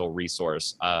developmental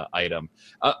resource item.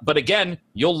 But again,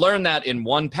 you'll learn that in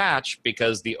one patch,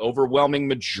 because the overwhelming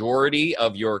majority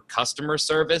of your customer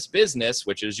service business,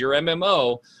 which is your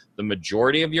MMO, the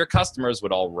majority of your customers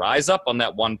would all rise up on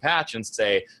that one patch and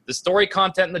say, the story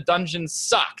content in the dungeon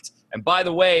sucked. And by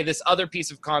the way, this other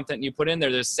piece of content you put in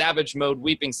there, there's Savage Mode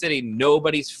Weeping City,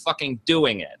 nobody's fucking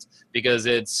doing it because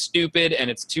it's stupid and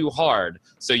it's too hard.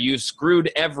 So you screwed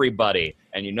everybody.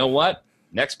 And you know what?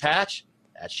 Next patch,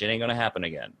 that shit ain't gonna happen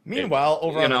again. Meanwhile,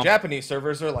 over on the Japanese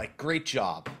servers, they're like, "Great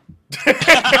job."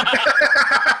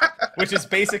 Which is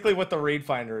basically what the Raid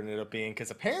Finder ended up being,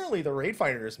 because apparently the Raid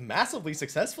Finder is massively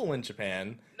successful in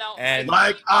Japan. Now, and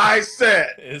like I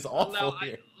said, is awful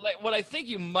here. What I think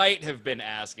you might have been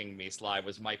asking me, Sly,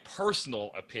 was my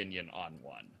personal opinion on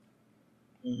one.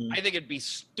 I think it'd be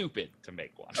stupid to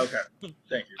make one. Okay,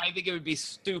 thank you. I think it would be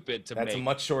stupid to make. That's a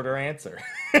much shorter answer.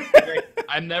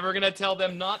 I'm never gonna tell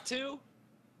them not to.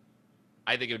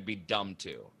 I think it would be dumb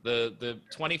to. The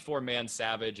 24-man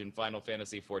Savage in Final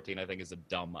Fantasy XIV, I think, is a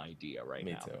dumb idea now.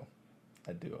 Me too.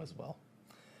 I do as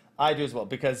well,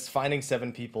 because finding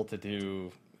 7 people to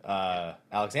do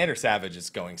Alexander Savage is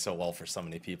going so well for so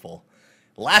many people.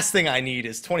 Last thing I need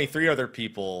is 23 other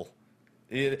people.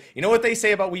 You know what they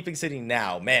say about Weeping City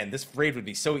now? Man, this raid would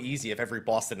be so easy if every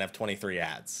boss didn't have 23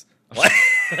 ads.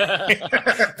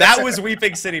 That was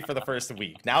Weeping City for the first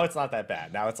week. Now it's not that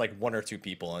bad. Now it's like 1 or 2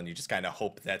 people, and you just kind of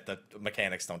hope that the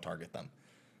mechanics don't target them.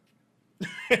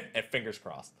 And fingers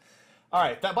crossed. All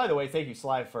right. By the way, thank you,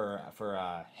 Sly, for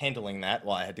handling that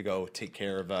while I had to go take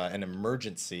care of an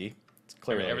emergency. It's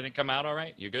clearly Everything come out all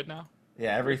right? You good now?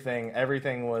 Yeah,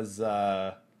 everything was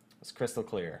crystal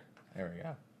clear. There we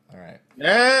go. All right.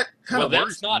 That kind Well, of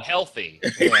that's not healthy.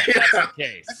 Yeah. That's the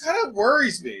case. That kind of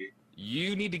worries me.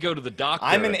 You need to go to the doctor.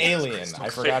 I'm an alien. I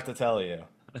forgot to tell you.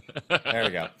 There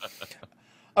we go.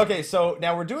 Okay, so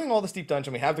now we're doing all this deep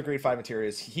dungeon. We have the grade 5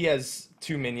 materials. He has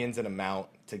 2 minions and a mount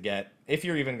to get, if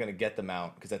you're even going to get the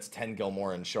mount, because that's 10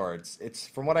 Gilmoran shards. It's,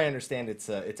 from what I understand, it's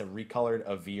a recolored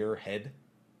Avir head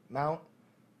mount.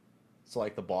 So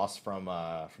like the boss from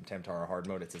Tamtara Hard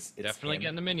Mode, it's definitely him.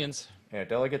 Getting the minions. Yeah,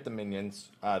 definitely get the minions.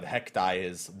 The Heck die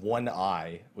is 1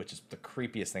 eye, which is the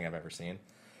creepiest thing I've ever seen.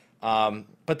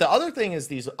 But the other thing is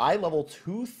these eye level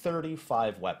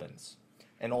 235 weapons.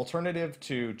 An alternative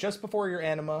to Just Before Your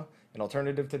Anima, an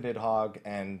alternative to Nidhogg,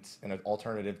 and an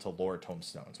alternative to Lord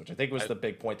Tomestones, which I think was the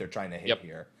big point they're trying to hit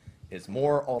here, is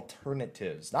more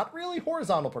alternatives. Not really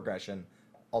horizontal progression,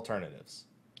 alternatives.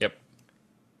 Yep.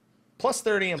 Plus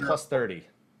 30 and plus 30.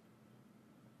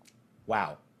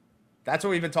 Wow. That's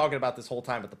what we've been talking about this whole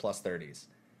time with the plus 30s.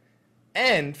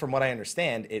 And from what I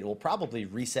understand, it will probably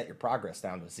reset your progress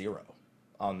down to 0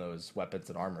 on those weapons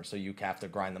and armor, so you have to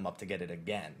grind them up to get it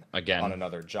again Again. on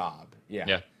another job. Yeah.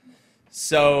 Yeah.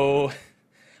 So,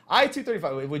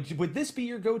 I-235. Would this be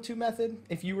your go-to method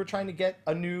if you were trying to get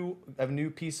a new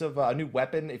piece of a new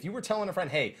weapon? If you were telling a friend,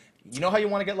 hey, you know how you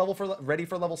want to get ready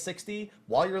for level 60?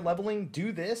 While you're leveling,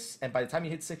 do this, and by the time you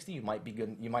hit 60, you might be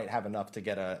good. You might have enough to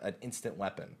get an instant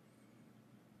weapon.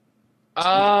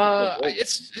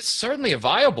 It's certainly a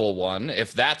viable one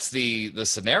if that's the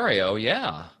scenario.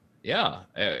 Yeah.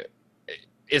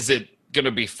 Is it going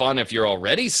to be fun if you're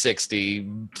already 60?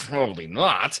 Probably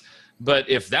not. But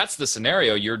if that's the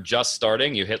scenario, you're just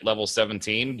starting, you hit level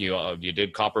 17, you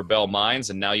did Copper Bell Mines,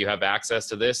 and now you have access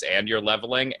to this, and you're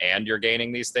leveling, and you're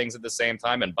gaining these things at the same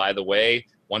time. And by the way,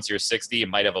 once you're 60, you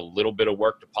might have a little bit of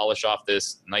work to polish off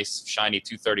this nice, shiny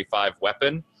 235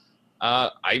 weapon.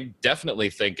 I definitely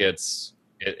think it's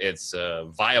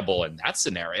viable in that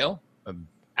scenario.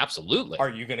 Absolutely.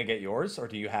 Are you going to get yours, or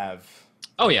do you have...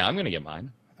 Oh, yeah, I'm going to get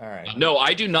mine. All right. No,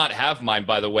 I do not have mine,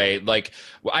 by the way. Like,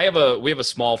 we have a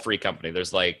small free company.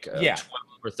 There's like 12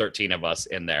 or 13 of us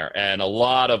in there, and a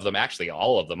lot of them, actually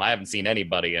all of them, I haven't seen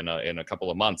anybody in a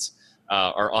couple of months,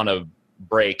 are on a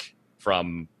break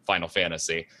from Final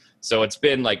Fantasy. So it's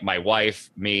been like my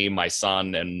wife, me, my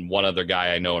son, and one other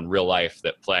guy I know in real life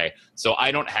that play. So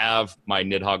I don't have my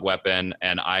Nidhogg weapon,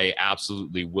 and I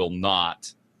absolutely will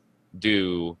not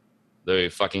do the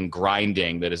fucking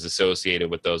grinding that is associated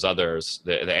with those others,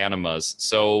 the animas.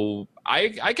 So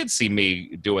I could see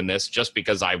me doing this just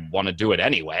because I want to do it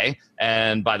anyway.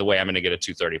 And by the way, I'm going to get a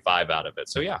 235 out of it.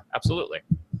 So yeah, absolutely.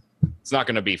 It's not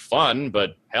going to be fun,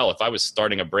 but hell, if I was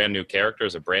starting a brand new character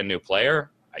as a brand new player,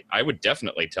 I would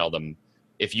definitely tell them,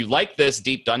 if you like this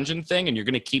deep dungeon thing and you're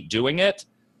going to keep doing it,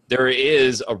 there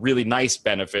is a really nice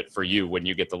benefit for you when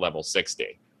you get to level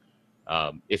 60.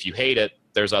 If you hate it,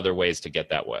 there's other ways to get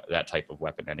that type of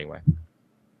weapon anyway.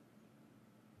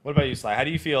 What about you, Sly? How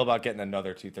do you feel about getting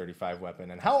another 235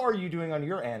 weapon? And how are you doing on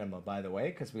your anima, by the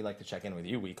way? Because we like to check in with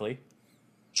you weekly.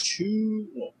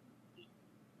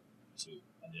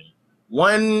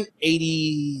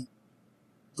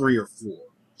 183 or 4.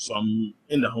 So I'm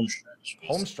in the home stretch.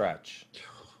 Home stretch.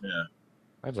 Yeah.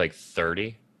 I have like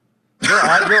 30.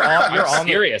 You're on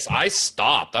serious. I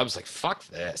stopped. I was like, fuck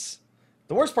this.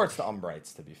 The worst part's the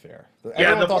Umbrites, to be fair.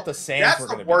 Everyone thought the Sands were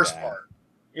going to be That's the worst bad. part.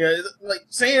 Yeah, like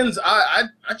Sands, I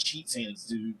cheat Sands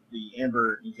to the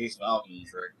Amber in case of alchemy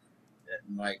trick that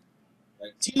Mike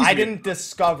teased I me didn't about.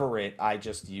 discover it. I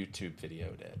just YouTube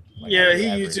videoed it. Like Yeah, I do he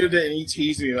every YouTubed day. it and he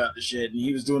teased me about the shit, and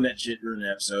he was doing that shit during the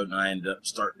episode, and I ended up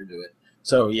starting to do it.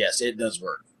 So yes, it does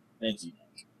work. Thank you.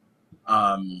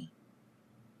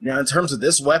 Now in terms of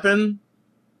this weapon,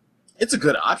 it's a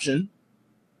good option.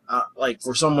 Like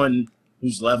for someone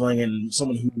who's leveling and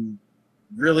someone who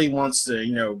really wants to,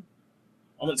 I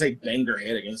wouldn't say bang their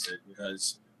head against it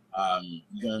because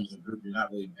you go into the group, you're not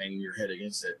really banging your head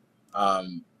against it.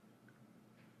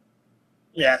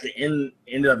 Yeah, at the end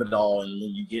of it all, and when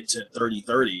you get to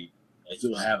 30-30, like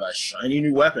you'll have a shiny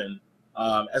new weapon.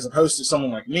 As opposed to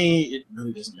someone like me, it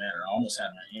really doesn't matter. I almost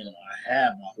have my animal. I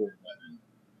have my horde weapon.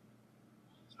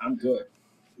 I'm good.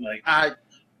 Like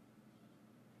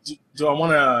do I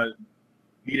want to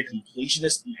be the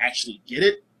completionist and actually get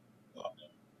it? Oh,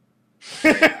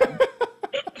 no.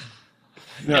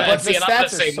 No. Yeah, But see, the and I'm the stats are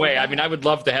same so way. I bad. mean, I would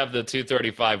love to have the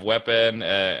 235 weapon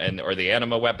or the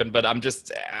anima weapon, but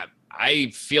I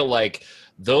feel like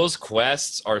those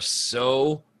quests are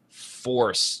so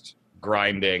forced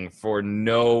grinding for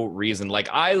no reason. Like,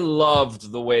 I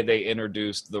loved the way they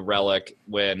introduced the relic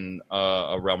when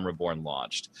A Realm Reborn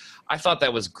launched. I thought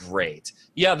that was great.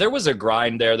 Yeah, there was a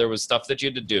grind there. There was stuff that you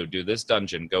had to do. Do this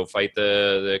dungeon, go fight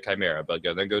the Chimera, but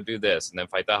then go do this, and then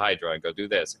fight the Hydra, and go do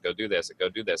this, and go do this, and go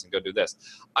do this, and go do this.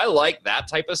 I like that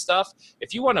type of stuff.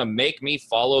 If you want to make me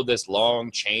follow this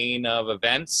long chain of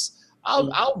events,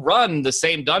 I'll run the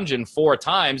same dungeon 4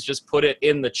 times, just put it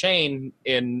in the chain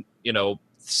in,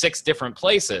 6 different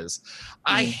places.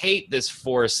 I hate this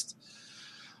forced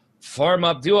farm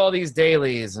up, do all these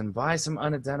dailies and buy some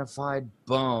unidentified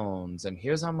bones, and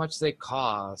here's how much they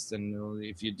cost, and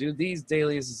if you do these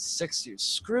dailies, it's 6 years.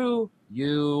 Screw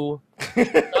you.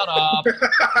 Shut up.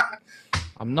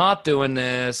 I'm not doing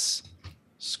this.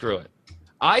 Screw it.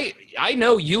 I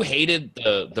know you hated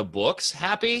the books,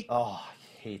 Happy. Oh, I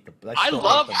hate the. I still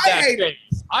love hate them. that hate it.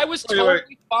 phase. I was Wait,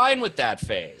 totally fine with that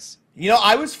phase.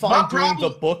 I was fine My doing the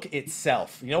problem- book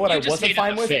itself. You know what You I just wasn't hated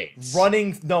fine the with? fates.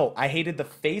 Running. No, I hated the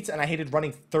fates, and I hated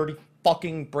running 30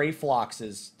 fucking Brave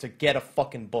Floxes to get a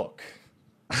fucking book.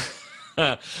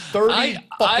 30 I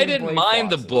fucking didn't Brave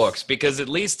mind the Floxes. books because at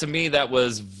least to me that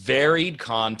was varied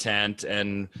content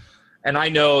and And I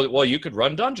know, well, you could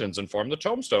run dungeons and farm the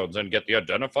tombstones and get the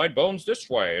identified bones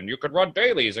this way, and you could run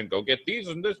dailies and go get these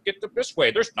and get them this way.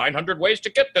 There's 900 ways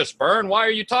to get this, Burn. Why are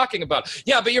you talking about?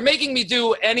 Yeah, but you're making me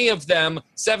do any of them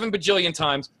 7 bajillion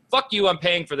times. Fuck you, I'm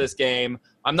paying for this game.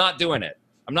 I'm not doing it.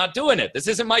 I'm not doing it. This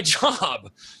isn't my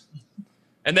job.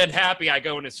 And then Happy, I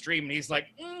go in his stream, and he's like,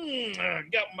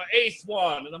 got my 8th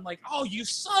one. And I'm like, oh, you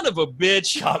son of a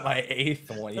bitch. Got my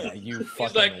 8th one. Yeah, you fucking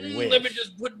He's like, wish. let me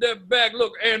just put that back.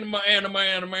 Look, anima.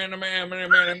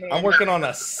 I'm working on a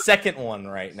 2nd one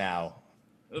right now.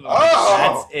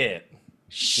 Oh! That's it.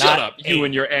 Shut Not up, you 8.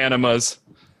 and your animas.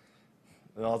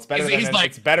 Well, it's better He's than like,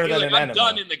 it's better than an I'm enema.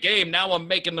 done in the game. Now I'm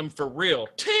making them for real.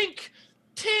 Tink.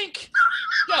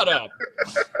 Shut up.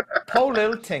 Po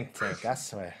little tink tink, I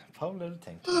swear. Po little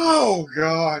tink. Oh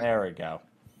God. There we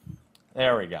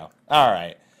go. All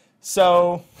right.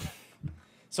 So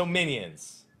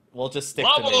minions. We'll just stick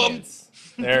Love to 'em. minions.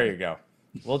 There you go.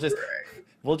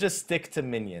 We'll just stick to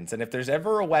minions. And if there's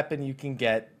ever a weapon you can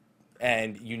get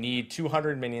and you need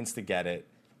 200 minions to get it,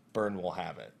 Burn will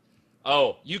have it.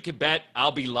 Oh, you can bet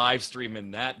I'll be live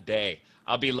streaming that day.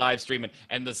 I'll be live streaming.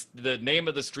 And the name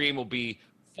of the stream will be,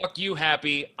 fuck you,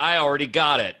 Happy. I already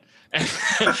got it. And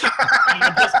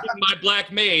I'm just in my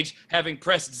black mage having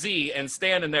pressed Z and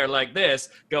standing there like this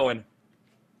going,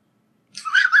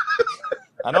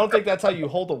 I don't think that's how you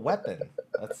hold a weapon.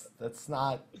 That's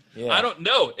not. Yeah. I don't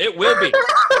know. It will be.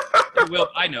 It will.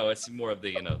 I know it's more of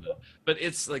the, but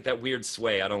it's like that weird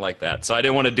sway. I don't like that. So I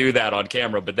didn't want to do that on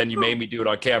camera, but then you made me do it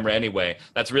on camera anyway.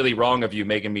 That's really wrong of you,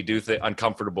 making me do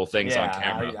uncomfortable things on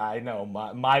camera. I know.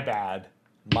 My bad.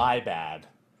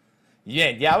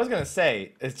 Yeah, I was going to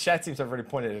say, chat seems to have already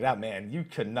pointed it out, man, you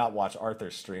could not watch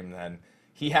Arthur's stream then.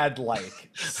 He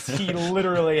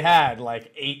literally had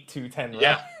like 8 to 10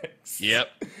 Yeah. relics. Yep.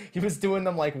 He was doing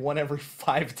them like one every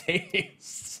 5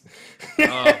 days.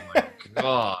 Oh my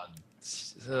God.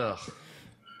 Ugh.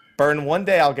 Burn, one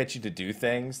day I'll get you to do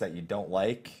things that you don't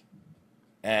like.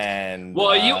 And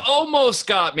Well, you almost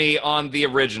got me on the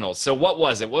original. So what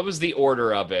was it? What was the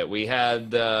order of it? We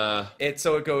had it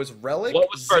goes Relic. what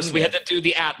was first? Zenith, We had to do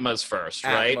the Atmas first,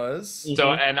 right? Atmas.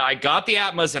 So, and I got the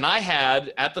Atmas, and I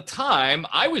had, at the time,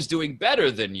 I was doing better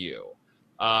than you.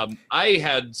 I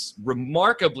had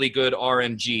remarkably good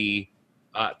RNG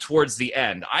towards the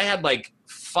end. I had like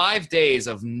 5 days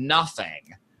of nothing,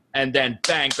 and then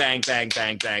bang, bang, bang,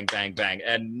 bang, bang, bang, bang.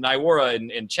 And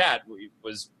Naiwara in chat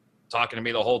was talking to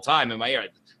me the whole time in my ear.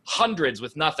 Hundreds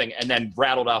with nothing, and then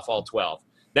rattled off all 12.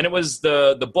 Then it was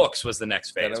the books was the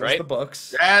next Then phase, it was right? the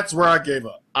books. That's where I gave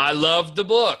up. I loved the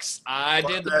books. I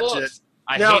Fuck did the that books. shit.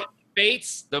 I Now- hate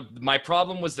fates. My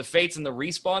problem was the fates and the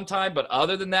respawn time, but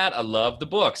other than that, I loved the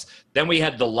books. Then we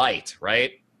had the light,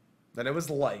 right? Then it was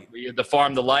light. We had the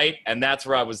farm the light, and that's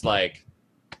where I was like,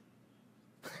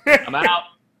 I'm out.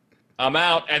 I'm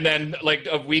out. And then like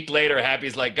a week later,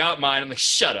 Happy's like, got mine. I'm like,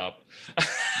 shut up.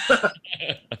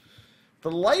 The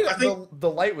light, I think- the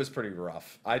light was pretty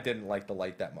rough. I didn't like the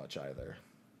light that much either.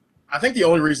 I think the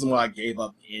only reason why I gave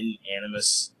up in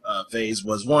Animus phase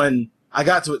was, one, I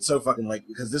got to it so fucking late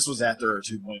because this was after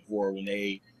 2.4 when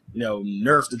they,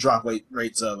 nerfed the drop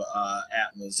rates of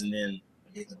Atlas, and then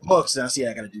I get the books and I see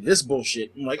I got to do this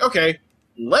bullshit. I'm like, okay,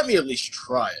 let me at least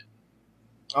try it.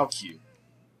 I'll queue.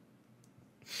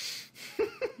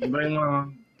 Anybody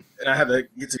want? And I had to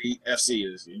get to the FC.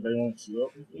 Anybody want to queue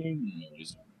up with me?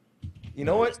 Nobody's on. You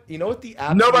know what? The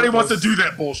absolute Nobody wants to most- do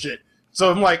that bullshit.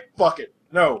 So I'm like, fuck it.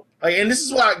 No. Like, and this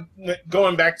is why,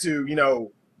 going back to,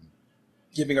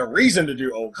 giving a reason to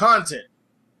do old content.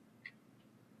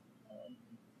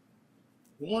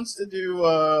 Who wants to do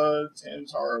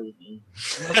Tantara with me?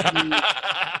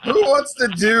 Who wants to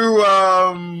do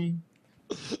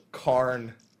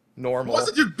Karn who normal. wants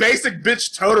to do basic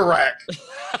bitch Totorak?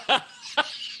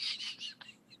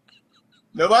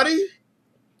 Nobody?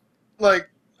 Like,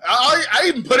 I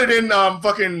even put it in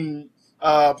fucking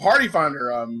Party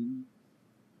Finder.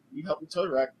 You help with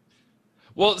Totorak.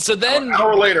 Well, so then An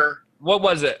hour later. what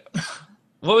was it?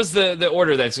 What was the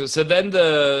order then? So then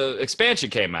the expansion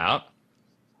came out,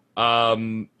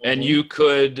 and you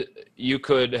could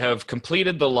have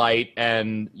completed the light,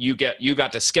 and you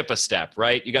got to skip a step,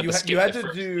 right? You got to skip. You had the to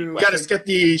first- do. You gotta skip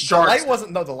the The sharks. light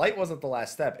wasn't the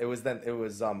last step. It was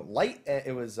light.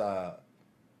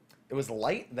 It was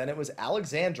light. Then it was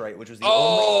Alexandrite, which was the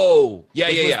Oh, yeah,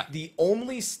 which yeah, was yeah. the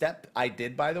only step I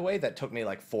did, by the way, that took me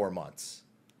like 4 months.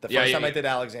 The first Yeah, yeah, time I yeah. did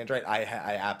Alexandrite, I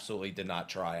absolutely did not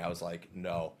try. I was like,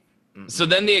 no. So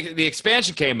then the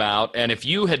expansion came out, and if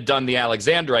you had done the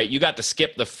Alexandrite, you got to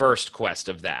skip the first quest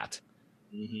of that.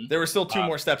 Mhm. There were still 2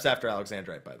 more steps after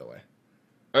Alexandrite, by the way.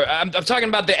 Or I'm talking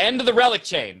about the end of the relic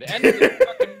chain. The end of the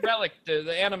fucking relic,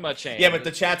 the anima chain. Yeah, but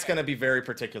the chat's gonna be very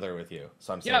particular with you,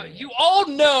 so I'm Yeah, saying. you all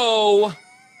know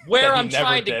where That he I'm never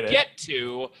trying to did it. get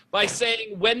to by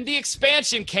saying when the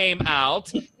expansion came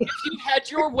out, if you had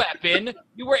your weapon,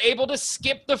 you were able to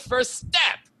skip the first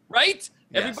step, right?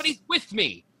 Yes. Everybody's with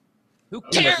me. Who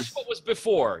cares what was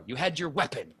before? You had your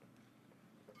weapon.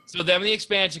 So then the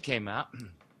expansion came out,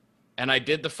 and I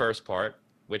did the first part,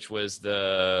 which was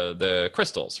the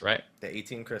crystals, right? The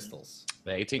 18 crystals.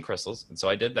 The 18 crystals. And so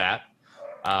I did that.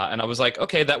 And I was like,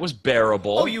 okay, that was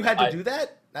bearable. Oh, you had to do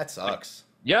that? That sucks.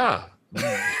 Yeah.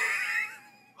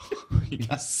 You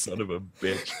son of a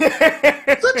bitch.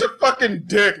 Such a fucking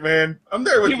dick, man. I'm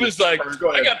there with He you. was like, Go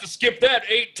I ahead. got to skip that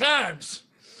 8 times.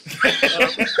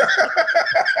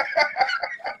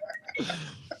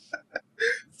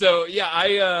 So yeah,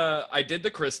 I did the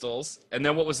crystals, and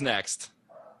then what was next?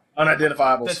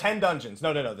 Unidentifiables. The 10 dungeons.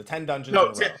 No. The 10 dungeons No,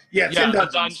 in a row. Yeah, 10 the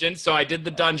dungeons. dungeons. So I did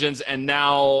the dungeons, and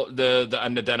now the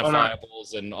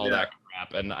unidentifiables and all Yeah. that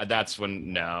crap. And that's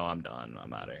when I'm done.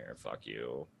 I'm out of here. Fuck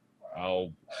you.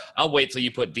 I'll wait till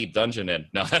you put deep dungeon in.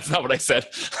 No, that's not what I said.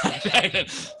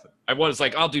 I was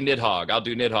like, I'll do Nidhogg. I'll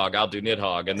do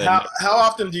Nidhogg, and then How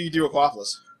often do you do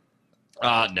Aquapolis?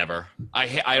 never.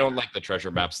 I don't like the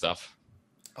treasure map stuff.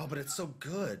 Oh, but it's so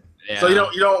good. Yeah. So you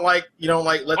don't like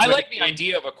let's I make- like the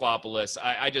idea of Aquapolis.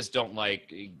 I just don't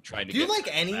like trying to. Do you get like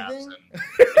treasure maps anything?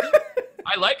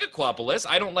 I like Aquapolis.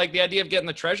 I don't like the idea of getting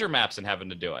the treasure maps and having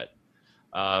to do it.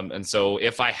 And so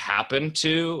if I happen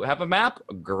to have a map,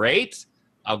 great.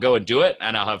 I'll go and do it,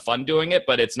 and I'll have fun doing it.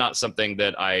 But it's not something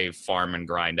that I farm and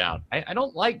grind out. I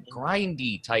don't like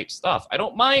grindy type stuff. I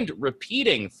don't mind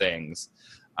repeating things.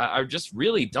 I just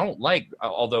really don't like.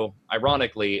 Although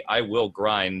ironically, I will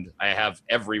grind. I have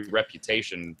every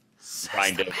reputation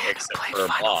grinded except for a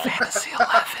boss.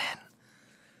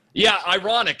 Yeah,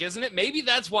 ironic, isn't it? Maybe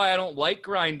that's why I don't like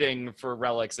grinding for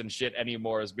relics and shit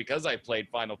anymore, is because I played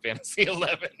Final Fantasy XI.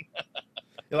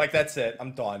 You're like, that's it.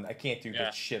 I'm done. I can't do Yeah.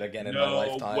 this shit again in my No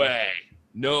lifetime. way.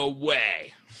 No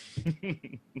way.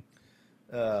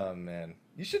 Oh man,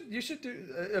 you should do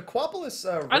Aquapolis.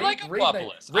 I like Aquapolis.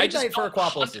 I just Raid night for don't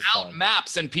Aquapolis hunt is out fun.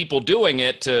 maps and people doing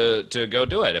it to go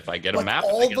do it. If I get a But map,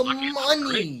 all and I get the lucky, that's money.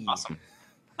 great. Awesome.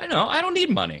 I know. I don't need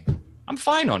money. I'm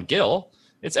fine on Gil.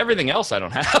 It's everything else I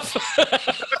don't have.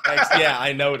 Thanks. Yeah,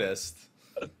 I noticed.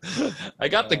 I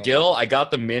got the Gil. I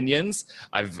got the minions.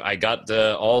 I got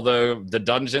all the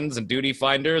dungeons and duty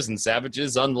finders and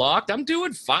savages unlocked. I'm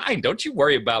doing fine. Don't you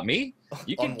worry about me.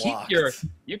 You can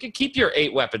keep your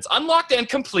 8 weapons unlocked and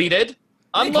completed.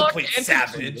 Unlocked Incomplete and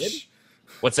savage. completed.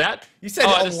 Wthat? You said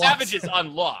the unlocked. savage is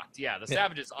unlocked. Yeah, the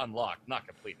savage is unlocked, not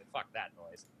completed. Fuck that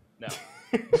noise. No.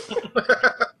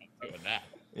 I'm doing that.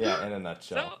 Yeah, in a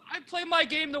nutshell. So I play my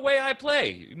game the way I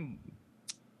play. You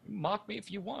mock me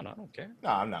if you want. I don't care. No,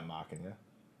 I'm not mocking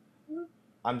you.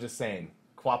 I'm just saying,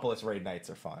 Aquapolis raid nights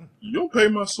are fun. You don't pay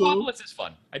my soul. Aquapolis is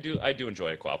fun. I do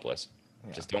enjoy Aquapolis.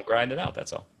 Yeah. Just don't grind it out.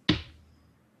 That's all.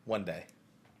 One day,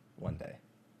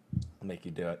 I'll make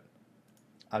you do it.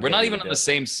 We're not even on the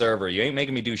same server. You ain't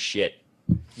making me do shit.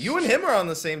 You and him are on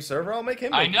the same server. I'll make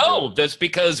him. I make you know. do it. That's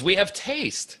because we have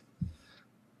taste.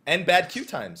 And bad queue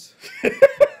times.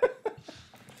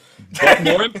 But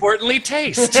more importantly,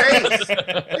 taste. Taste.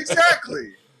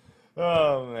 Exactly.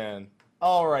 Oh man.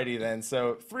 Alrighty then.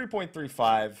 So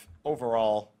 3.35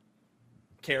 overall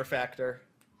care factor.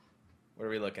 What are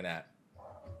we looking at?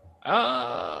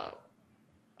 I'm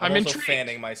also intrigued.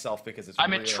 fanning myself because it's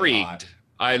I'm really intrigued. hot.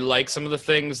 I like some of the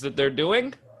things that they're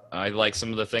doing. I like some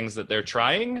of the things that they're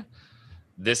trying.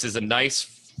 This is a nice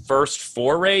first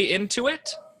foray into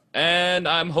it, and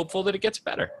I'm hopeful that it gets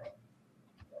better.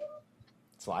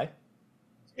 Sly?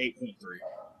 8.3.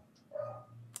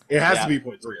 It has Yeah. to be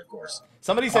 0.3, of course.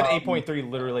 Somebody said 8.3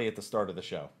 literally at the start of the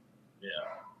show. Yeah.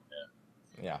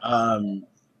 Yeah.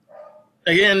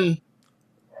 Again,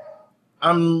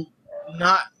 I'm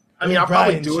not. I mean, I'll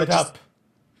probably do it. Just,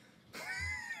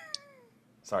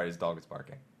 Sorry, his dog is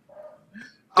barking.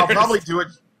 I'll probably do it,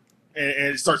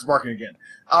 and it starts barking again.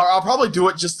 I'll probably do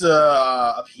it just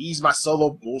to appease my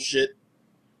solo bullshit,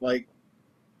 like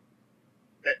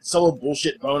that solo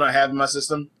bullshit bone I have in my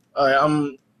system.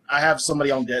 I have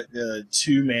somebody on deck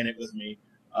to man it with me.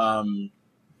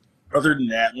 Other than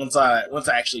that, once I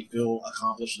actually feel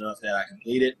accomplished enough that I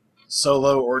complete it,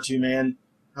 solo or 2-man,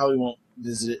 probably won't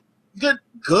visit it.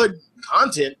 Good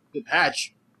content, good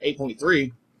patch,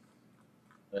 8.3,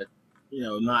 but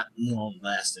not long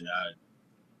lasting.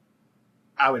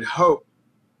 I would hope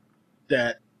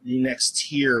that the next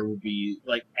tier would be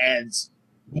like adds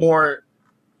more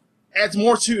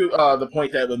to the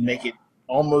point that would make it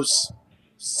almost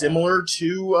similar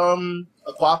to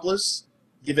Aquapolis,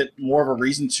 give it more of a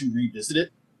reason to revisit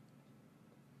it.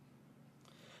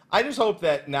 I just hope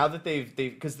that now that they've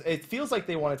because it feels like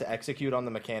they wanted to execute on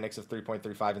the mechanics of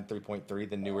 3.35 and 3.3,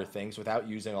 the newer things, without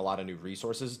using a lot of new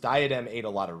resources. Diadem ate a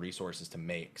lot of resources to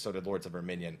make, so did Lords of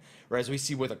Verminion. Whereas we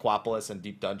see with Aquapolis and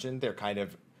Deep Dungeon, they're kind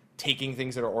of taking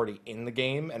things that are already in the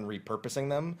game and repurposing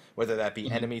them, whether that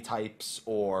be enemy types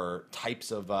or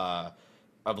types of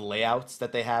layouts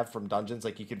that they have from dungeons.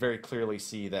 Like you could very clearly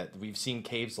see that we've seen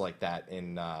caves like that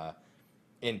in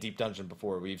Deep Dungeon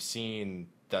before. We've seen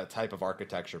that type of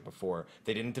architecture before.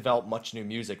 They didn't develop much new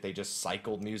music. They just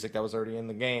cycled music that was already in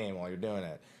the game while you're doing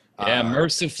it. Yeah,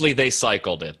 mercifully they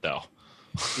cycled it though.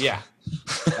 Yeah,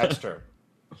 that's true.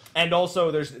 And also,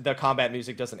 the combat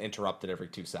music doesn't interrupt it every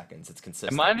 2 seconds. It's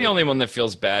consistent. Am I the only one that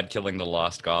feels bad killing the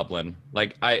Lost Goblin?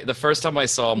 Like the first time I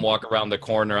saw him walk around the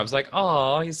corner, I was like,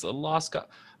 "Oh, he's a lost goblin."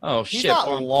 Oh He's shit!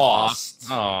 not lost.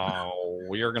 Oh,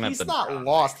 you're gonna have He's to. not die.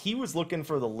 lost. He was looking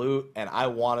for the loot, and I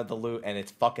wanted the loot, and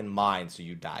it's fucking mine, so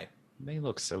you die. They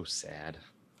look so sad.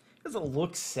 He doesn't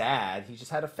look sad. He just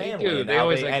had a family, do. and, They now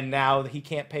always, like- and now he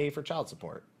can't pay for child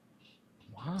support.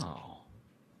 Wow.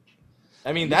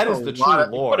 I mean, that put is a the lot true of-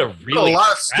 lore. What a really a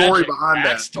lot of story tragic behind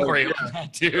that. backstory Yeah. on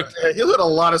that dude. Yeah, he had a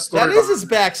lot of story. That is behind his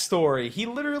backstory. He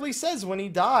literally says when he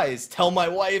dies, "Tell my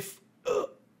wife." Ugh.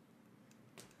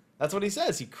 That's what he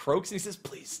says. He croaks and he says,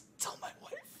 "Please tell my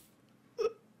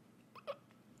wife."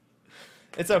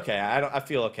 It's okay. I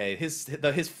feel okay. His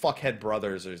fuckhead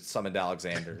brothers are summoned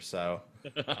Alexander, so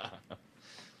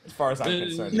as far as I'm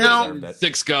concerned, he Now- deserved it.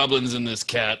 6 goblins and this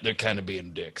cat, they're kind of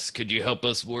being dicks. Could you help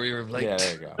us, Warrior of Light? Yeah,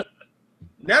 there you go.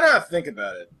 Now that I think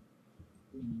about it,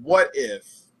 what if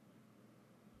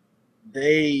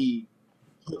they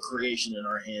put creation in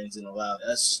our hands and allowed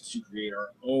us to create our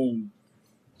own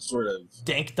sort of,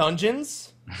 Dank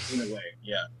Dungeons. in a way,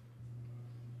 yeah.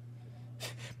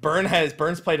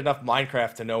 Burns played enough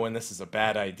Minecraft to know when this is a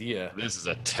bad idea. This is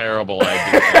a terrible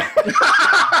idea.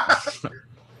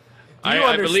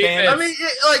 I believe understand? it's, I mean,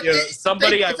 like you know,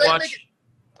 somebody I if they make watched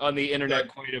on the internet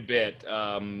quite a bit,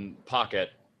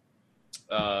 Pocket,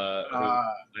 who I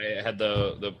had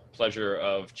the pleasure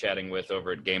of chatting with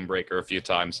over at Game Breaker a few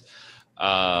times.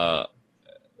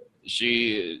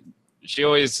 She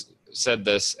always said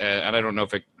this, and I don't know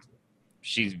if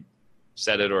she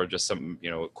said it or just some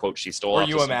quote she stole Or off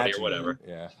you of somebody imagine? or whatever.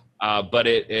 Yeah. But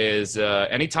it is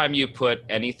anytime you put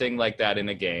anything like that in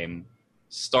a game,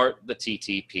 start the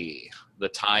TTP, the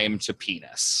time to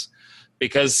penis,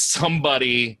 because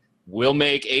somebody will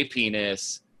make a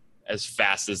penis as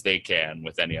fast as they can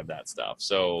with any of that stuff.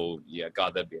 So yeah,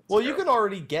 God, that'd be Well, you can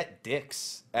already get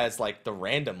dicks as like the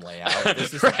random layout.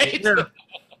 This is Right?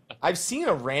 I've seen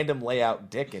a random layout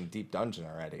dick in Deep Dungeon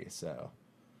already, so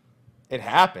it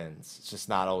happens. It's just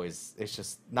not always. It's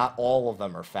just not all of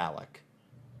them are phallic,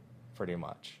 pretty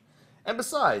much. And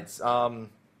besides,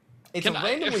 it's Can a I-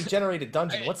 randomly generated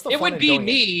dungeon. What's the it fun would in be going in?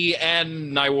 me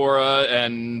and Nywara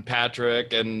and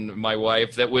Patrick and my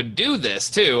wife that would do this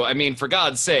too. I mean, for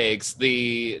God's sakes,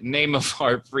 the name of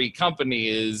our free company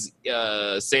is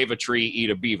Save a Tree, Eat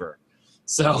a Beaver.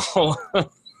 So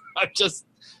I'm just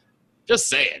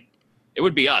saying, it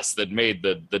would be us that made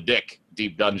the dick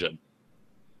Deep Dungeon.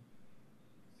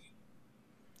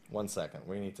 1 second.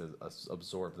 We need to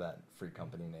absorb that free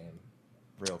company name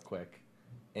real quick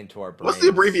into our brains. What's the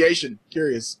abbreviation?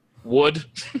 Curious. Wood.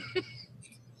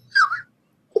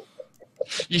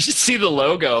 You should see the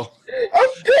logo. I'm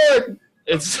good.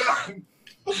 It's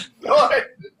Good.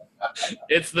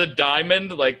 it's the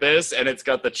diamond like this, and it's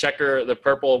got the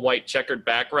purple and white checkered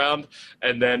background,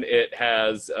 and then it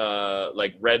has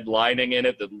like red lining in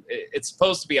it. It's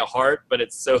supposed to be a heart, but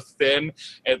it's so thin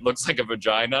it looks like a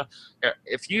vagina.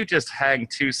 If you just hang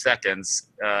 2 seconds,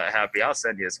 Happy, I'll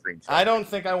send you a screenshot. I don't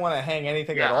think I want to hang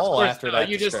anything at of all course after not. that.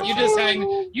 You just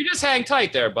description. hang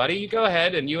tight there, buddy. You go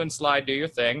ahead and you and Slide do your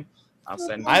thing. I'll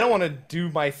send you. I don't want to do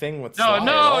my thing with No, Sly at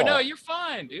all. no, you're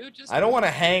fine, dude. Just I don't want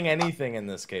to hang anything in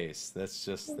this case. That's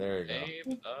just there you go.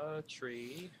 save a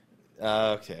tree.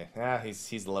 Okay,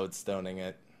 he's loadstoning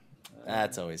it.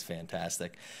 That's always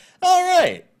fantastic. All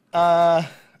right, I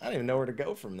don't even know where to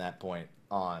go from that point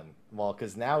on. Well,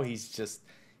 because now he's just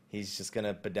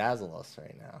gonna bedazzle us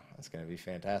right now. It's gonna be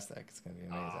fantastic. It's gonna be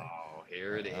amazing. Oh,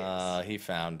 here it is. He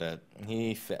found it.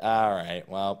 All right.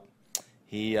 Well,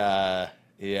 yeah.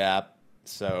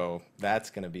 So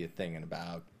that's gonna be a thing in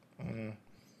about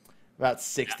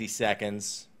 60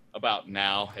 seconds. About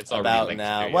now. It's already About linked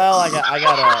now. to you. Well, I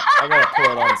gotta pull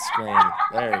it on screen.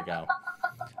 There you go.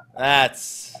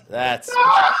 That's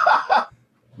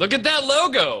Look at that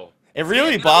logo. It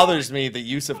really bothers me the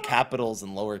use of capitals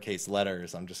and lowercase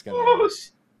letters. I'm just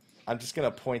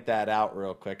gonna point that out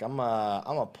real quick. I'm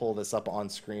gonna pull this up on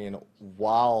screen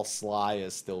while Sly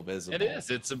is still visible. It is.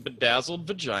 It's a bedazzled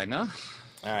vagina.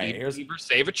 All right, here's Beaver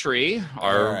Save a Tree.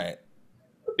 all right.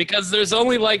 Because there's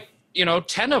only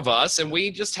 10 of us, and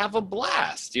we just have a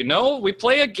blast. We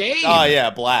play a game. Oh yeah,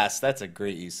 blast. That's a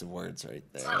great use of words right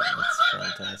there. That's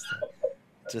fantastic.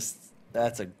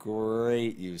 That's a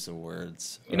great use of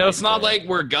words. It's not like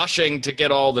we're gushing to get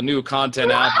all the new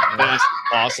content out as fast as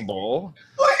possible.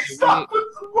 Please stop with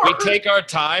the We word. take our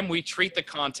time. We treat the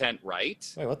content right.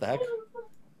 Wait, what the heck?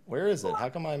 Where is it? How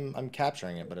come I'm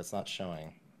capturing it but it's not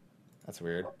showing? That's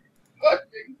weird.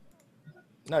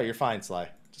 No, you're fine, Sly.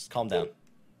 Just calm down.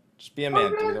 Just be a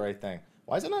man. Do the right thing.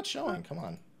 Why is it not showing? Come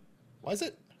on. Why is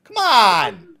it? Come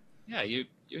on. Yeah, you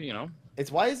know.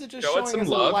 Why is it just Show it showing some as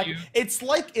a little love, It's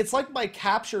like my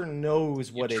capture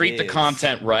knows what it is. Treat the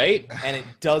content right. And it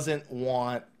doesn't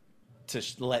want to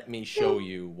let me show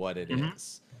you what it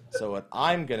is. So what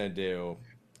I'm gonna do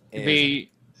is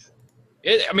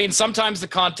sometimes the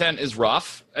content is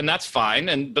rough, and that's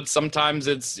fine. But sometimes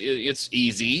it's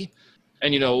easy,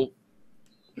 and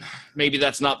maybe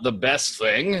that's not the best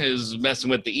thing is messing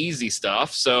with the easy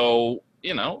stuff. So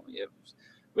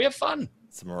we have fun.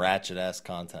 some ratchet ass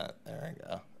content. There we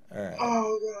go. All right.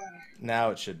 Oh god.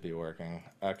 Now it should be working.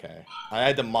 Okay. I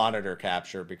had to monitor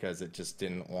capture because it just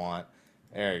didn't want.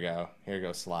 There you go. Here you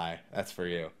go, Sly. That's for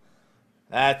you.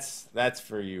 That's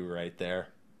for you right there.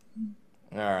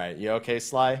 All right. You okay,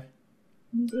 Sly?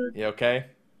 You okay?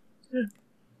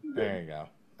 There you go.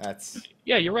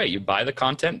 Yeah, you're right. You buy the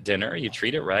content dinner, you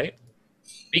treat it right.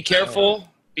 Be careful.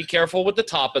 Be careful with the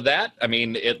top of that. I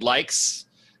mean, it likes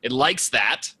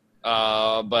that,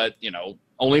 but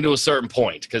only to a certain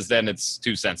point, because then it's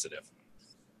too sensitive.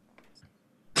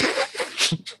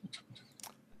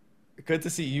 Good to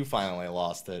see you finally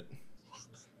lost it.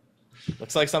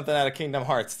 Looks like something out of Kingdom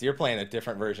Hearts. You're playing a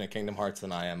different version of Kingdom Hearts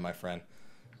than I am, my friend.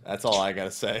 That's all I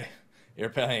gotta say. You're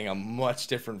playing a much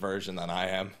different version than I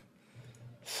am.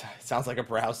 Sounds like a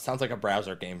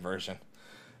browser game version.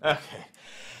 Okay.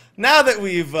 Now that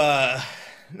we've gotten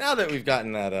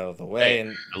that out of the way,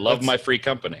 and I love my free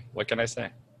company. What can I say?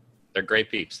 They're great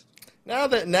peeps. Now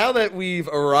that we've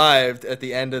arrived at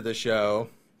the end of the show,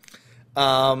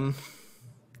 I'm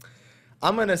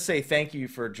gonna say thank you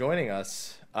for joining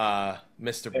us,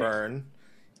 Mr. Byrne.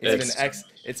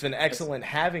 It's been excellent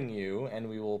having you, and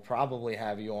we will probably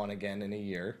have you on again in a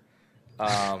year.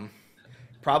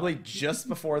 Probably just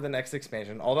before the next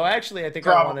expansion. Although actually, I think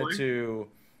I wanted to.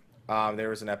 There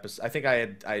was an episode. I think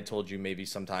I had told you maybe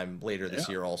sometime later this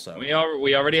year also.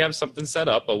 We already have something set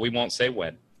up, but we won't say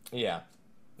when. Yeah,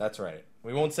 that's right.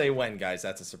 We won't say when, guys.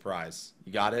 That's a surprise.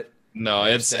 You got it? No,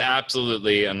 it's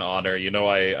absolutely an honor.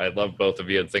 I love both of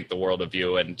you and think the world of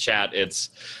you. And chat, it's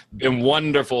been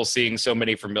wonderful seeing so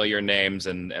many familiar names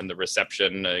and the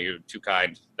reception. You're too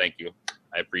kind. Thank you.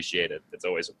 I appreciate it. It's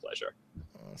always a pleasure.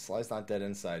 Sly's not dead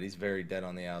inside. He's very dead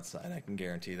on the outside. I can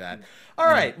guarantee that. All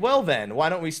right. Well, then, why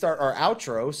don't we start our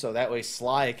outro so that way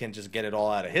Sly can just get it all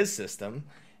out of his system.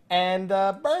 And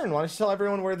Byrne, why don't you tell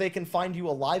everyone where they can find you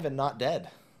alive and not dead?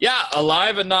 Yeah,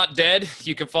 alive and not dead.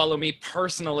 You can follow me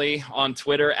personally on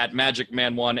Twitter at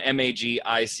MagicMan1,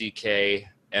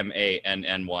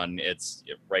 MagicManN1. It's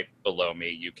right below me.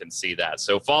 You can see that.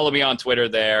 So follow me on Twitter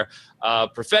there.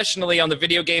 Professionally, on the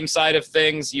video game side of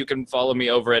things, you can follow me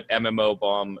over at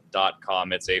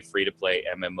mmobomb.com. It's a free-to-play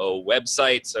MMO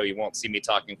website, so you won't see me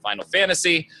talking Final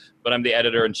Fantasy, but I'm the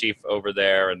editor-in-chief over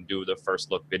there and do the first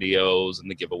look videos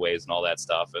and the giveaways and all that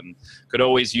stuff, and could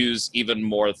always use even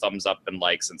more thumbs up and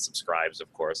likes and subscribes,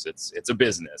 of course. It's a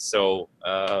business. So,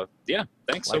 yeah,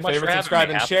 thanks so much for having subscribe,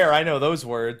 me. and share. I know those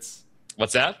words.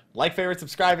 What's that? Like, favorite,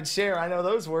 subscribe, and share. I know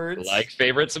those words. Like,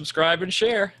 favorite, subscribe, and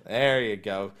share. There you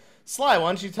go. Sly, why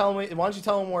don't you tell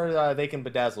them where they can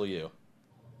bedazzle you?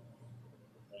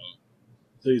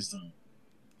 Please don't.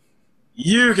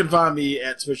 You can find me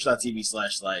at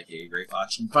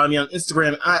twitch.tv/SlyKGrayFox. You can find me on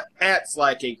Instagram at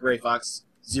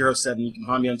SlyKGrayFox07. You can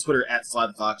find me on Twitter at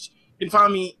SlyTheFox. You can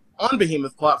find me on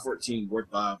Behemoth Plot 14, Ward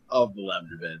 5 of the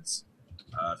Lavender Beds.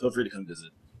 Feel free to come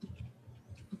visit.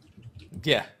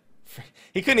 Yeah.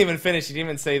 He couldn't even finish. He didn't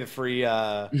even say the free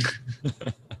the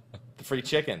free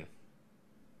chicken.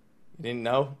 You didn't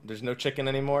know? There's no chicken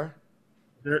anymore?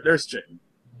 There's chicken.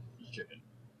 There's chicken.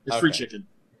 There's free Okay. chicken.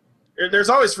 There's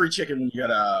always free chicken when you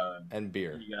got And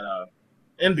beer.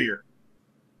 and beer.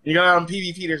 You got on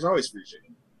PvP. There's always free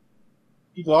chicken.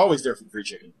 People are always there for free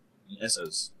chicken.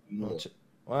 SOs.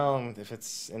 Well, if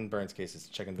it's in Byrne's case, it's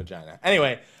chicken vagina.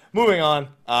 Anyway, moving on.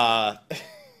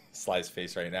 Sly's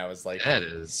face right now is like That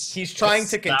is. he's trying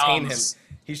to contain him.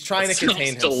 He's trying to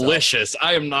contain himself. Delicious.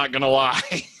 I am not gonna lie.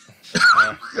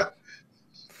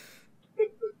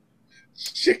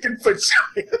 Chicken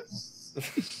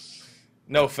fajitas.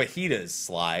 No, fajitas,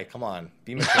 Sly. Come on,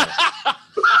 be mature.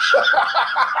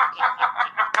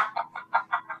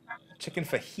 Chicken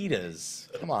fajitas.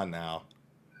 Come on now.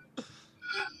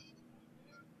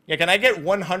 Yeah, can I get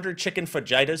 100 chicken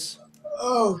fajitas?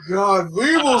 Oh God,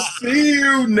 we will see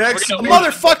you next We're week. gonna-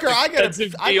 Motherfucker, I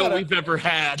Expensive deal gotta, we've ever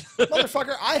had.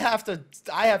 motherfucker, I have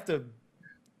to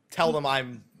tell them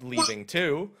I'm leaving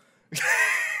too.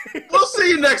 We'll see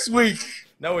you next week.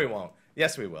 No, we won't.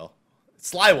 Yes, we will.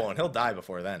 Sly won't. He'll die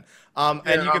before then. And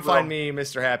Yeah, you can I find will. me,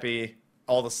 Mr. Happy,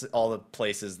 all the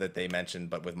places that they mentioned,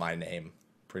 but with my name.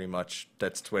 Pretty much.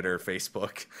 That's Twitter,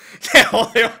 Facebook.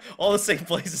 Yeah, all the same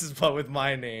places, but with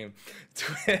my name.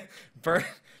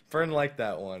 Burn like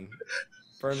that one.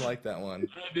 Burn like that one.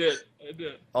 I did.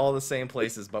 All the same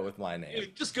places, but with my name.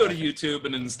 Just go to YouTube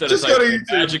and instead Just of go to typing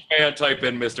YouTube. Magic Man, type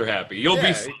in Mr. Happy. You'll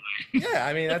be fine. Yeah,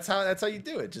 I mean that's how you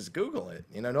do it. Just Google it.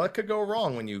 You know what could go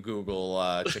wrong when you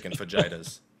Google chicken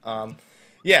fajitas.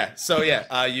 Yeah. So yeah,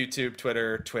 YouTube,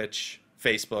 Twitter, Twitch,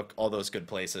 Facebook, all those good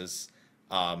places.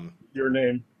 Your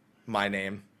name. My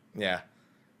name. Yeah.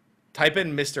 Type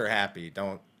in Mr. Happy.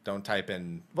 Don't type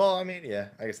in. Well, I mean, yeah.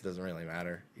 I guess it doesn't really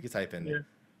matter. You can type in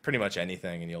pretty much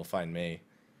anything, and you'll find me.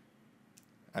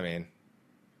 I mean,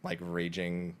 like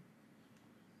raging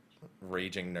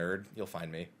nerd. You'll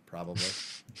find me probably.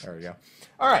 There we go.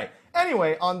 All right.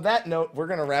 Anyway, on that note, we're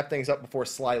gonna wrap things up before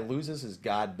Sly loses his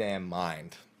goddamn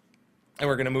mind. And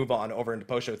we're going to move on over into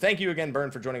post show. Thank you again, Burn,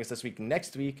 for joining us this week.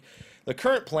 Next week, the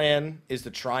current plan is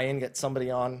to try and get somebody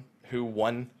on who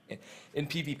won in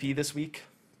PvP this week.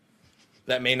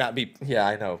 That may not be. Yeah,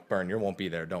 I know, Burn. You won't be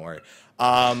there. Don't worry.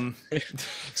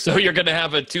 So you're gonna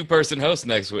have a 2-person host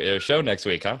next week, show next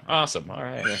week, huh? Awesome. All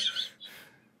right.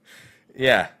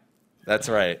 Yeah, that's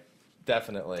right.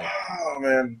 Definitely. Oh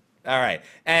man. All right,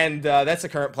 and that's the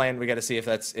current plan. We got to see if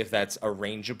that's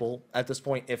arrangeable at this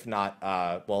point. If not,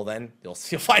 well then you'll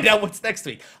find out what's next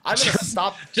week. I'm gonna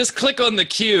stop. Just click on the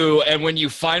queue, and when you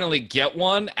finally get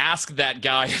one, ask that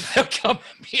guy if they'll come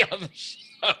and be on the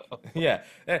show. Yeah,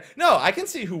 no, I can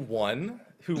see who won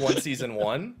season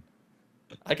 1.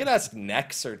 I could ask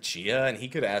Nex or Chia, and he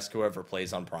could ask whoever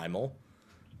plays on Primal.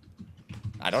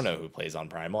 I don't know who plays on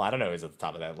Primal. I don't know who's at the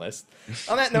top of that list.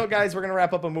 On that note, guys, we're going to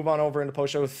wrap up and move on over into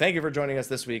post show. Thank you for joining us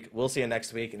this week. We'll see you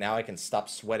next week. Now I can stop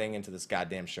sweating into this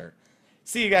goddamn shirt.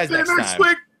 See you guys See you next next time.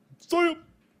 week. See you.